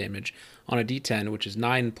 12 damage on a d10, which is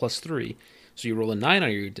 9 plus 3. So you roll a 9 on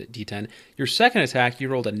your d10. Your second attack, you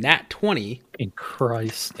rolled a nat 20 In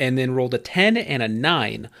Christ. and then rolled a 10 and a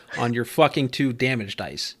 9 on your fucking 2 damage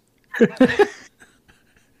dice. That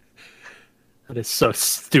is so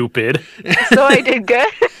stupid. So I did good.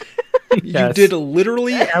 You Yes. did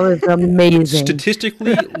literally That was amazing.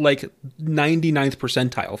 statistically like 99th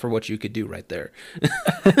percentile for what you could do right there.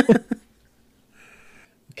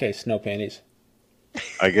 Okay, snow panties.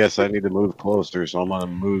 I guess I need to move closer, so I'm gonna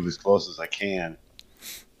move as close as I can.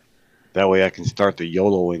 That way I can start the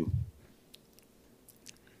YOLOing.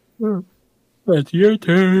 It's your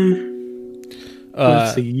turn.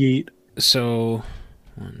 Let's see. So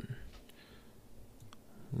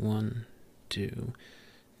 1, 2,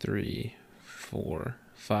 3, 4,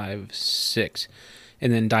 5, 6,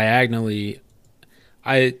 and then diagonally,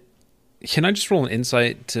 can I just roll an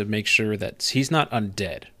insight to make sure that he's not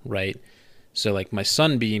undead, right? So like my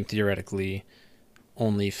sunbeam theoretically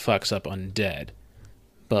only fucks up undead,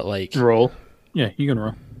 but like Roll. Yeah, you can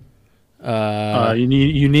roll. uh, You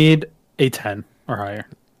need a 10 or higher.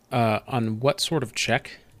 on what sort of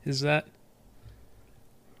check is that?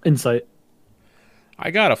 Insight. I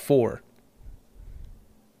got a 4.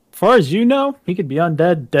 As far as you know, he could be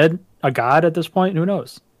undead, dead, a god at this point. Who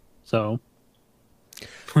knows? So,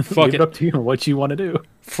 Fuck leave it. it up to you what you want to do.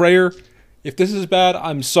 Freyr, if this is bad,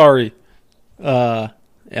 I'm sorry. And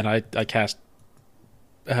I cast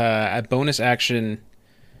a bonus action,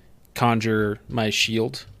 conjure my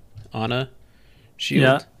shield, Anna shield,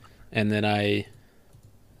 Yeah. and then I.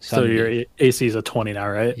 So Sunbeam. your AC is a 20 now,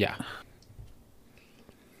 right? Yeah.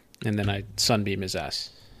 And then I sunbeam his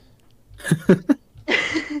ass.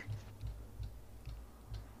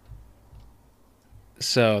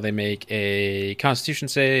 So they make a Constitution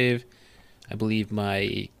save. I believe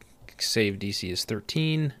my save DC is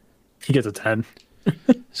 13. He gets a 10.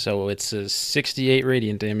 So it's a 68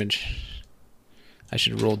 radiant damage. I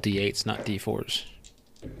should roll d8s, not d4s.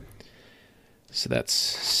 So that's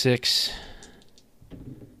 6.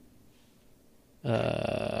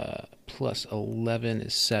 Plus 11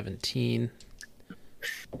 is 17.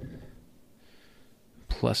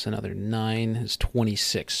 Plus another 9 is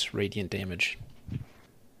 26 radiant damage.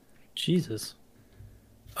 Jesus.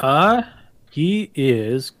 He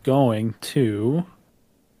is going to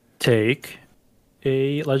take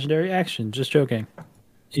a legendary action. Just joking.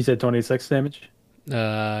 He said 26 damage.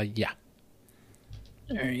 Yeah.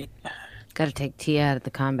 All right. Got to take Tia out of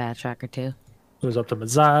the combat tracker too. Goes up to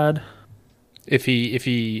Mazad. If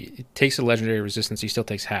he takes a legendary resistance, he still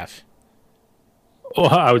takes half. Oh,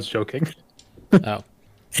 I was joking. Oh,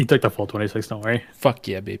 He took the full 26. Don't worry. fuck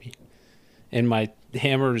yeah, baby. And my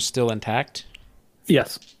hammer is still intact?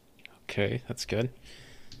 Yes. Okay, that's good.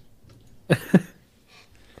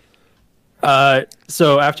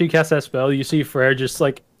 So after you cast that spell, you see Freyr just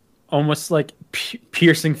like almost like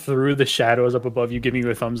piercing through the shadows up above you, giving you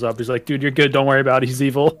a thumbs up. He's like, "Dude, you're good. Don't worry about it. He's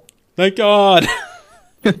evil." Thank God.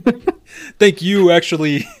 Thank you,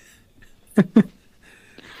 actually.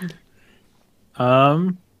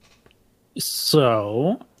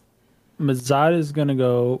 So Mazad is gonna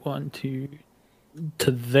go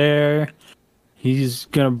to there. He's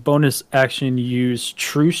gonna bonus action use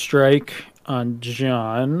True Strike on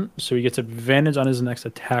John, so he gets advantage on his next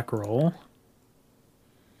attack roll.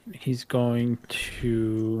 He's going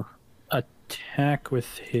to attack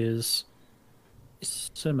with his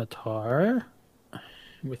scimitar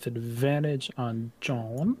with advantage on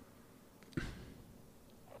John.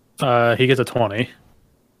 He gets a 20.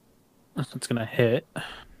 That's gonna hit.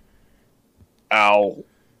 Ow.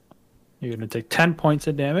 You're gonna take 10 points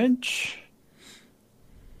of damage.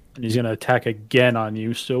 And he's gonna attack again on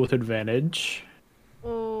you, still with advantage.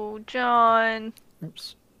 Oh, John.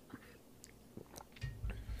 Oops.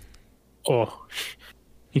 Oh,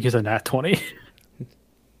 he gets a nat 20.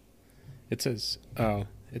 It says, oh,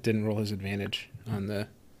 it didn't roll his advantage on the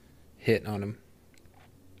hit on him.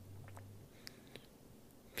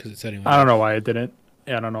 Because it said he went I don't off. know why it didn't.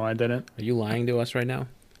 Yeah, I don't know why it didn't. Are you lying to us right now?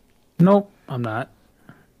 Nope, I'm not.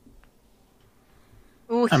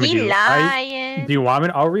 Ooh, I mean, he lying. Do you want me?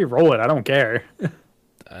 I'll re-roll it. I don't care.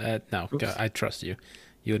 No, God, I trust you.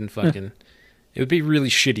 You wouldn't fucking... It would be really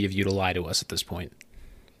shitty of you to lie to us at this point.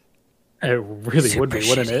 It really would be,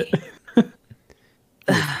 wouldn't it?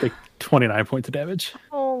 Like 29 points of damage.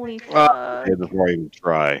 Holy fuck. Hey, before I even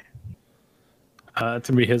try. It's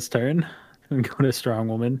gonna be his turn. I'm going to Strong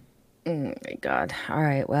Woman. Oh my god. All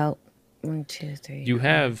right. Well, 1, 2, 3. You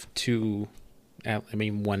have 2 I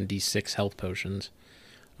mean, 1d6 health potions.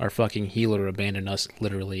 Our fucking healer abandoned us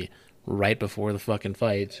literally right before the fucking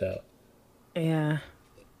fight, so. Yeah.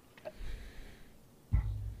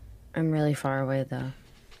 I'm really far away though.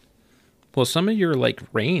 Well, some of your, like,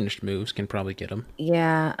 ranged moves can probably get him.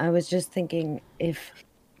 Yeah, I was just thinking if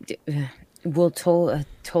will Toll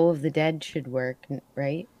of the Dead should work,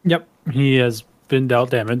 right? Yep. He has been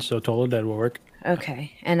dealt damage, so Toll of the Dead will work.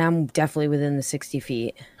 Okay, and I'm definitely within the 60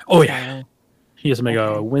 feet. Oh, yeah. so- He has to make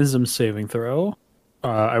Okay. a wisdom saving throw.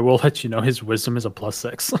 I will let you know his wisdom is a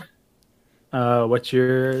 +6. What's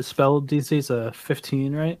your spell DC? It's a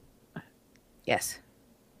 15, right? Yes.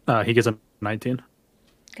 He gets a 19.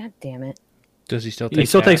 God damn it. Does he still take He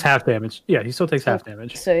still half? takes half damage. Yeah, he still takes half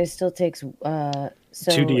damage. So it still takes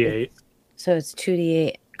 2d8. So it's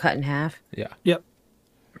 2d8 cut in half. Yeah. Yep.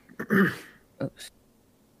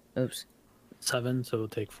 Oops. 7, so it'll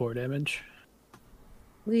take 4 damage.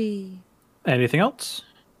 Wee. Anything else?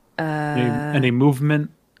 Uh, Any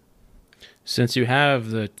movement? Since you have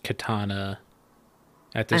the katana,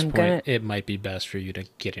 at this I'm point, gonna- it might be best for you to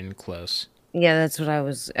get in close. yeah, that's what I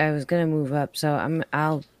was gonna move up. So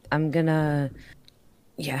I'm gonna,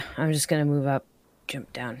 yeah, I'm just gonna move up,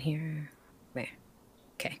 jump down here. There.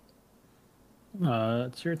 Okay.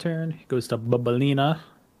 It's your turn. He goes to Bubbalina.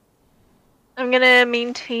 I'm gonna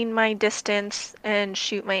maintain my distance and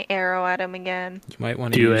shoot my arrow at him again. You might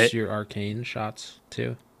want to Do use it. your arcane shots,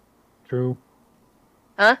 too. True.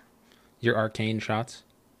 Huh? Your arcane shots.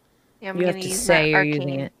 Yeah, I'm You have gonna to use say my you're arcane.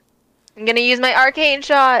 using it. I'm gonna use my arcane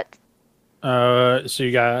shot. So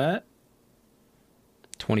you got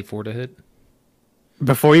 24 to hit.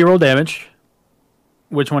 before you roll damage.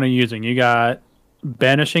 Which one are you using? You got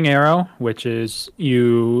Banishing Arrow, which is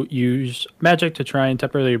you use magic to try and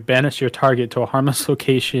temporarily banish your target to a harmless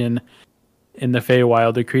location in the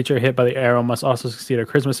Feywild. The creature hit by the arrow must also succeed a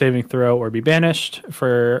charisma saving throw or be banished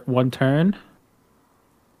for 1 turn.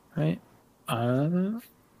 Right?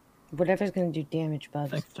 Whatever's gonna do damage,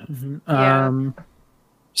 Bubs. Yeah.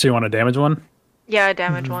 So you want a damage one? Yeah,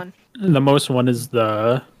 damage one. The most one is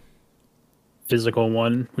the physical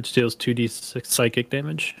one, which deals 2d6 psychic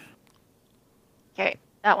damage. Okay,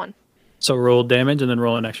 that one. So roll damage and then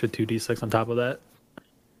roll an extra 2d6 on top of that.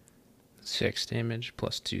 6 damage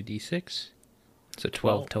plus 2d6. So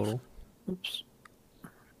 12 total. Oops.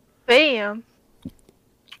 Bam.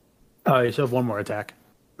 Oh, you still have one more attack.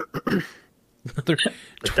 Another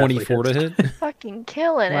 24 to hit Fucking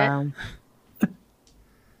killing it. Wow.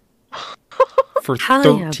 for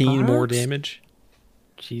Hell yeah, 13 more Barbs. damage.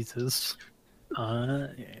 Jesus.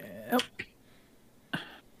 Yep.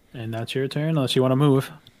 And that's your turn, unless you want to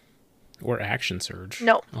move. Or action surge.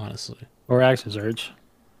 No. Honestly. Or action surge.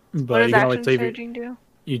 What But does you can always action save it. surging do?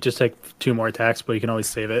 You just take 2 more attacks, but you can always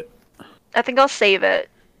save it. I think I'll save it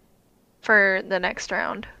for the next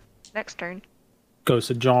round. Next turn. Goes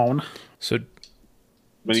to John. So I'm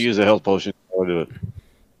gonna use a health potion. I'll do it.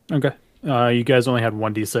 Okay. You guys only had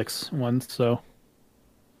 1d6 once, so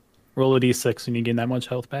roll a d6 and you gain that much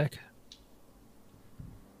health back.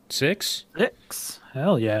 6? 6.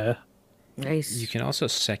 Hell yeah. Nice. You can also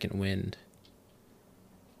second wind.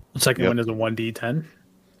 The second Yep. one is a 1d10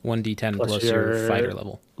 1d10 Plus plus your your- fighter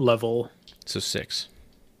level. level. So 6.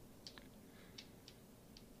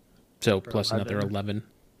 So plus another 11.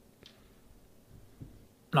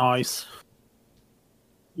 Nice.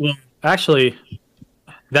 Well, actually,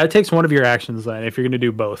 that takes one of your actions then, if you're going to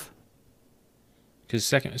do both. Because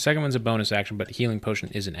second one's a bonus action, but healing potion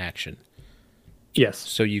is an action. Yes.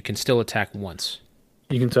 So you can still attack once.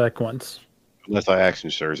 You can attack once. Unless I action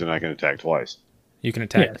surge, then I can attack twice. You can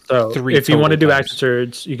attack Yeah, so 3 if you want to do total action times.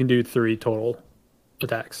 surge, you can do 3 total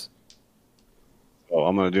attacks. So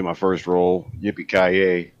I'm gonna do my first roll. Yippee ki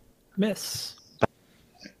yay! Miss.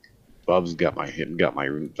 Bub's got my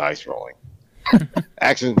dice rolling.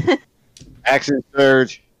 Action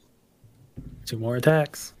surge. 2 more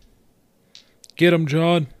attacks. Get him,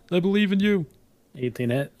 John. I believe in you. 18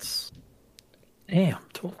 hits. Damn,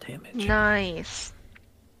 12 damage. Nice.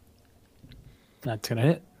 That's going to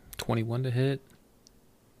hit. 21 to hit.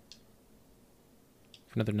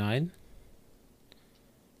 For another 9.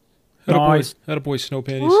 Nice. Attaboy, snow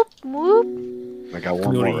panties. Whoop whoop. I got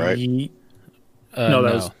one more, right? No, No,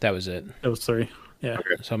 that was it. That was 3. Yeah.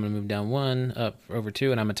 So I'm going to move down 1, up over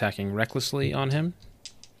 2, and I'm attacking recklessly on him.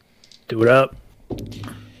 Do it up.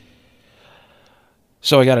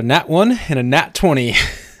 So I got a nat 1 and a nat 20.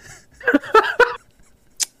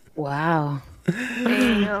 Wow.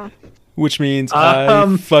 Damn. Which means I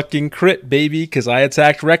Um, fucking crit, baby, because I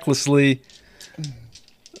attacked recklessly.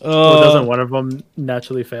 Well, doesn't one of them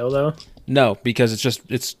naturally fail, though? No, because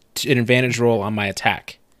it's an advantage roll on my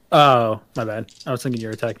attack. Oh, my bad. I was thinking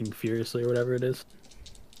you're attacking furiously or whatever it is.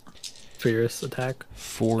 Furious attack.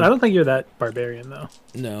 I don't think you're that barbarian though.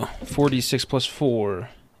 No. 4d6 plus 4.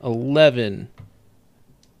 11.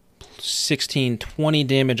 16. 20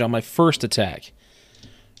 damage on my first attack.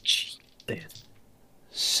 Damn.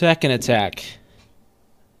 Second attack.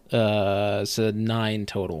 It's a 9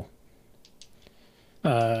 total.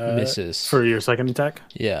 Misses. For your second attack?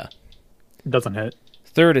 Yeah. Doesn't hit.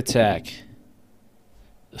 Third attack.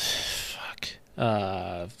 Fuck.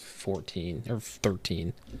 14 or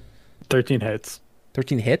 13. 13 hits.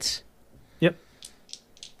 13 hits? Yep.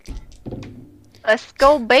 Let's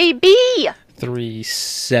go, baby! 3,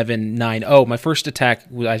 7, 9. Oh, my first attack,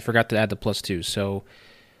 I forgot to add the +2, so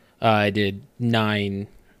I did 9,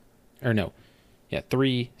 or no. Yeah,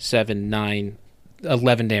 3, 7, 9,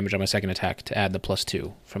 11 damage on my second attack to add the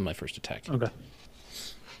 +2 from my first attack. Okay.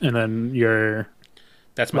 And then your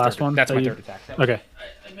That's my last third, one. That's that my you- third attack. Okay.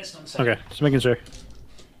 I missed on second. Okay. Just making sure.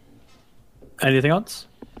 Anything else?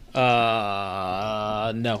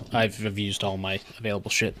 No. I've used all my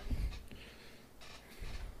available shit.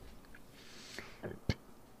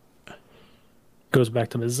 Goes back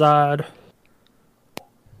to Mizad.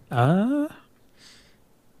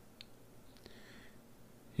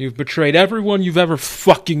 You've betrayed everyone you've ever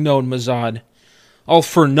fucking known, Mazad. All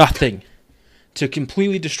for nothing. To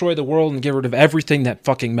completely destroy the world and get rid of everything that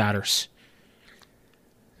fucking matters.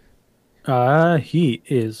 He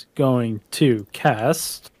is going to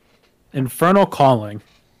cast Infernal Calling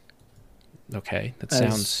Okay, that as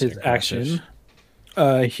sounds his aggressive.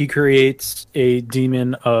 action. He creates a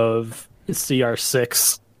demon of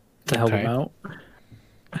CR6 to help Okay. him out.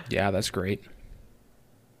 Yeah, that's great.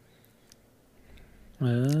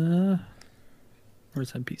 Where's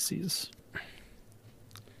NPCs?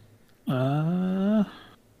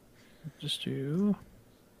 Just do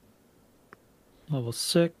level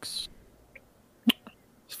 6.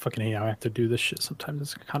 It's fucking hate how I have to do this shit sometimes.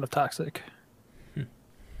 It's kind of toxic.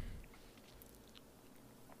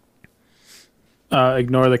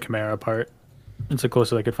 Ignore the Chimera part. It's the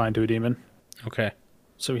closest I could find to a demon. Okay.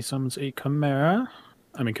 So he summons a Chimera.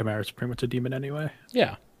 I mean, Chimera is pretty much a demon anyway.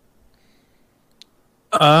 Yeah.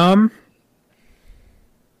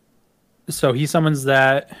 So he summons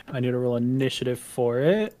that. I need to roll initiative for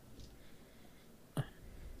it.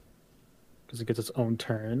 Because it gets its own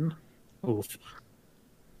turn. Oof.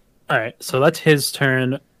 Alright, so that's his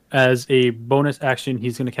turn. As a bonus action,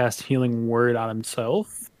 he's going to cast Healing Word on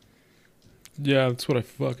himself. Yeah, that's what I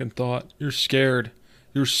fucking thought. You're scared.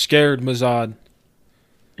 You're scared, Mazad.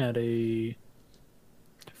 At a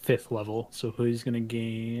 5th level. So he's going to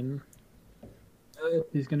gain...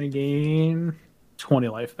 He's going to gain 20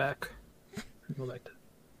 life back. Go back to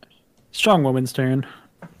Strong Woman's turn.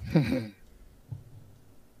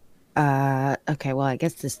 Okay, well, I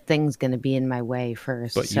guess this thing's gonna be in my way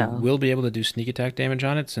first. But so you will be able to do sneak attack damage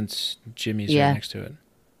on it since Jimmy's Yeah. right next to it.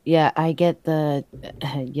 yeah, I get the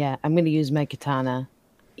yeah. I'm gonna use my katana,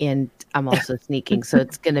 and I'm also sneaking, so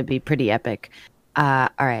it's gonna be pretty epic. All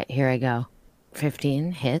right, here I go.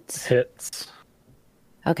 15 hits. Hits.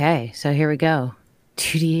 Okay, so here we go.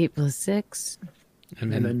 2d8 plus 6.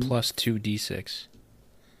 And then, then- plus 2d6.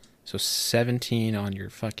 So 17 on your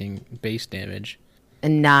fucking base damage.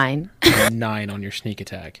 And 9. And 9 on your sneak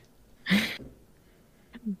attack.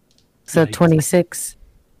 So Yikes. 26.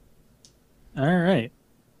 Alright.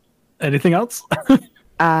 Anything else?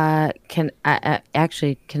 Can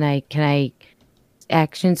I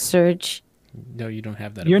action surge? No, you don't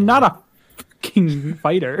have that. You're ability. not a fucking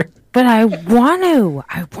fighter. But I want to.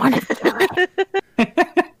 I want to.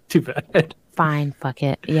 Too bad. Fine, fuck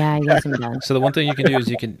it. Yeah, I guess I'm done. So the one thing you can do is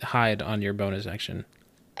you can hide on your bonus action.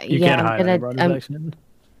 You yeah, can't I'm hide gonna- on bonus I'm- action.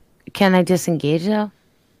 Can I disengage though?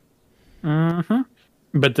 Mm-hmm.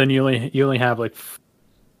 But then you only have like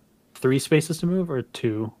 3 spaces to move, or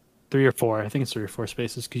 2, 3 or 4. I think it's 3 or 4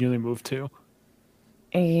 spaces because you only move 2.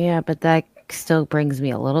 Yeah, but that still brings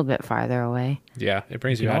me a little bit farther away. Yeah, it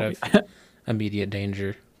brings you You out know? of immediate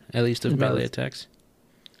danger, at least of It melee does. attacks.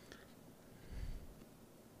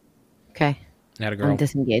 Okay, Not a I'm girl.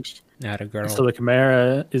 disengaged. Not a girl. So the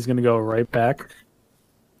Chimera is going to go right back.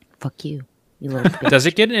 Fuck you, you little bitch. Does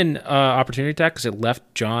it get an opportunity attack because it left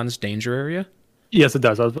John's danger area? Yes, it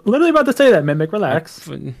does. I was literally about to say that, Mimic. Relax.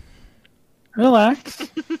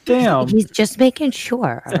 Relax. Damn. He's just making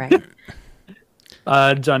sure. All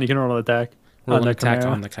right. John, you can roll an attack. Roll on an the attack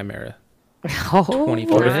Chimera. on the Chimera. Oh,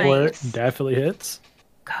 24 to hit. 44 Nice. definitely hits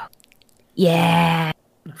yeah.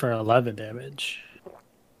 for 11 damage.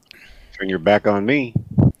 Turn your back on me.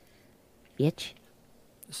 Bitch.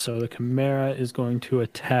 So the Chimera is going to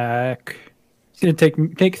attack. It's going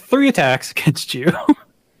to take 3 attacks against you.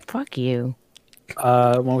 Fuck you.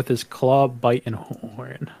 One with his claw, bite, and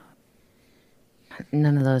horn.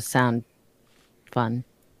 None of those sound fun.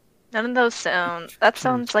 None of those sound. That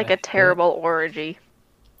sounds like a hit. terrible orgy.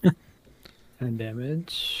 10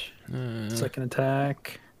 damage. Second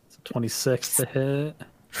attack. It's a 26 to hit.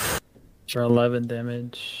 For 11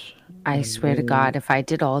 damage. I swear to God, if I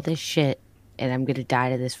did all this shit and I'm gonna die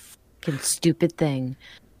to this fucking stupid thing,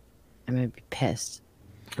 I'm gonna be pissed.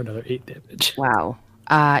 For another 8 damage. Wow.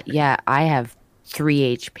 Yeah, I have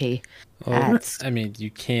 3 HP. That's I mean,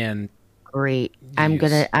 you can. great. I'm Use-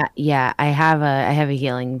 gonna. Yeah, I have a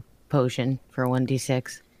healing potion for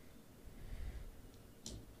 1d6.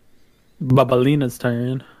 Babalina's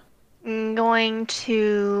turn. I'm going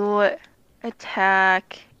to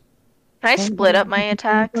attack. Can I split up my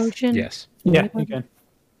attacks? Can Potion? Yes. Yeah, you can.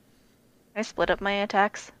 I split up my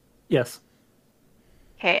attacks? Yes.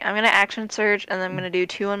 Okay, I'm gonna action surge, and then I'm gonna do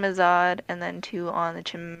 2 on Mazad, and then 2 on the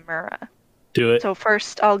Chimera. Do it. So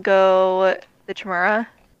first I'll go the Chimera.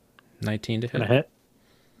 19 to Gonna hit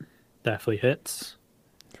hit. Definitely hits.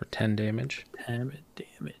 for 10 damage. 10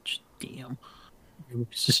 damage. Damn.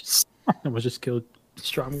 I almost just killed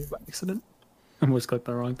Strong by accident. I almost clicked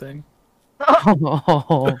the wrong thing.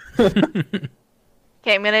 Oh,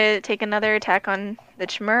 Okay, I'm gonna take another attack on the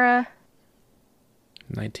Chimera.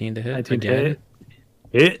 19 to hit 19 to again. hit.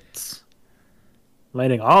 Hits.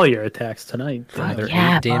 Landing all your attacks tonight. Another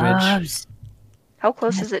yeah, 8 damage. Bubs. How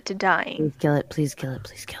close is it to dying? Please kill it. Please kill it.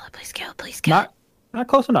 Please kill it. Please kill it. Please kill it. Not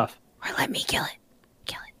close enough. Or let me kill it.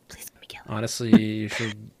 Kill it. Please let me kill it. Honestly, you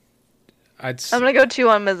should. I'm gonna go 2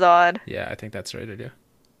 on Mazad. Yeah, I think that's the right idea.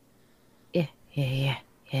 Yeah.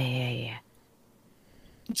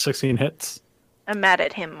 16 hits. I'm mad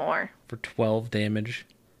at him more. For 12 damage.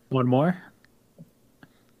 One more.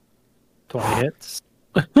 20 hits.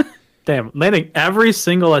 Damn, landing every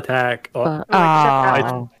single attack. Oh,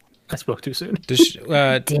 Oh. I spoke too soon. Does it,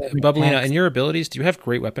 Bubblina, Max. in your abilities, do you have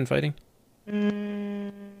great weapon fighting?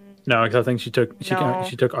 Mm, No, because I think she took No.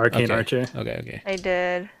 she took Arcane Okay. Archer. Okay. I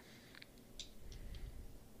did.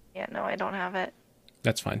 Yeah, no, I don't have it.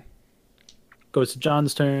 That's fine. Goes to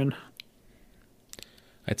John's turn.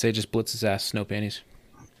 I'd say just blitz his ass, snow panties.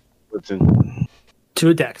 Listen, 2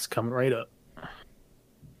 attacks coming right up.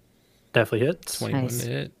 Definitely hits. 21 Nice. to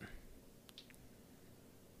hit.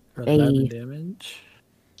 For Hey. 11 damage.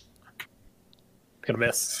 Gonna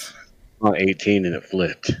miss. on 18 and it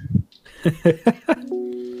flipped.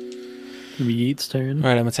 Yeet's turn. All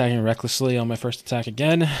right, I'm attacking recklessly on my first attack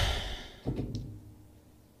again.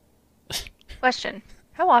 Question: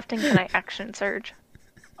 how often can I action surge?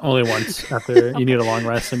 Only once after you need a long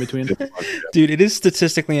rest in between. Dude, it is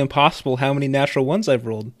statistically impossible how many natural ones I've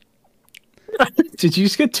rolled. Did you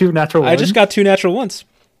just get 2 natural ones? I just got 2 natural ones.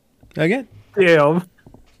 Again. Damn.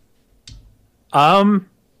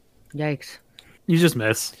 Yikes. You just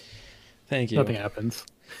miss. Thank you. Nothing happens.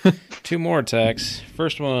 2 more attacks.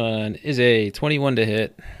 First one is a 21 to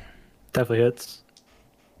hit Definitely hits.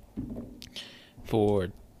 for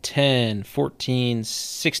 10, 14,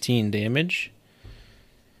 16 damage.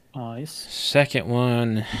 Nice. Second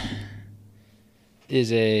one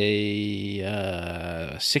is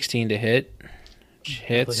a 16 to hit. Which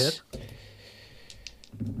hits Definitely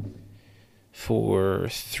for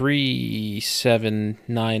 3, 7,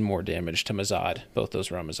 9 more damage to Mazad. Both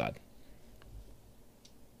those were on Mazad.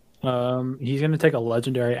 He's gonna take a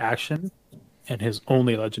legendary action, and his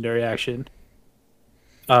only legendary action,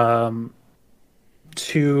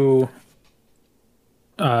 to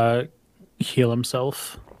heal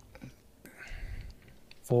himself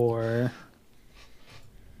for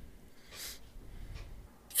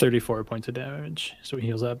 34 points of damage. So he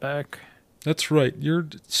heals that back. That's right. You're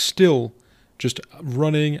still just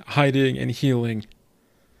running, hiding, and healing.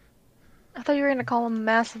 I thought you were gonna call him a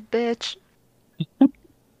massive bitch. I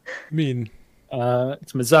mean,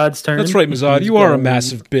 It's Mazad's turn. that's right, Mazad. He's You are a going-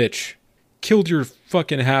 massive bitch. Killed your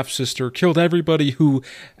fucking half-sister. Killed everybody who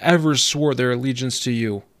ever swore their allegiance to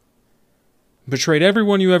you. Betrayed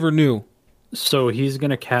everyone you ever knew. So he's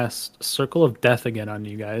gonna cast Circle of Death again on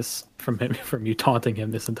you guys from you taunting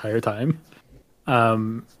him this entire time.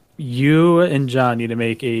 You and John need to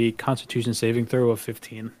make a Constitution saving throw of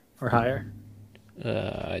 15 or higher.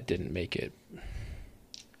 I didn't make it.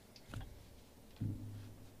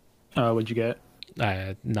 What'd you get?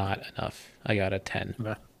 Not enough. I got a 10.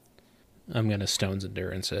 Okay. I'm going to Stone's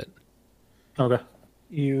Endurance it. Okay.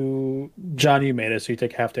 John, you made it, so you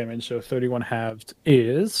take half damage. So 31 halved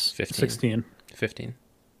is 15. 16. 15.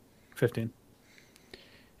 15.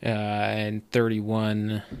 And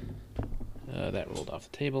 31. That rolled off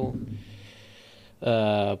the table.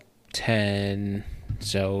 10,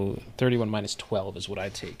 So 31 minus 12 is what I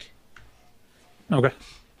take. Okay.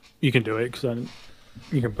 You can do it because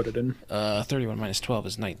you can put it in. 31 minus 12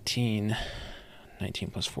 is 19.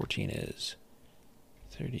 19 plus 14 is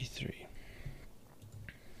 33.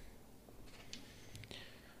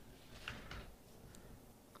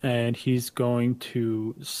 And he's going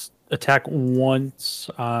to attack once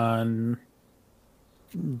on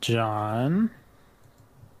John.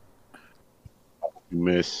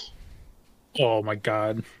 Miss. Oh my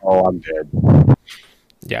god. Oh, I'm dead.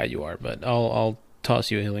 Yeah, you are, but I'll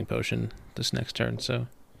toss you a healing potion this next turn, so.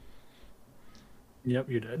 Yep,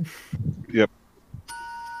 you're dead. Yep.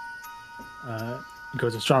 It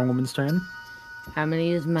goes a strong woman's turn. I'm gonna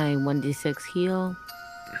use my 1d6 heal.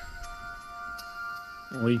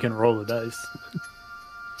 Well, you can roll the dice.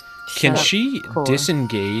 Can Shut up, she whore.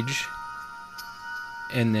 disengage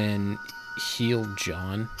and then heal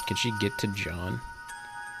John? Can she get to John?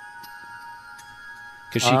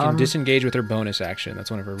 Because she can disengage with her bonus action.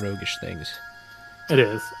 That's one of her roguish things. It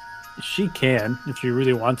is. She can, if she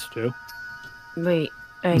really wants to. Wait,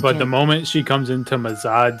 But the moment she comes into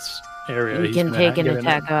Mazad's area, you he's can gonna take an give it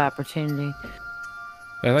attack of opportunity.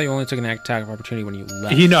 I thought you only took an attack of opportunity when you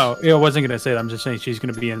left. I wasn't going to say it. I'm just saying she's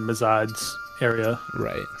going to be in Mazad's area.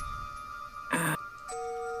 Right.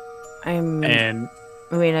 And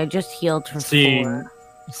I just healed for seeing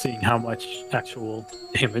 4. how much actual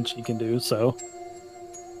damage he can do, so...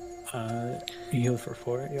 he healed for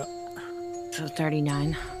 4, yeah. So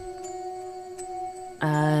 39.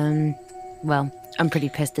 Well, I'm pretty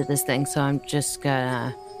pissed at this thing, so I'm just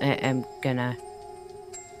gonna... I'm gonna...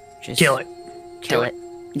 just... Kill it. Kill it.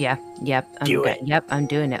 Yeah, yep. Yep, I'm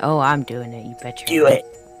doing it. Oh, I'm doing it, you betcha. Do it.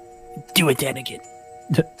 Do it, Danigan.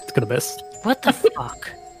 It's going to miss. What the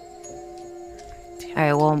fuck?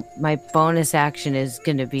 Alright, well, my bonus action is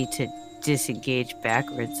gonna be to disengage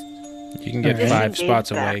backwards. You can get Okay. 5 Disengage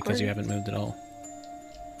spots away because you backwards. haven't moved at all.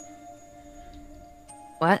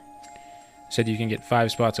 What? Said you can get 5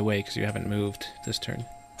 spots away because you haven't moved this turn.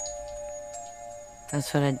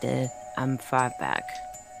 That's what I did. I'm 5 back.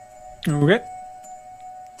 Okay.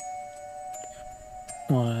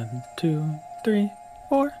 1, 2, 3,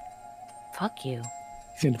 4. Fuck you.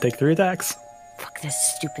 He's going to take 3 attacks. Fuck this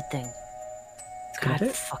stupid thing. gonna God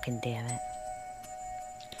hit. fucking damn it.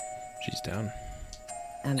 She's down.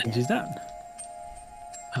 I'm And dead. she's down.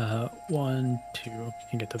 1, 2. You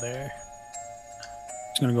can get to there.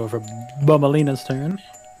 It's going to go for Bumalina's turn.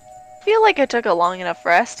 I feel like I took a long enough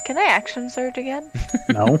rest. Can I action surge again?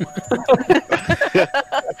 No.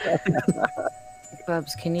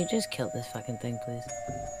 Bubs, can you just kill this fucking thing, please?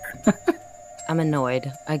 I'm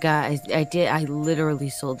annoyed. I literally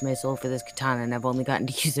sold my soul for this katana and I've only gotten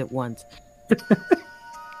to use it once.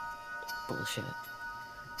 Bullshit.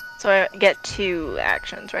 So I get 2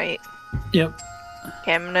 actions, right? Yep.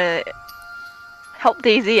 Okay, I'm gonna help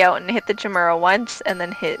Daisy out and hit the Chimera once, and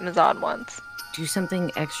then hit Mazad once. Do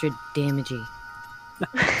something extra damagey.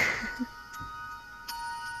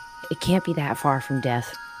 It can't be that far from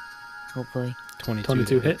death. Hopefully.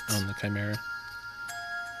 22 hits. on the Chimera.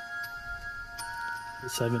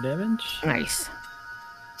 7 damage. Nice.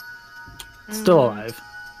 Still alive.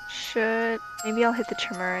 Maybe I'll hit the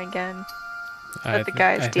Chimera again. I the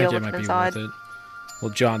guys think deal it with might be Mazad. worth it.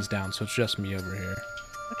 Well, John's down, so it's just me over here.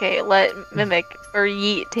 Okay, let Mimic or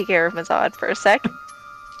Yeet take care of Mazad for a sec.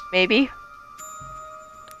 Maybe.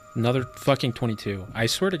 Another fucking 22. I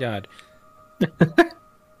swear to God.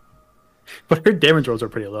 But her damage rolls are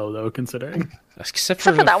pretty low, though, considering. Except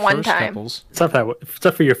for the that one first time. couples.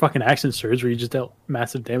 Except for your fucking action surge, where you just dealt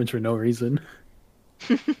massive damage for no reason.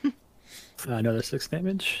 Another 6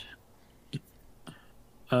 damage.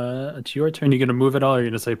 It's your turn. You gonna move at all, or are you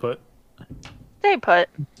gonna stay put? Stay put.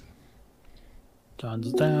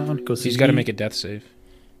 John's down. Go see. He's got to make a death save.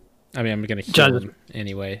 I mean, I'm going to heal John- him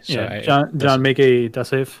anyway. So Yeah, John, make a death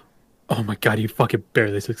save. Oh my god, you fucking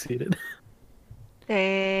barely succeeded.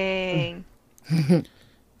 Dang.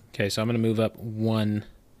 Okay, so I'm going to move up 1.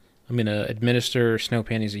 I'm going to administer Snow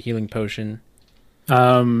Panties a healing potion.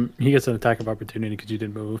 He gets an attack of opportunity because you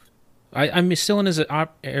didn't move. I'm still in his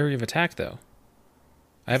area of attack, though.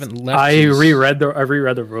 I haven't left. I his- reread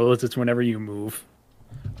the rules. It's whenever you move.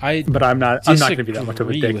 But I'm not going to be that much of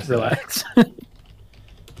a disagree dick. with that. Relax.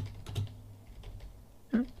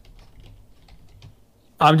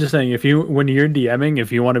 I'm just saying, when you're DMing,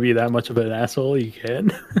 if you want to be that much of an asshole, you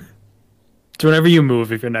can. So whenever you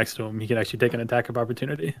move, if you're next to him, he can actually take an attack of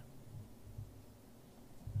opportunity.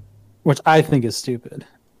 Which I think is stupid.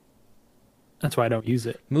 That's why I don't use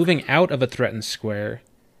it. Moving out of a threatened square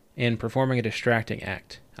and performing a distracting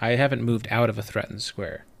act. I haven't moved out of a threatened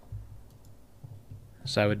square.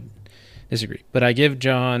 So I would Disagree. But I give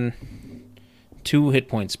John 2 hit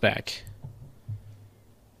points back.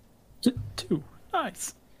 2.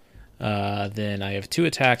 Nice. Then I have 2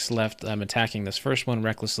 attacks left. I'm attacking this first one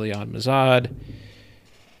recklessly on Mazad.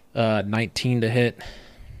 19 to hit.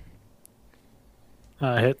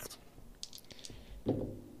 Hits.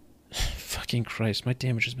 Fucking Christ, my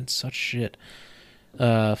damage has been such shit.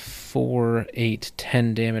 4, 8,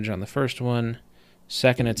 10 damage on the first one.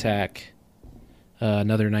 Second attack,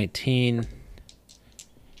 another 19.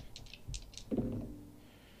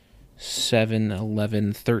 7,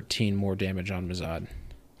 11, 13 more damage on Mazad.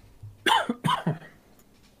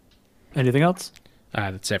 Anything else?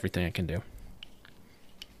 That's everything I can do.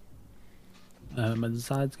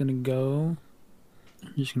 Mazad's gonna go.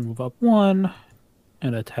 He's gonna move up 1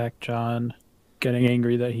 and attack John, getting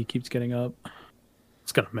angry that he keeps getting up.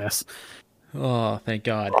 It's gonna miss. Oh, thank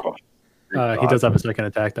God. Oh, He does have a second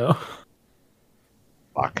attack though.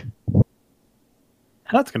 fuck.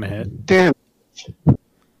 That's gonna hit. Damn.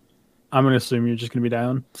 I'm gonna assume you're just gonna be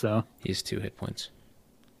down. So He's 2 hit points.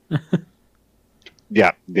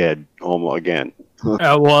 Yeah, dead. Almost again.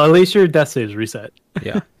 well, at least your death save's reset.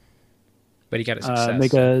 Yeah. But he got a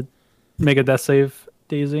success. Make a death save,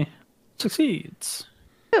 Daisy. Succeeds.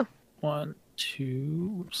 Ooh. 1,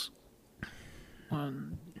 2,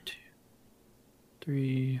 1, 2,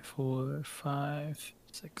 3, 4, 5,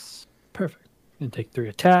 6. Perfect. And take 3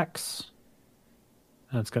 attacks.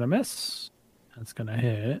 That's gonna miss. That's gonna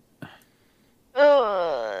hit.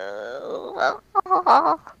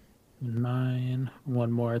 9.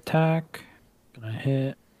 1 more attack. Gonna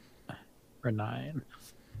hit for 9.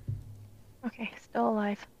 Okay, still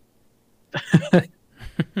alive.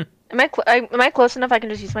 Am I close enough? I can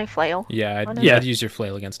just use my flail. Yeah, Oh, no. I'd use your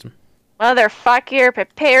flail against him. Motherfucker,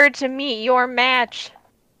 prepare to meet your match.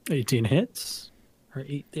 18 hits for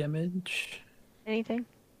 8 damage. Anything?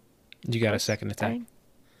 You got a second attack. Dying?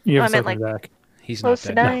 You Oh, have I a meant, second attack. He's Close not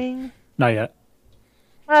to dead. dying. Not yet.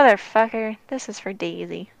 Motherfucker, this is for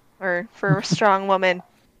Daisy. Or for a strong woman.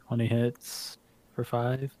 20 hits for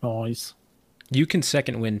 5. Nice. You can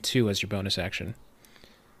second wind 2 as your bonus action.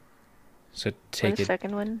 So For take the it.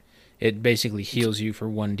 second one. It basically heals you for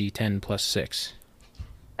 1d10 plus 6.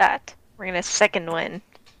 That. We're gonna second win.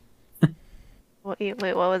 Wait,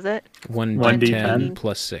 what was it? 1d10 1d10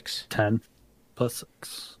 plus 6. 10 plus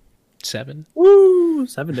 6. 7? Woo!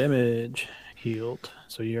 7 damage. Healed.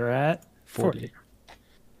 So you're at 40.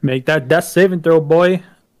 Make that death saving throw, boy.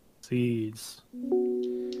 Seeds.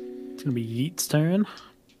 It's gonna be Yeet's turn.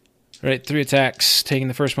 Right, 3 attacks. Taking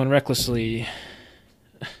the first one recklessly.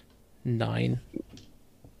 9.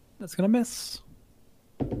 That's gonna miss.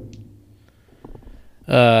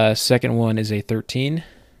 Second one is a 13.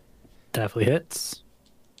 Definitely hits.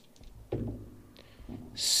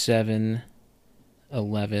 7,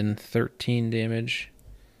 11, 13 damage.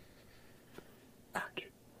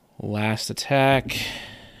 Last attack.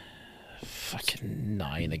 Fucking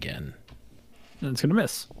 9 again. And it's gonna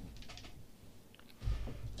miss.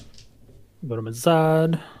 Go to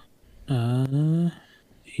Mazad.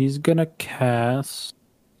 He's gonna cast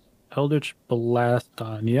Eldritch Blast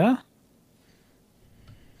on ya.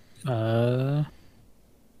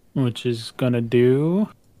 Which is gonna do.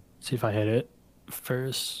 See if I hit it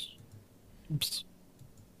first. Oops.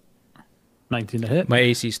 19 to hit. My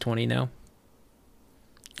AC's 20 now.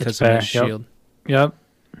 It's Because of my back, yep. shield. Yep.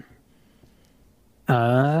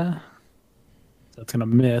 That's gonna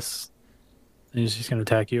miss. And he's just gonna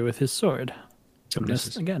attack you with his sword. It's gonna miss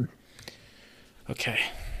Misses. again. Okay.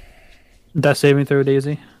 Death saving throw,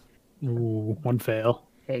 Daisy. Ooh, 1 fail.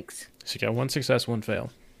 Thanks. So you got 1 success, 1 fail.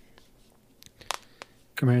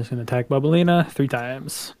 Come here, he's gonna attack Bubblina 3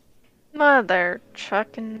 times. Mother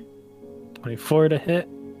trucking. 24 to hit.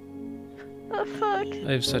 The fuck?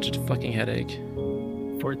 I have such a fucking headache.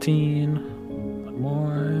 14. 1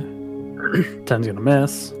 more. 10's gonna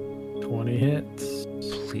miss. 20 hits.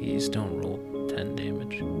 Please don't roll 10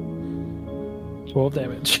 damage. 12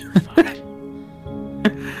 damage.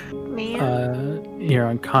 Man. You're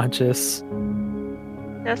unconscious.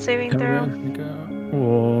 No saving Here throw. we go.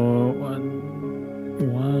 Whoa,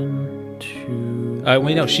 1, 2.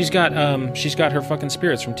 Wait, no, she's got her fucking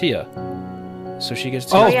spirits from Tia. So she gets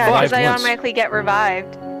to Oh, Oh yeah, because revive I once. automatically get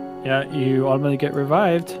revived. Yeah, you automatically get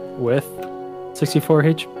revived with 64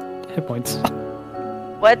 hit points.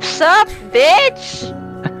 What's up, bitch?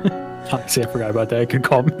 Honestly, I forgot about that. Good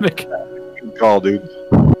call, Mick. Good call, dude.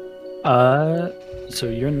 So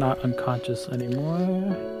you're not unconscious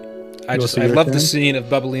anymore. I Go through I your love turn. the scene of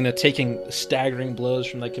Bubblina taking staggering blows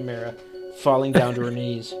from the Chimera, falling down to her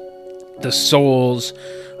knees. the souls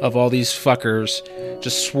of all these fuckers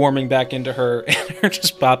just swarming back into her, and her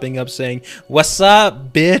just popping up saying, "What's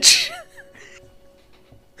up, bitch?"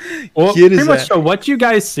 Well, Kid pretty is much at- so what you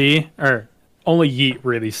guys see, or only Yeet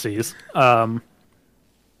really sees,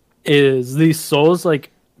 is these souls like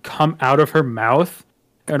come out of her mouth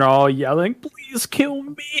and are all yelling, "Please kill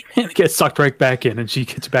me!" and get sucked right back in, and she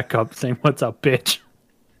gets back up saying, "What's up, bitch?"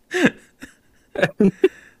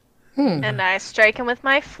 And I strike him with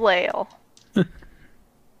my flail.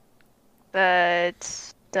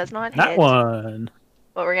 But does not That hit. one.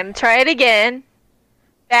 But we're gonna try it again.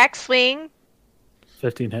 Backswing.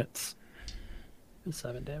 15 hits.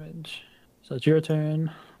 7 damage. So it's your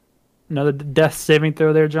turn. Another death saving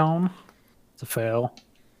throw there, John. It's a fail.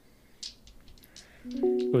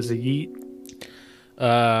 Was a yeet.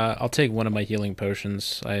 I'll take one of my healing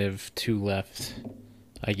potions. I have 2 left.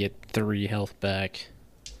 I get 3 health back.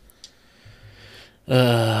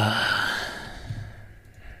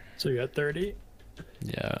 So you got 30.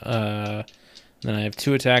 Yeah. Then I have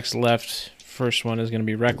 2 attacks left. First one is going to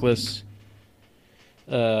be reckless.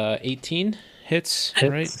 18 hits,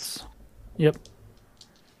 right? Hits. Yep.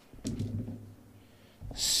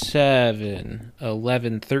 7,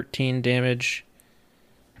 11, 13 damage.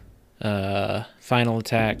 Final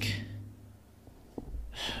attack.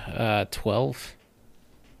 12.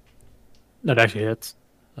 That actually hits.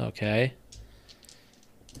 Okay.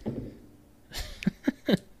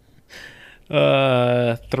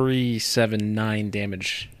 3, 7, 9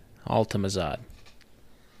 damage. All to Mazad.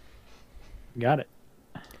 Got it.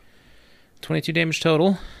 22 damage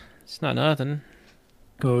total. It's not nothing.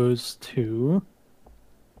 Goes to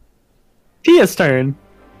Tia's turn.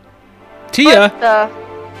 Tia! What the?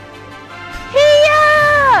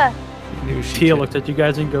 Tia! Knew she Tia could. looked at you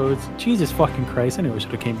guys and goes, "Jesus fucking Christ, I knew I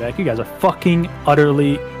should have came back. You guys are fucking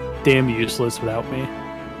utterly damn useless without me."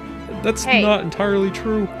 That's Hey. not entirely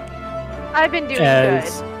true. I've been doing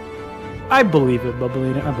As good. I believe it,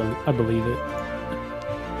 Bubblina. I believe it.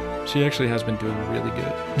 She actually has been doing really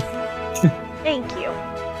good. Thank you.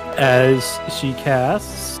 As she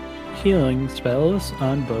casts healing spells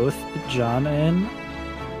on both John and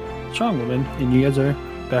Strongwoman, and you guys are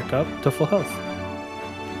back up to full health.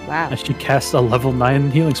 Wow. As she casts a level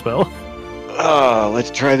 9 healing spell. Oh,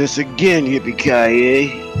 let's try this again,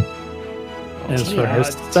 yippee-ki-yay. As for her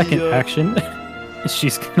second action,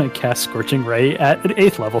 she's gonna cast Scorching Ray at an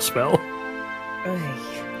 8th level spell.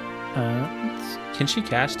 Can she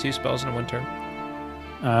cast 2 spells in one turn?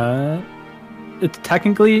 It's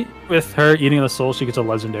technically with her eating the soul, she gets a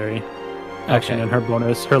legendary action, Okay. and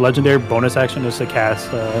her legendary bonus action is to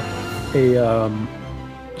cast a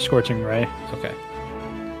Scorching Ray. Okay.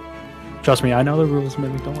 Trust me, I know the rules,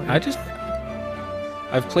 maybe don't worry.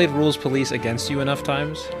 I've played Rules Police against you enough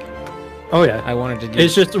times. Oh yeah. I wanted to get...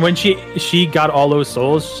 It's just when she got all those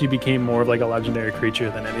souls, she became more of like a legendary creature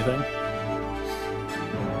than anything.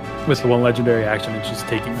 With the one legendary action, and she's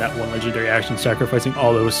taking that one legendary action, sacrificing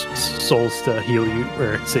all those souls to heal you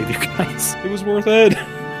or save you guys. It was worth it.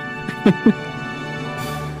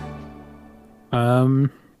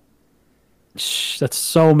 That's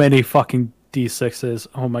so many fucking D6s.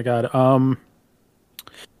 Oh my god.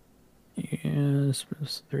 Yes,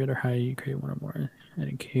 3 or higher, you create 1 or more. And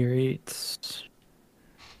it creates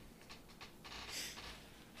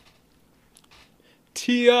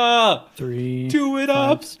Tia! 3. Do it 5,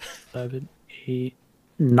 up! 7, 8,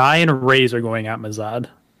 9 rays are going at Mazad.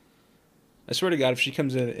 I swear to God, if she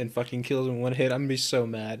comes in and fucking kills in one hit, I'm gonna be so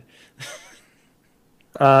mad.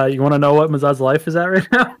 You want to know what Mazad's life is at right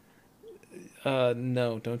now?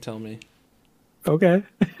 No, don't tell me. Okay.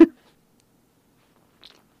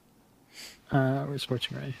 Where's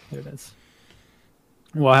Scorching Ray? There it is.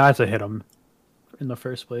 Well, I had to hit him in the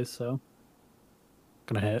first place, so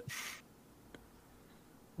gonna hit.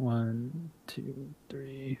 1, 2,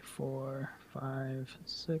 3, 4, 5,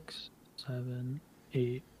 6, 7,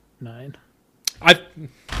 8, 9.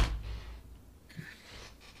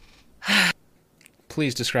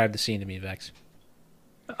 Please describe the scene to me, Vex.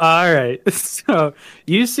 All right. So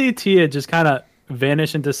you see Tia just kind of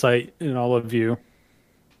vanish into sight in all of you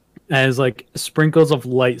as like sprinkles of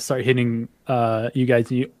light start hitting you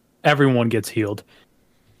guys. Everyone gets healed.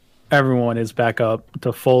 Everyone is back up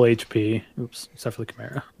to full HP. Oops, except for the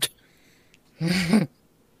Chimera.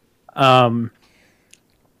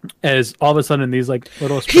 As all of a sudden these like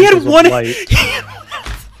little sprinkles of light.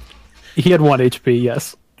 He had 1 HP.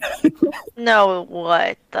 Yes. No,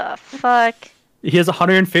 what the fuck? He has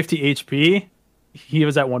 150 HP. He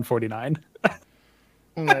was at 149.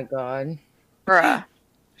 Oh my god. Bruh.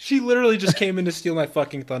 She literally just came in to steal my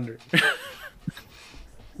fucking thunder.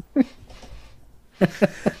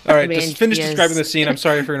 All right, Man, just finish yes. describing the scene. I'm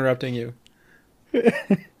sorry for interrupting you.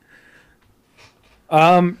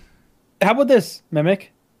 How about this,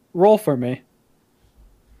 Mimic? Roll for me.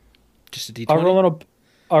 Just a D20. I'll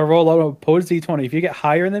roll on a opposed D20. If you get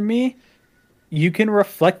higher than me, you can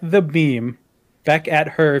reflect the beam back at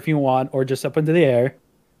her if you want, or just up into the air,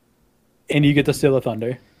 and you get to steal the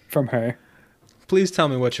thunder from her. Please tell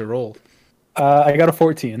me what you rolled. I got a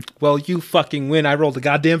 14. Well, you fucking win. I rolled a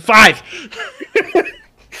goddamn 5.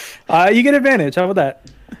 You get advantage. How about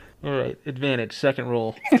that? All right, advantage, second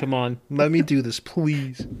roll. Come on, let me do this,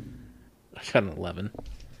 please. I got an 11.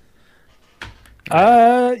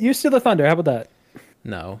 You steal the thunder. How about that?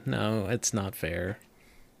 No, it's not fair.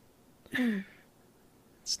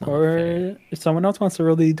 It's not Or fair. if someone else wants to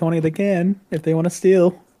roll the D20, they can. If they want to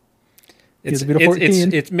steal. It's, Gives me the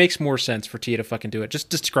 14. it makes more sense for Tia to fucking do it. Just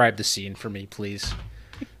describe the scene for me, please.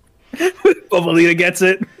 Bubbalita gets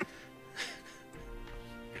it.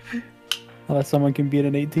 Unless someone can beat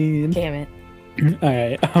an 18. Damn it.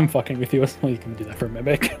 Alright, I'm fucking with you. Well, you can do that for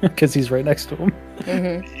Mimic, because he's right next to him.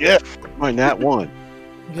 Mm-hmm. Yeah, my nat 1.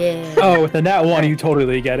 Yeah. Oh, with the nat 1, you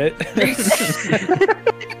totally get it.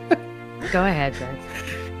 Go ahead, guys.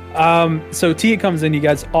 So Tia comes in, you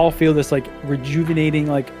guys all feel this like rejuvenating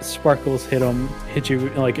like sparkles hit you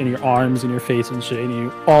like in your arms and your face and shit, and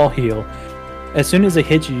you all heal. As soon as it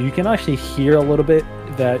hits you, you can actually hear a little bit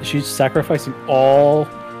that she's sacrificing all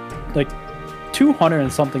like 200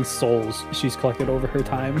 and something souls she's collected over her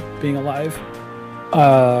time being alive.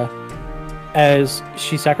 As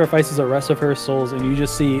she sacrifices the rest of her souls, and you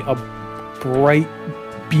just see a bright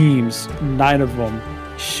beams, 9 of them,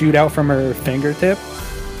 shoot out from her fingertip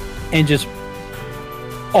and just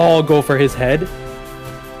all go for his head.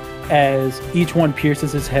 As each one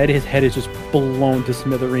pierces his head is just blown to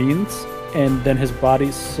smithereens, and then his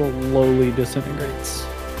body slowly disintegrates.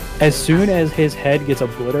 As soon as his head gets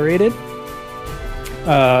obliterated,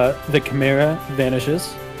 the Chimera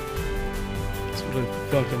vanishes, That's what I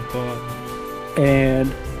fucking thought.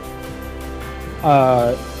 and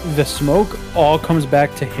the smoke all comes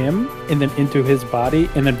back to him and then into his body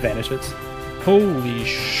and then vanishes. Holy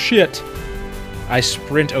shit! I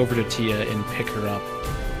sprint over to Tia and pick her up,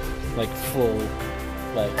 like full,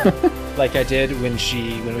 like I did when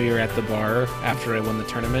we were at the bar after I won the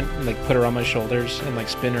tournament, and like put her on my shoulders and like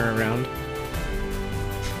spin her around.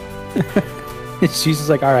 She's just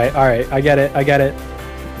like, all right, I get it.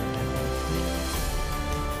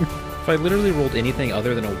 If I literally rolled anything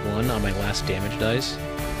other than a 1 on my last damage dice,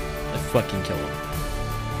 I'd fucking kill him.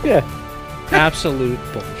 Yeah. Absolute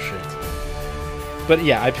bullshit. But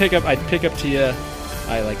yeah, I'd pick up Tia,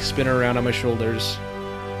 I like spin her around on my shoulders.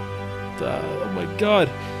 Oh my god.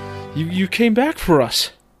 You came back for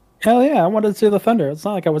us. Hell yeah, I wanted to see the thunder. It's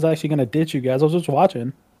not like I was actually going to ditch you guys. I was just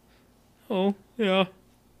watching. Oh, yeah.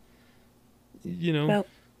 You know. Well,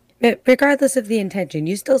 regardless of the intention,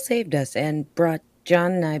 you still saved us and brought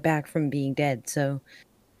John and I back from being dead, so...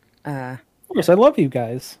 Of course, I love you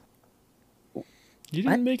guys. You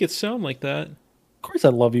didn't What? make it sound like that. Of course I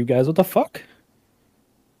love you guys. What the fuck?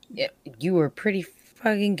 Yeah, you were pretty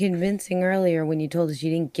fucking convincing earlier when you told us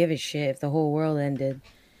you didn't give a shit if the whole world ended.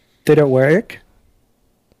 Did it work?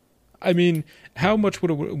 I mean, how much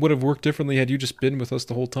would have worked differently had you just been with us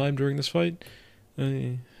the whole time during this fight?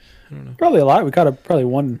 I don't know. Probably a lot. We could have probably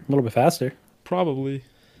won a little bit faster. Probably.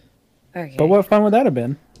 Okay. But what fun would that have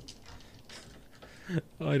been?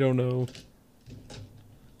 I don't know.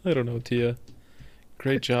 Tia.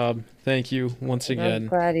 Great job. Thank you once I'm again.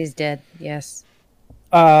 glad he's dead, yes.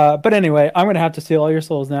 But anyway, I'm going to have to steal all your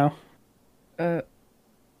souls now.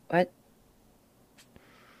 What?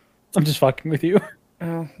 I'm just fucking with you.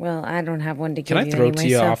 Oh, well, I don't have one to give Can I you throw anyway,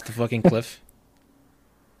 Tia so... off the fucking cliff?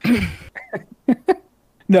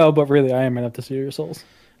 No, but really, I am going to have to steal your souls.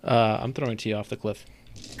 I'm throwing Tia off the cliff.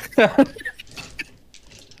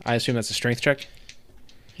 I assume that's a strength check.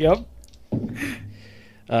 Yep.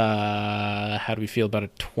 How do we feel about a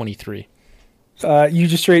 23? You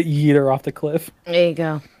just straight yeet her off the cliff. There you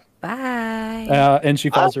go. Bye. And she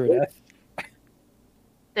falls to her death.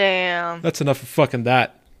 Damn. That's enough of fucking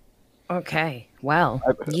that. Okay, well,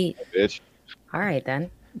 yeet. Bitch. All right,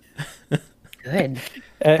 then. Good.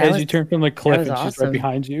 As was- you turn from the cliff was and she's awesome. right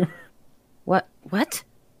behind you. What?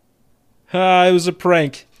 It was a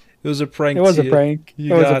prank. It was a prank. It was a Tia. prank.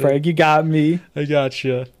 You It was got a it. prank. You got me. I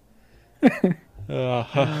gotcha.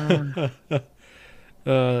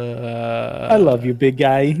 I love you, big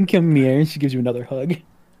guy. Come here. And she gives you another hug.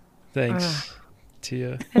 Thanks,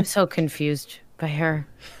 Tia. I'm so confused by her.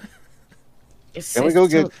 Can we go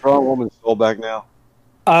get Strong Woman's soul back now?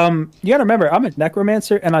 You gotta remember, I'm a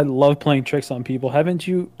necromancer and I love playing tricks on people. Haven't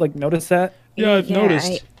you like noticed that? Yeah, I've Yeah,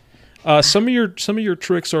 noticed. Some of your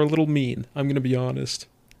tricks are a little mean. I'm gonna be honest.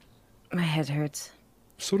 My head hurts.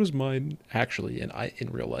 So does mine, actually, in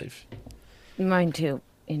real life. Mine too,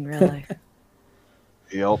 in real life.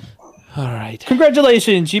 Yep. All right.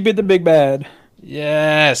 Congratulations, you beat the big bad.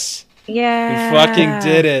 Yes. Yeah. We fucking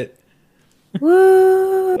did it.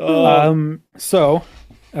 Woo! Oh. So,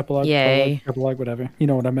 epilogue, Yay. epilogue, whatever. You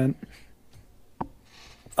know what I meant.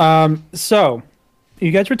 So,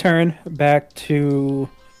 you guys return back to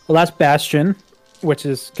the last bastion, which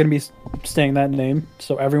is going to be staying that name,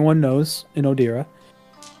 so everyone knows in Odira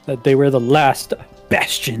that they were the last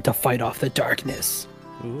bastion to fight off the darkness.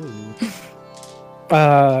 Ooh.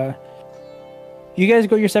 You guys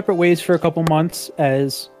go your separate ways for a couple months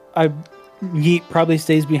as Yeet probably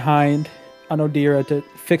stays behind on Odira to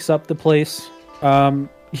fix up the place.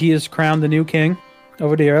 He is crowned the new king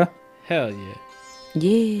of Odira. Hell yeah.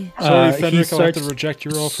 Yeah. Sorry, he Fenric, I'll have to starts- reject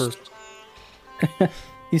your offer.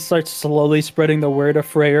 He starts slowly spreading the word of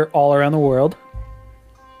Freyr all around the world.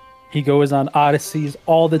 He goes on odysseys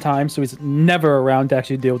all the time, so he's never around to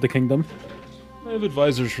actually deal with the kingdom. I have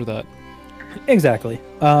advisors for that. Exactly.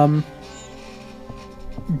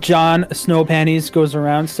 John Snowpanties goes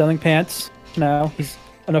around selling pants. Now he's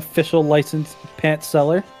an official licensed pants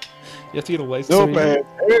seller. You have to get a license. No, man.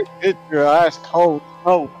 Get your ice cold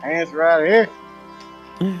snow pants right here.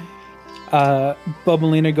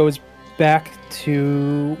 Bubblina goes back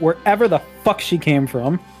to wherever the fuck she came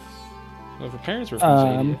from. Well, if her parents were from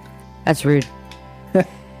Zadia. That's rude.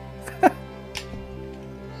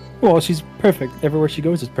 Well, she's perfect. Everywhere she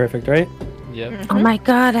goes is perfect, right? Yep. Oh my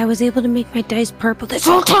god, I was able to make my dice purple this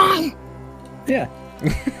whole time! Yeah.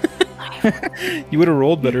 You would have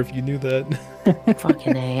rolled better if you knew that.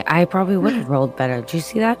 Fucking A. I probably would have rolled better. Did you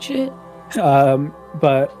see that shit?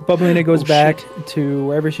 But Bubblina goes back to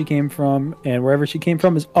wherever she came from, and wherever she came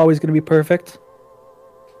from is always going to be perfect.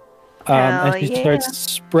 And Hell she yeah. starts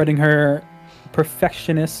spreading her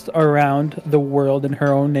perfectionist around the world in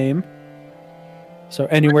her own name. So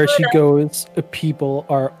anywhere she goes, people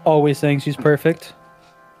are always saying she's perfect.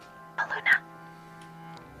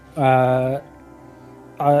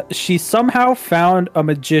 She somehow found a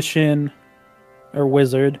magician or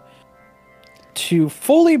wizard to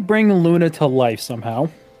fully bring Luna to life somehow.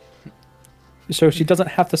 So she doesn't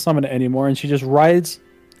have to summon it anymore, and she just rides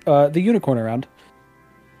the unicorn around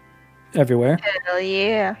everywhere. Hell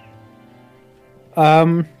yeah.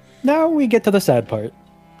 Now we get to the sad part.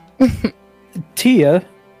 Tia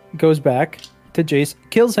goes back to Jace,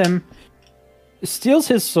 kills him, steals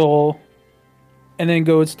his soul, and then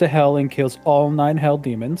goes to hell and kills all 9 hell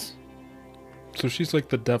demons. So she's like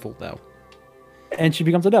the devil now. And she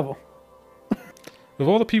becomes a devil. Of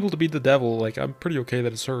all the people to be the devil, like, I'm pretty okay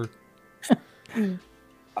that it's her.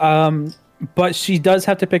 But she does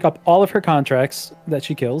have to pick up all of her contracts that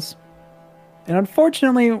she kills. And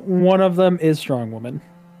unfortunately, one of them is Strong Woman.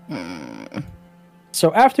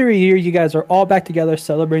 So after a year, you guys are all back together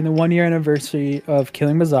celebrating the 1-year anniversary of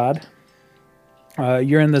killing Mazad.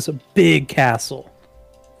 You're in this big castle.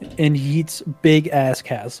 In Yeet's big-ass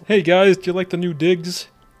castle. Hey guys, do you like the new digs?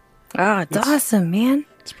 Oh, it's awesome, man.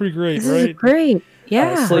 It's pretty great, This is right? great.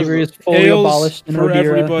 Yeah. Slavery is fully Ales abolished in for Odira.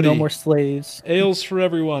 everybody. No more slaves. Ales for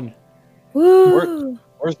everyone. Woo!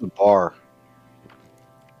 Where's the bar?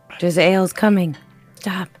 There's ales coming.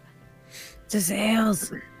 Stop. There's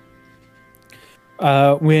ales.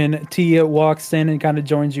 When Tia walks in and kind of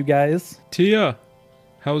joins you guys. Tia,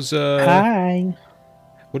 how's Hi.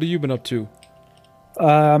 what have you been up to?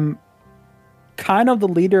 Kind of the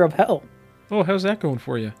leader of hell. Oh, how's that going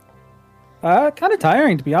for you? Kind of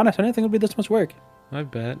tiring, to be honest. I didn't think it would be this much work. I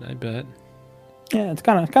bet. Yeah, it's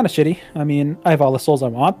kind of shitty. I mean, I have all the souls I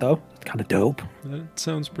want, though. It's kind of dope, That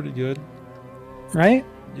sounds pretty good. right?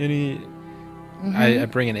 Any I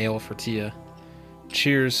bring an ale for Tia.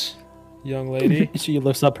 Cheers, young lady. She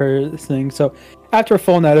lifts up her thing. So after a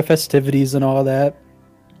full night of festivities and all that,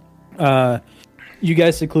 you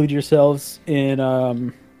guys seclude yourselves in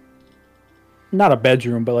not a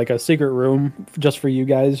bedroom, but like a secret room just for you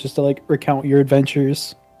guys, just to like recount your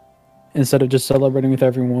adventures instead of just celebrating with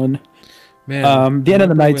everyone. Man, The end of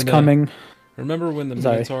the remember night's when, coming. Remember when the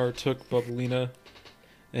Sorry. Minotaur took Bubblina,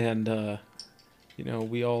 and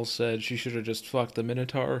we all said she should have just fucked the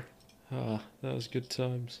Minotaur. That was good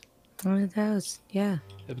times. One of those. Yeah.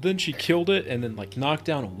 But then she killed it and then like knocked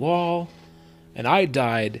down a wall, and I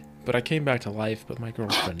died, but I came back to life. But my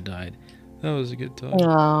girlfriend died. That was a good time.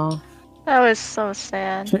 Oh. That was so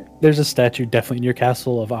sad. There's a statue definitely in your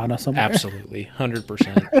castle of Anna somewhere. Absolutely,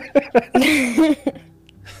 100%.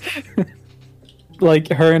 Like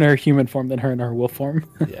her in her human form, then her in her wolf form.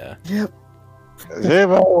 Yeah. Is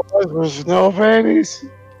anybody was with snow panties?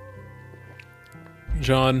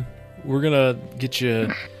 John, we're gonna get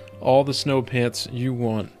you all the snow pants you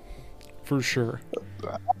want, for sure.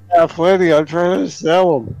 I got plenty. I'm trying to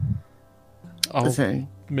sell them. I'll Listen,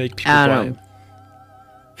 make people I buy don't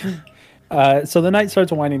 'em. So the night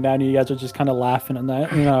starts winding down. You guys are just kind of laughing at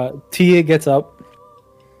that. And, Tia gets up,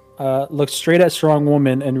 looks straight at Strong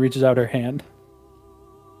Woman, and reaches out her hand.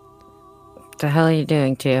 what the hell are you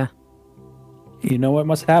doing, Tia? You know what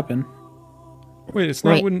must happen. Wait, it's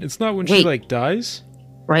not Wait. when she Wait. like dies?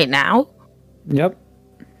 Right now? Yep.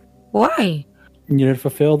 Why? You need to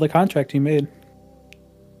fulfill the contract you made.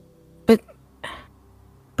 But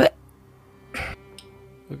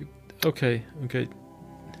Okay.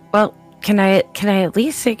 well, can I at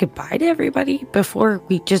least say goodbye to everybody before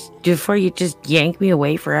you just yank me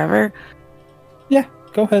away forever? Yeah,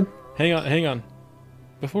 go ahead. Hang on.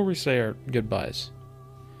 Before we say our goodbyes.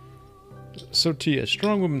 So Tia,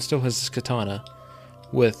 Strong Woman still has this katana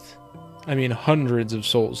with, hundreds of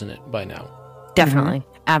souls in it by now. Definitely.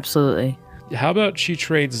 Absolutely. How about she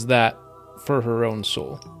trades that for her own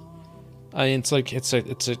soul? It's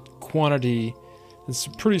a quantity. It's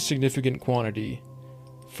a pretty significant quantity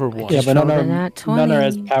for one. Yeah, but none rolled a nat are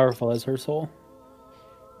as 20. powerful as her soul.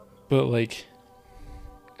 But like,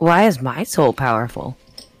 Why is my soul powerful?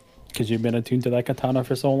 Because you've been attuned to that katana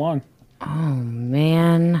for so long. Oh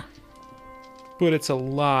man. but it's a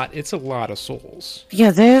lot. It's a lot of souls.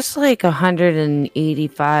 Yeah, there's like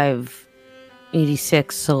 185,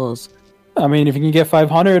 86 souls. I mean, if you can get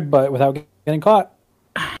 500, but without getting caught.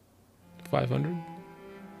 500.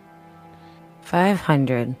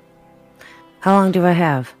 500. How long do I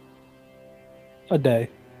have? A day.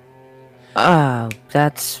 Oh,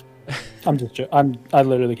 that's... I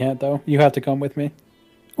literally can't though. You have to come with me,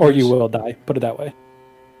 or you will die. Put it that way.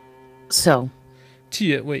 So,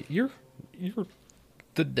 Tia, wait, you're you're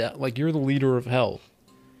the leader of hell.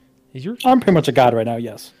 I'm pretty much a god right now.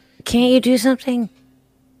 Yes. can't you do something?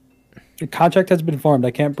 The contract has been formed.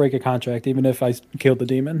 I can't break a contract, even if I killed the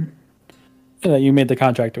demon. You made the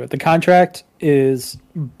contract to it. The contract is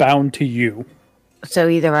bound to you. So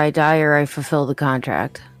either I die or I fulfill the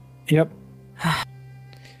contract. Yep.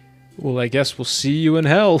 Well, I guess we'll see you in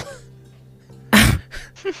hell.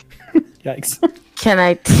 Yikes. Can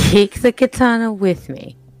I take the katana with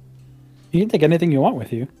me? You can take anything you want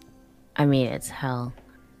with you. I mean, it's hell.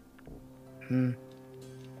 You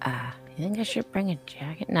think I should bring a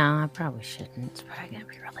jacket? No, I probably shouldn't. It's probably gonna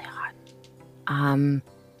be really hot.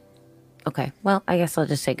 Okay. Well, I guess I'll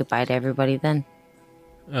just say goodbye to everybody then.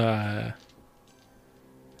 I'm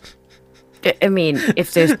I mean,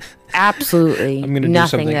 if there's absolutely gonna do nothing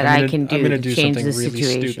something. that I'm I gonna- can I'm do gonna to do change something the really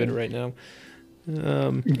situation. stupid right now.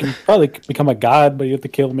 You can probably become a god, but you have to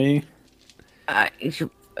kill me.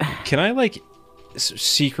 Can I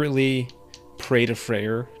secretly pray to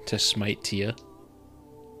Freyr to smite Tia?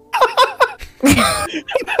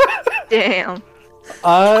 Damn.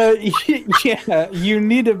 Yeah, you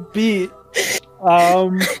need to beat.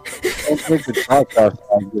 Don't take the top off.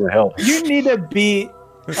 I'm gonna help. You need to beat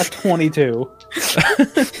a 22.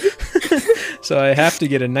 So I have to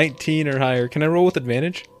get a 19 or higher. Can I roll with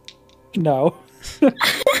advantage? No. All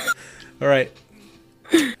right.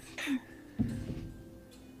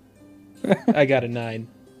 I got a 9.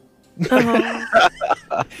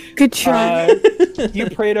 Good try. You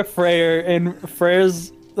pray to Freyr, and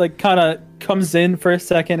Freyr's kind of comes in for a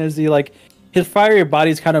second as he his fiery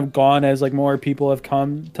body's kind of gone as more people have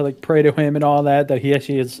come to pray to him and all that he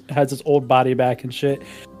actually has his old body back and shit.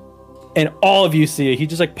 And all of you see it. He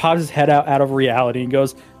just pops his head out of reality and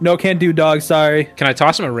goes, "No, can't do, dog. Sorry." Can I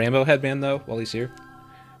toss him a Rambo headband though while he's here?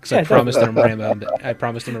 Because I promised him a Rambo. I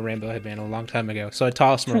promised him a Rambo headband a long time ago. So I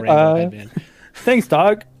tossed him a Rambo headband. Thanks,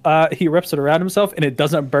 dog. He wraps it around himself, and it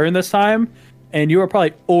doesn't burn this time. And you are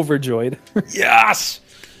probably overjoyed. Yes.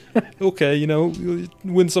 Okay,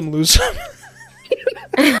 win some, lose some.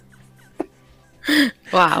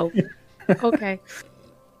 Wow. Okay.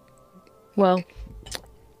 Well,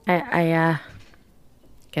 I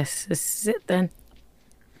guess this is it then.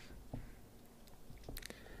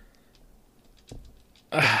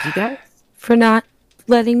 Thank you guys for not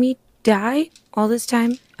letting me die all this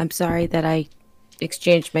time. I'm sorry that I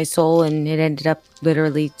exchanged my soul and it ended up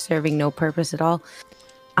literally serving no purpose at all.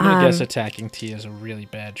 I guess attacking Tia is a really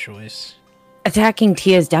bad choice. Attacking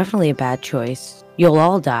Tia is definitely a bad choice. You'll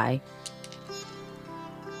all die.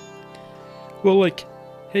 Well,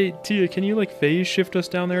 hey Tia, can you phase shift us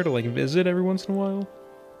down there to visit every once in a while?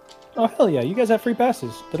 Oh, hell yeah. You guys have free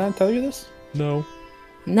passes. Did I tell you this? No.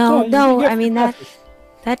 No, you no, get I mean free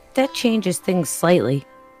passes. that changes things slightly.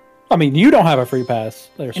 I mean, you don't have a free pass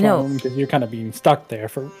there, No. because you're kind of being stuck there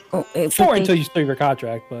for but until they, you serve your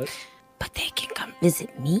contract. But but they can come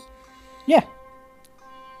visit me. yeah,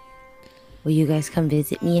 Will you guys come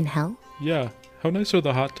visit me in hell? Yeah. How nice are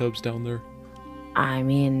the hot tubs down there? I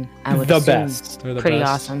mean, I would the assume best. They're the pretty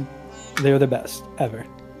best. awesome. They're the best ever.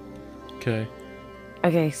 Okay.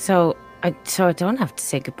 Okay, so I don't have to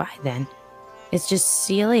say goodbye then. It's just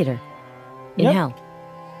see you later in Yep. hell.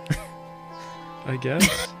 I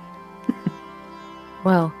guess.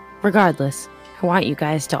 Well, regardless, I want you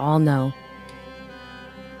guys to all know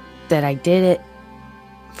that I did it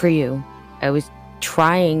for you. I was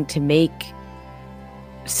trying to make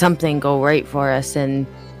something go right for us, and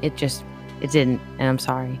it didn't, and I'm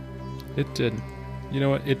sorry. It did. You know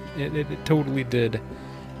what? It totally did.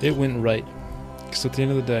 It went right. Because at the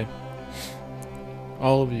end of the day,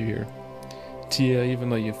 all of you here, Tia, even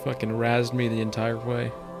though you fucking razzed me the entire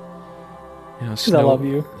way, you know, 'Cause I love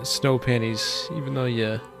you. Snow Panties, even though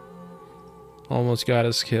you almost got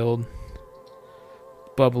us killed,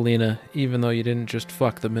 Bubbleina, even though you didn't just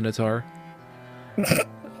fuck the Minotaur, You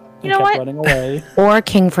And know kept what? running away. Or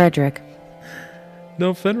King Frederick.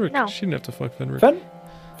 no, Fenric, No. she didn't have to fuck Fenric.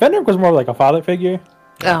 Fenric was more like a father figure.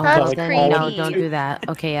 Oh, That's well, then creepy. no, don't do that.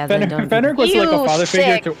 Okay, yeah, then don't. Fenric was like a You father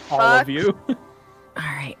figure sick to all of fuck. you, All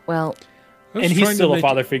right, well, I was and he's trying to still a make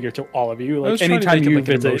father figure to all of you. I was Like trying to anytime make it you like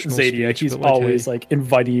an visit emotional Zadiac, speech, he's but, like, always hey. like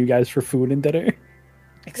inviting you guys for food and dinner.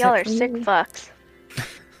 Y'all are except for sick me. fucks.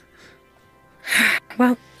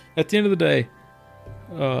 Well, At the end of the day,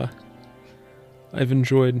 I've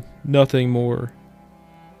enjoyed nothing more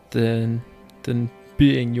than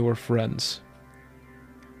being your friends.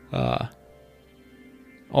 All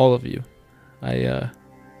of you. I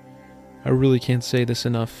really can't say this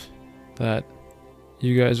enough, that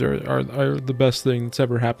you guys are the best thing that's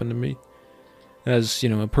ever happened to me. As, you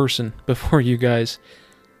know, a person before you guys,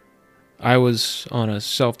 I was on a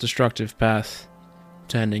self-destructive path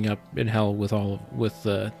to ending up in hell with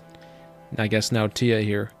I guess now Tia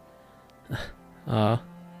here. And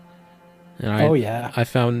Oh yeah, I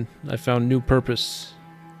found new purpose,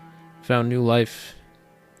 found new life.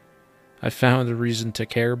 I found a reason to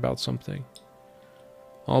care about something.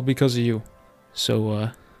 All because of you. So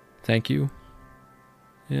thank you.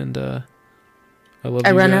 And I love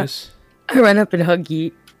you guys. I run up and hug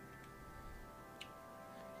Yeet.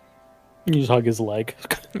 you just hug his leg.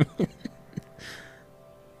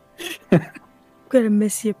 I'm gonna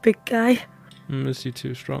miss you, big guy. I miss you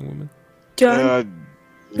too, strong woman. John,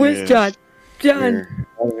 where's yes, John? John, Here.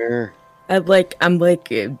 Over here. I'm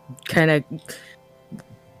kind of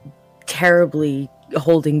terribly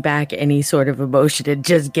holding back any sort of emotion and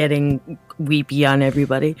just getting weepy on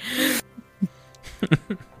everybody.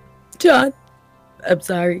 John, I'm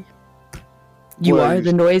sorry. You Well, are you-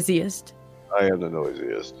 the noisiest, I am the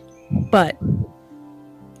noisiest. but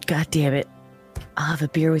god damn it, I'll have a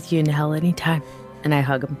beer with you in hell anytime. And I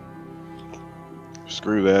hug him.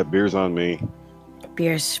 Screw that. Beer's on me.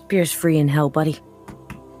 Beer's free in hell, buddy.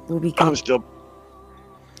 We'll be good. I'm still.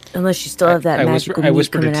 Unless you still have that I magical whisper- I meat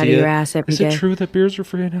whispered to coming out of Tia, your ass every Is day. it true that beers are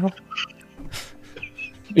free now?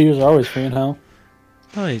 Beers are always free in hell.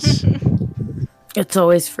 Nice. It's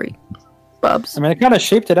always free. Bubs. I mean, I kind of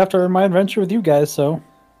shaped it after my adventure with you guys, so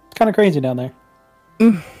it's kind of crazy down there.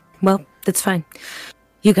 Well, that's fine.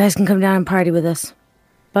 You guys can come down and party with us.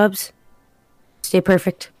 Bubs, stay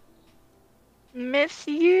perfect. Miss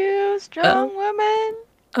you, strong woman.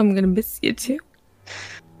 I'm gonna miss you too.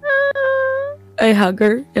 I hug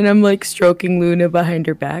her and I'm like stroking Luna behind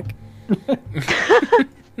her back.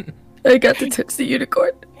 I got to touch the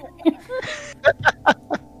unicorn.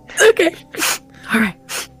 Okay. All right.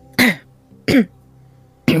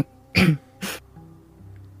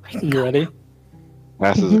 You ready?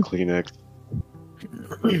 Passes a Kleenex.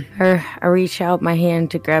 I reach out my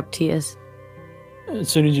hand to grab Tia's. As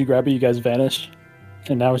soon as you grab it, you guys vanish,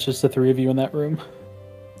 and now it's just the three of you in that room.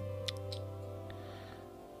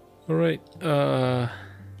 All right.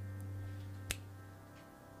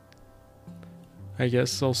 I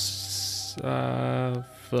guess fuck,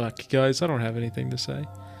 guys. I don't have anything to say.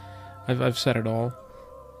 I've said it all.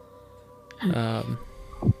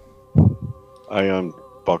 I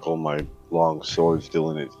unbuckle my long sword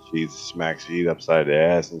still in its sheath, smacks Heat upside the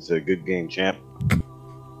ass, and said, "Good game, champ."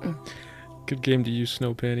 Good game to use,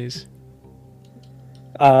 Snow Panties.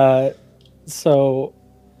 So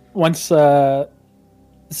once so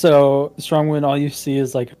Strongwind, all you see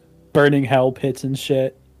is like burning hell pits and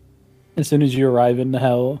shit. As soon as you arrive in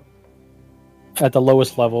hell, at the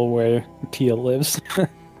lowest level where Tia lives,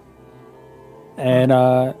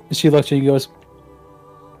 and she looks at you and goes,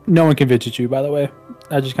 "No one can visit you, by the way.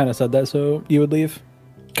 I just kind of said that so you would leave.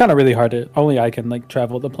 kind of really hard to. Only I can like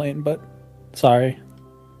travel the plane, but sorry.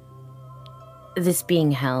 This being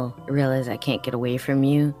hell, I realize I can't get away from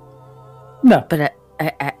you, No, but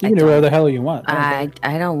I you can do whatever the hell you want. I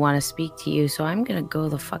don't want to speak to you, so I'm gonna go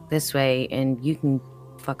the fuck this way, and you can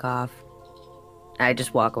fuck off. I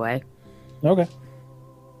just walk away. Okay.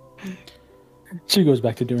 She goes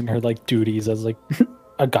back to doing her like duties as like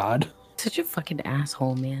a god. Such a fucking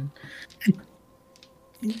asshole, man.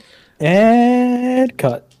 And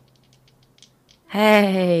cut.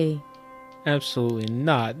 Hey. Absolutely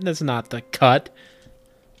not. That's not the cut.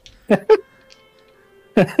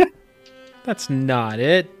 That's not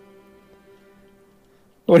it.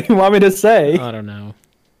 What do you want me to say? I don't know.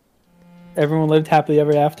 Everyone lived happily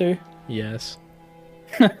ever after. Yes.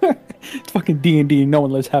 It's fucking D&D. No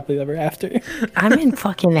one lives happily ever after. I'm in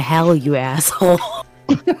fucking hell, you asshole.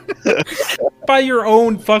 By your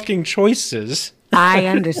own fucking choices. I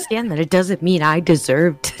understand that. It doesn't mean I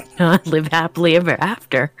deserve to not live happily ever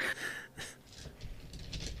after.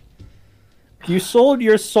 You sold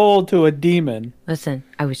your soul to a demon. Listen,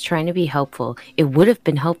 I was trying to be helpful. It would have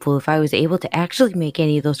been helpful if I was able to actually make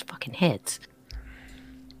any of those fucking hits.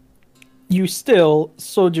 You still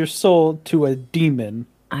sold your soul to a demon.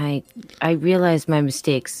 I realize my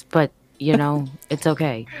mistakes, but, you know, it's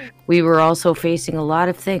okay. We were also facing a lot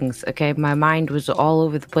of things, okay? My mind was all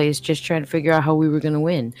over the place just trying to figure out how we were going to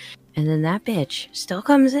win. And then that bitch still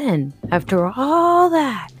comes in after all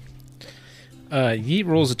that. Yeet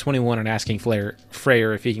rolls a 21 on asking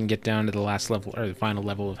Freyr if he can get down to the last level, or the final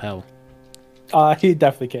level of hell. He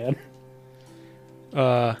definitely can.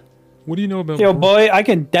 What do you know about? Yo, boy, I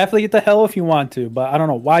can definitely get to hell if you want to, but I don't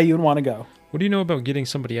know why you'd want to go. What do you know about getting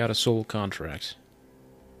somebody out of soul contracts?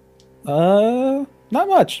 Not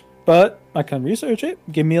much, but I can research it.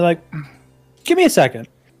 Give me a second.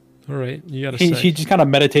 All right, you got to He say. just kind of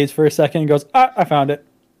meditates for a second and goes, I found it.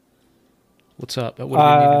 What's up? What do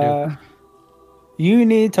we need to do? You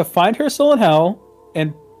need to find her soul in hell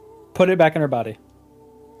and put it back in her body.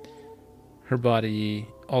 Her body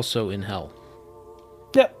also in hell.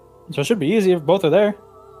 Yep. So it should be easy if both are there.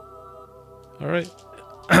 All right.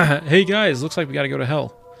 Hey guys, looks like we got to go to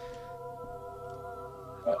hell.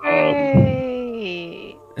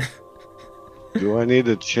 Hey. Do I need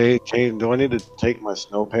to change? Do I need to take my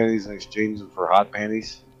snow panties and exchange them for hot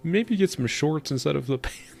panties? Maybe get some shorts instead of the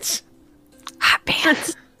pants. Hot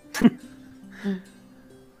pants.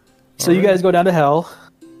 So you guys go down to hell.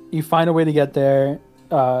 You find a way to get there.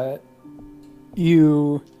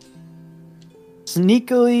 You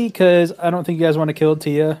sneakily, because I don't think you guys want to kill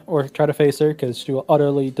Tia or try to face her, because she will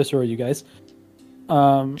utterly destroy you guys.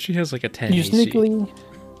 She has like a 10 You AC.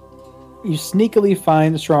 sneakily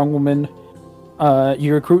find the strong woman.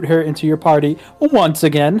 You recruit her into your party once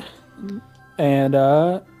again, and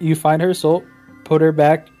you find her soul, put her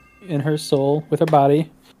back in her soul with her body,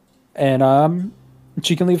 and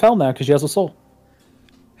she can leave hell now because she has a soul.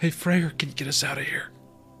 Hey Freyr, can you get us out of here?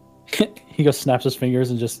 He goes, snaps his fingers,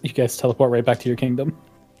 and just you guys teleport right back to your kingdom.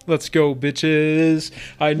 Let's go, bitches.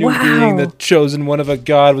 I knew Wow. being the chosen one of a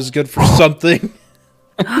god was good for something.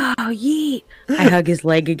 Oh, yeet. I hug his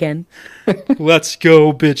leg again. Let's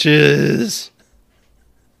go, bitches.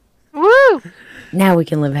 Woo! Now we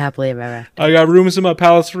can live happily ever after. I got rooms in my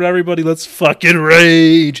palace for everybody. Let's fucking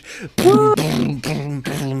rage.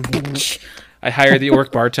 I hired the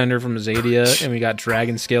orc bartender from Zadia, and we got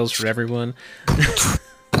dragon scales for everyone.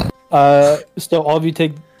 Still, all of you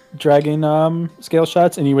take dragon scale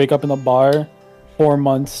shots, and you wake up in the bar 4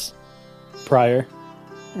 months prior,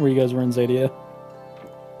 where you guys were in Zadia.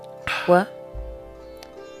 What?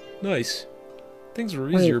 Nice. Things were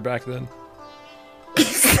easier back then.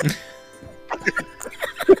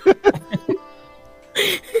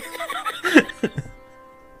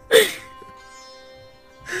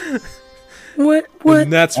 What?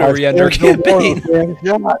 And that's where we end our campaign.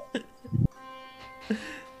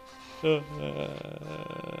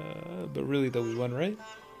 But really, though, we won, right?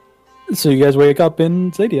 So you guys wake up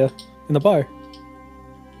in Zadia, in the bar.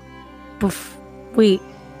 Wait,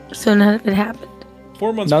 so none of it happened?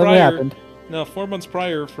 4 months Nothing prior. happened. No, 4 months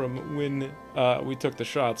prior from when we took the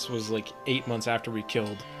shots was like 8 months after we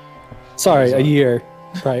killed. Sorry, a year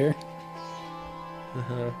prior.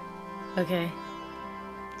 Okay.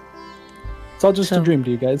 It's all just a So- dream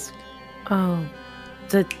to you guys. Oh,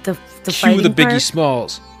 the Cue fighting the Biggie part?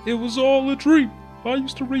 Smalls. It was all a dream. I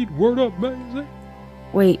used to read Word Up magazine.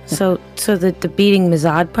 Wait, so the beating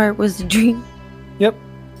Mazad part was the dream? Yep.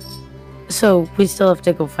 So we still have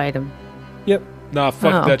to go fight him. Yep. Nah,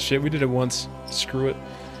 fuck Oh. that shit. We did it once. Screw it.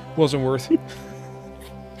 Wasn't worth it.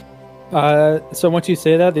 So once you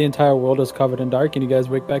say that, the entire world is covered in dark, and you guys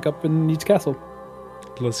wake back up in Need's castle.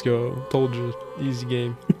 Let's go. Told you. Easy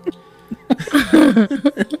game.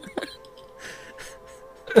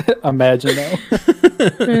 Imagine though.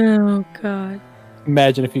 Oh god.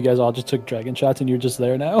 Imagine if you guys all just took dragon shots and you're just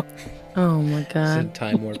there now. Oh my It's a god.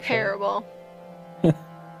 time warp. Terrible.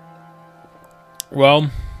 Well,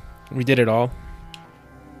 we did it all.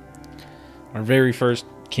 Our very first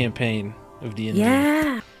campaign of D&D.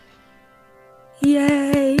 Yeah.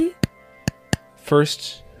 Yay.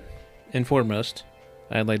 First and foremost,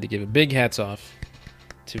 I'd like to give a big hats off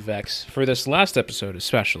to Vex for this last episode,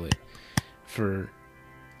 especially for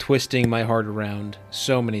twisting my heart around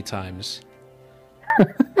so many times,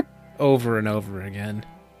 over and over again,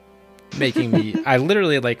 making me. I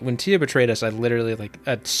literally like when Tia betrayed us. I literally like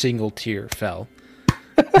a single tear fell.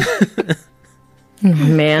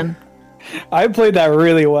 Man. I played that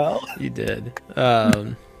really well. You did.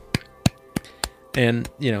 And,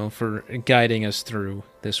 you know, for guiding us through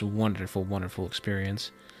this wonderful, wonderful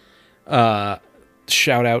experience. Shout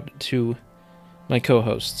out to my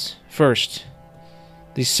co-hosts. First,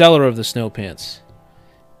 the seller of the snow pants.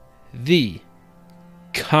 The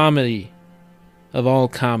comedy of all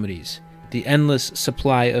comedies. The endless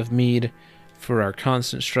supply of mead for our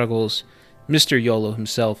constant struggles. Mr. YOLO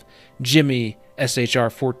himself, Jimmy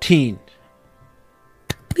SHR14.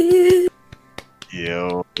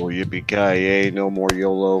 Yo, yippee-ki-yay, no more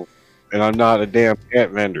YOLO. And I'm not a damn cat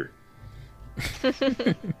vendor.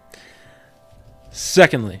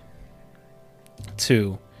 Secondly,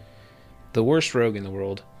 to the worst rogue in the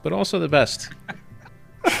world, but also the best.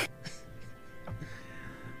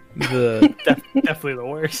 Definitely the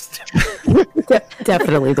worst.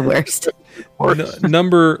 Definitely the worst.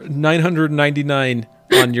 Number 999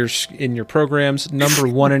 on in your programs, number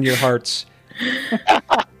 1 in your hearts.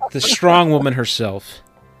 The strong woman herself,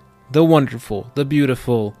 the wonderful, the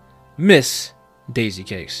beautiful Miss Daisy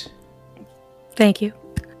Cakes. Thank you.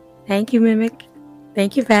 Thank you, Mimic.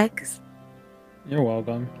 Thank you, Vex. You're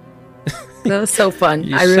welcome. That was so fun.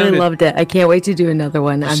 You I really sounded- loved it. I can't wait to do another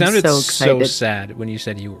one. You I'm sounded so so excited. sad when you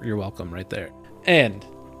said you're welcome right there. And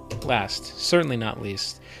last, certainly not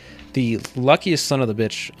least, the luckiest son of the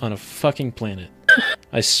bitch on a fucking planet.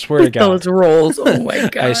 I swear to God. Those rolls. Oh my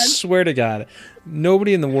god. I swear to God,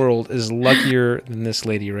 nobody in the world is luckier than this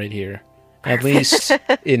lady right here. At least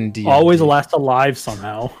in D&D. Always last alive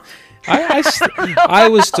somehow. I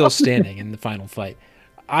was still standing in the final fight.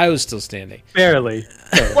 I was still standing. Barely.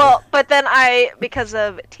 Well, but then because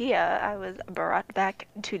of Tia, I was brought back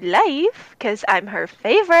to life because I'm her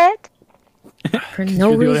favorite. For no You're the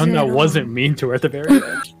only reason. one that at all. wasn't mean to her at the very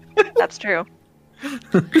end. That's true.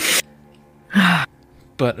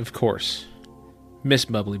 But of course, Miss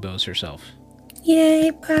Bubbly Bows herself.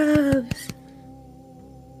 Yay, Bubs.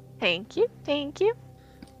 Thank you. Thank you.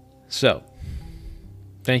 So,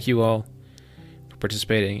 thank you all for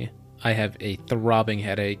participating. I have a throbbing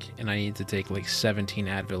headache, and I need to take like 17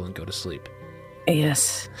 Advil and go to sleep.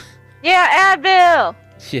 Yes. Yeah, Advil!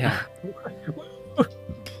 Yeah.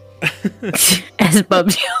 As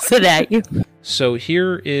Bubs yells it at you. So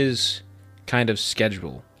here is kind of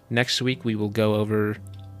schedule. Next week we will go over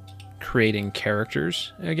creating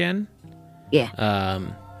characters again. Yeah.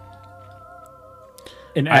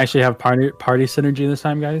 And actually have party synergy this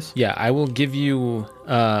time, guys. Yeah, I will give you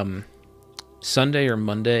Sunday or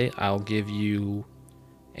Monday. I'll give you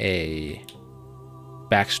a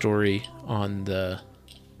backstory on the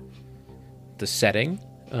setting.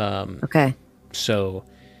 Okay. So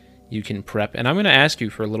you can prep, and I'm going to ask you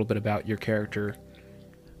for a little bit about your character,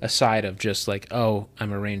 aside of just like, oh,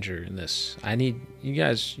 I'm a ranger in this. I need you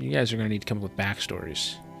guys are going to need to come up with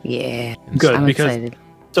backstories. Yeah. Good, I'm because excited.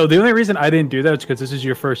 so the only reason I didn't do that is because this is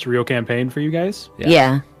your first real campaign for you guys, Yeah.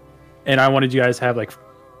 Yeah. and I wanted you guys to have like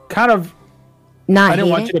kind of. Not I didn't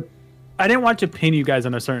hate want it. you to. I didn't want to pin you guys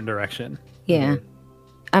in a certain direction. Yeah.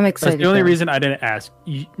 I'm That's excited. the only though. reason I didn't ask.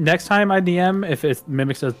 Next time I DM, if it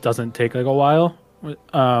mimics doesn't take like a while,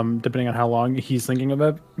 depending on how long he's thinking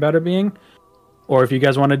about it being, or if you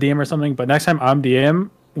guys want to DM or something. But next time I'm DM,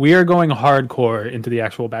 we are going hardcore into the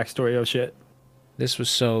actual backstory of shit. This was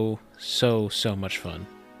so much fun.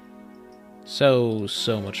 So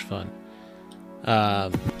much fun.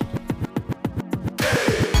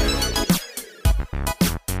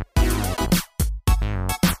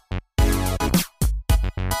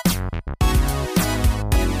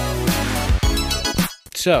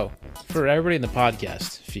 So, for everybody in the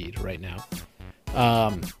podcast feed right now,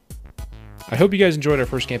 I hope you guys enjoyed our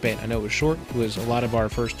first campaign. I know it was short. It was a lot of our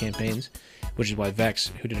first campaigns, which is why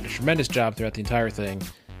Vex, who did a tremendous job throughout the entire thing,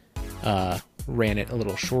 ran it a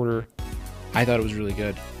little shorter. I thought it was really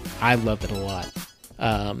good. I loved it a lot.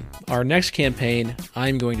 Our next campaign,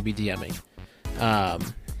 I'm going to be DMing.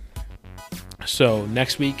 So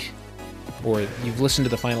next week, or you've listened to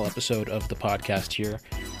the final episode of the podcast here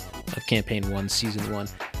of Campaign 1, Season 1.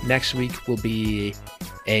 Next week will be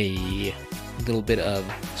a little bit of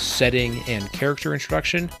setting and character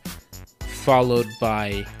introduction, followed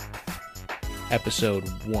by Episode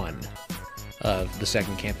 1 of the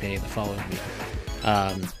second campaign the following week.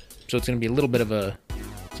 So it's going to be a little bit of a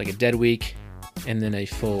dead week, and then a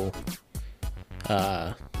full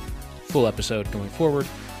episode going forward.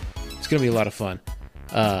 It's going to be a lot of fun.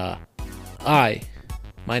 My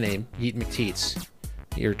name, Yeet McTeats,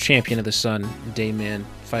 your champion of the sun, dayman,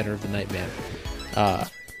 fighter of the nightman.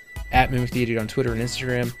 At Mimic the Idiot on Twitter and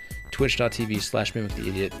Instagram, twitch.tv/Mimic the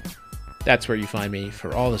Idiot. That's where you find me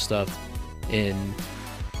for all the stuff in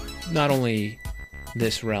not only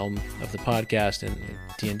this realm of the podcast and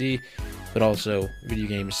D&D, but also video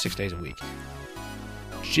games 6 days a week.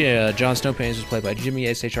 Jon Snowpanties was played by Jimmy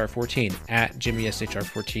SHR14 at Jimmy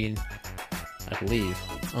SHR14, I believe,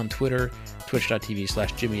 on Twitter,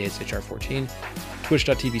 twitch.tv/Jimmy SHR14,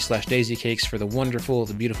 twitch.tv/DaisyCakes for the wonderful,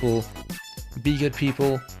 the beautiful, be good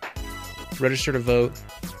people. Register to vote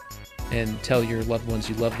and tell your loved ones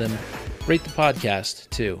you love them. Rate the podcast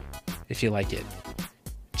too, if you like it.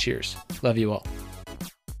 Cheers. Love you all.